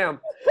खा रहे हैं हम.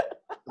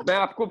 मैं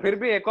आपको फिर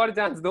भी एक और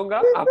चांस दूंगा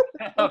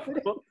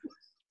आपको.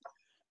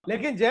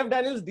 लेकिन जेफ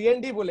डैनियल्स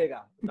डीएनडी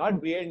बोलेगा, नॉट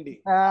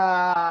बीएनडी.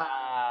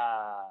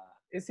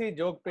 इसी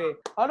जोक पे.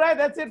 All right,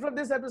 that's it from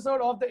this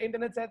episode of the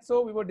Internet Set.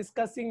 So we were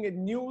discussing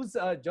news,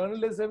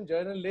 journalism,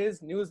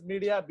 journalists, news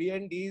media,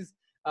 BNDs.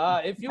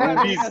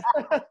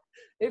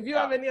 If you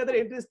have any other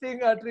interesting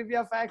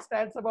trivia facts,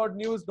 stats about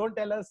news, don't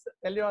tell us.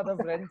 Tell your other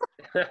friends.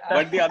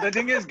 But the other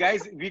thing is,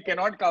 guys, we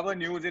cannot cover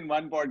news in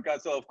one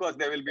podcast. So of course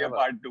there will be a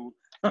part 2.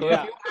 So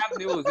if you have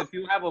news, if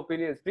you have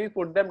opinions, please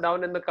put them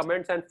down in the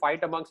comments and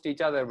fight amongst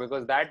each other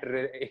because that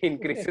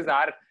increases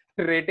our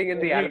rating in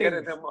the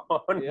algorithm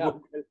on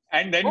Google.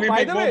 And then we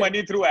make more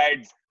money through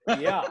ads.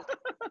 Yeah.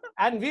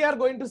 And we are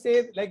going to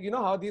say, like, you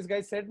know how these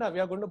guys said, we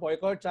are going to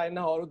boycott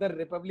China और उधर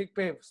Republic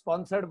पे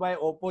sponsored by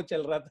Oppo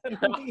चल रहा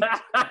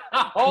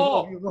था.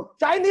 Oh,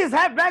 Chinese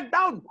have backed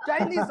down.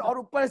 Chinese और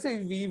ऊपर से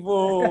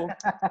Vivo,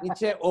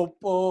 नीचे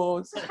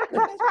Oppo.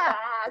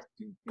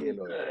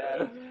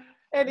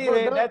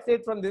 Anyway, that's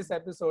it from this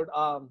episode.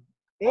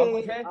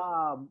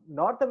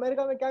 North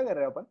America में क्या कर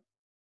रहे हैं अपन?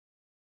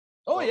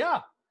 Oh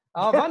yeah.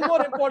 One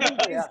more important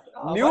piece.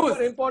 News. One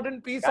more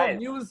important piece of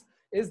news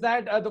is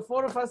that the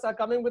four of us are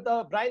coming with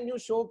a brand new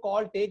show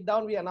called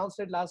Takedown. We announced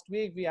it last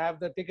week. We have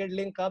the ticket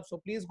link up, so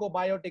please go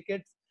buy your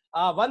tickets.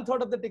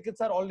 1/3 of the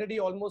tickets are already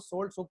almost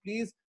sold, so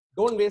please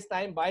don't waste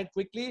time. Buy it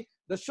quickly.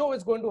 The show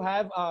is going to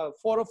have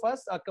 4 of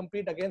us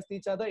compete against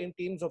each other in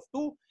teams of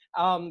 2.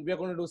 We are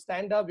going to do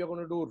stand-up. We are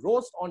going to do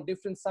roast on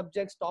different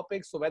subjects,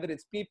 topics. So whether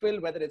it's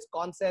people, whether it's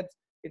concepts,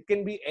 it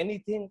can be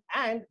anything.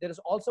 And there is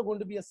also going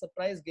to be a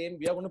surprise game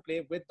we are going to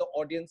play with the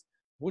audience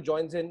who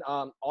joins in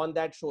on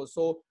that show.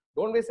 So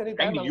don't waste any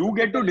time. And you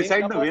get to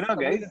decide the winner,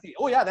 guys.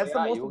 Oh yeah, that's the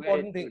most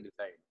important thing.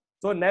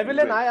 So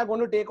Neville and I are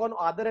going to take on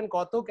Adar and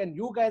Kautuk, and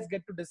you guys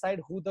get to decide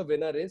who the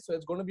winner is. So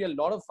it's going to be a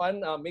lot of fun.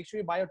 Make sure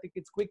you buy your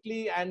tickets quickly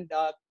and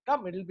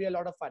come. It'll be a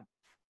lot of fun.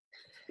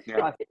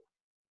 Yeah.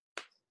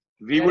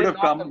 We would have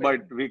come,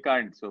 but we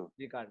can't. So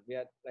we can't. We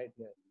are right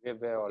here.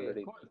 We're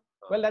already. Cool.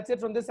 Well, that's it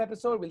from this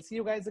episode. We'll see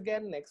you guys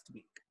again next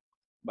week.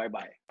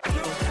 Bye-bye.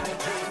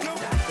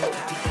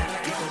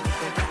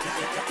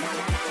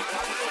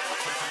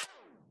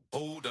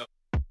 Hold up.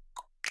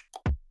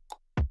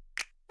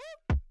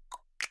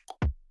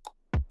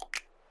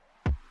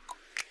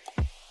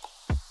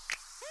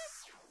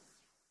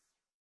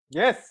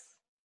 Yes.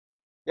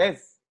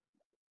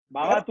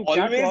 बाबा तू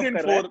क्या Always in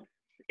कर रहा है? 4.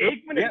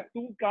 एक minute,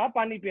 तू कहाँ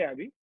पानी पिया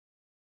अभी?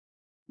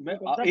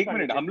 एक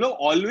मिनट, हम लोग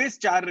ऑलवेज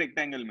 4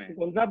 रेक्टेंगल में.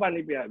 कौन सा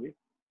पानी पिया अभी?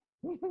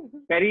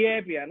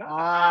 पेरियर पिया ना?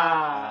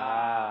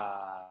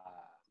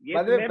 ये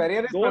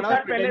मैंने 2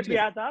 साल पहले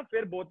पिया था,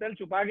 फिर बोतल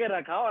छुपा के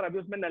रखा और अभी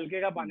उसमें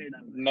नलके का पानी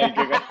डाला.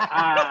 नलके का.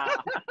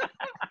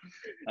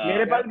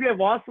 मेरे पास भी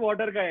वॉश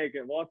वाटर का एक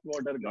है, वॉश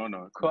वाटर का.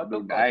 No. तो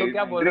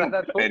क्या बोल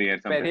रहा था?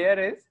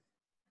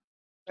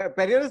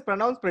 Perrier is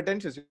pronounced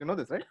pretentious. You know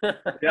this, right?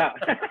 Yeah.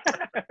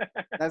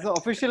 That's the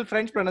official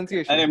French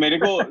pronunciation. अरे मेरे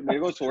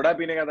को सोडा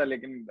पीने का था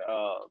लेकिन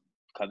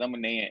खत्म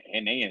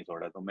नहीं है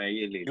सोडा, तो मैं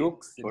ये ले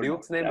लिया.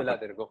 ड्यूक्स नहीं मिला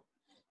तेरे को.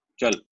 चल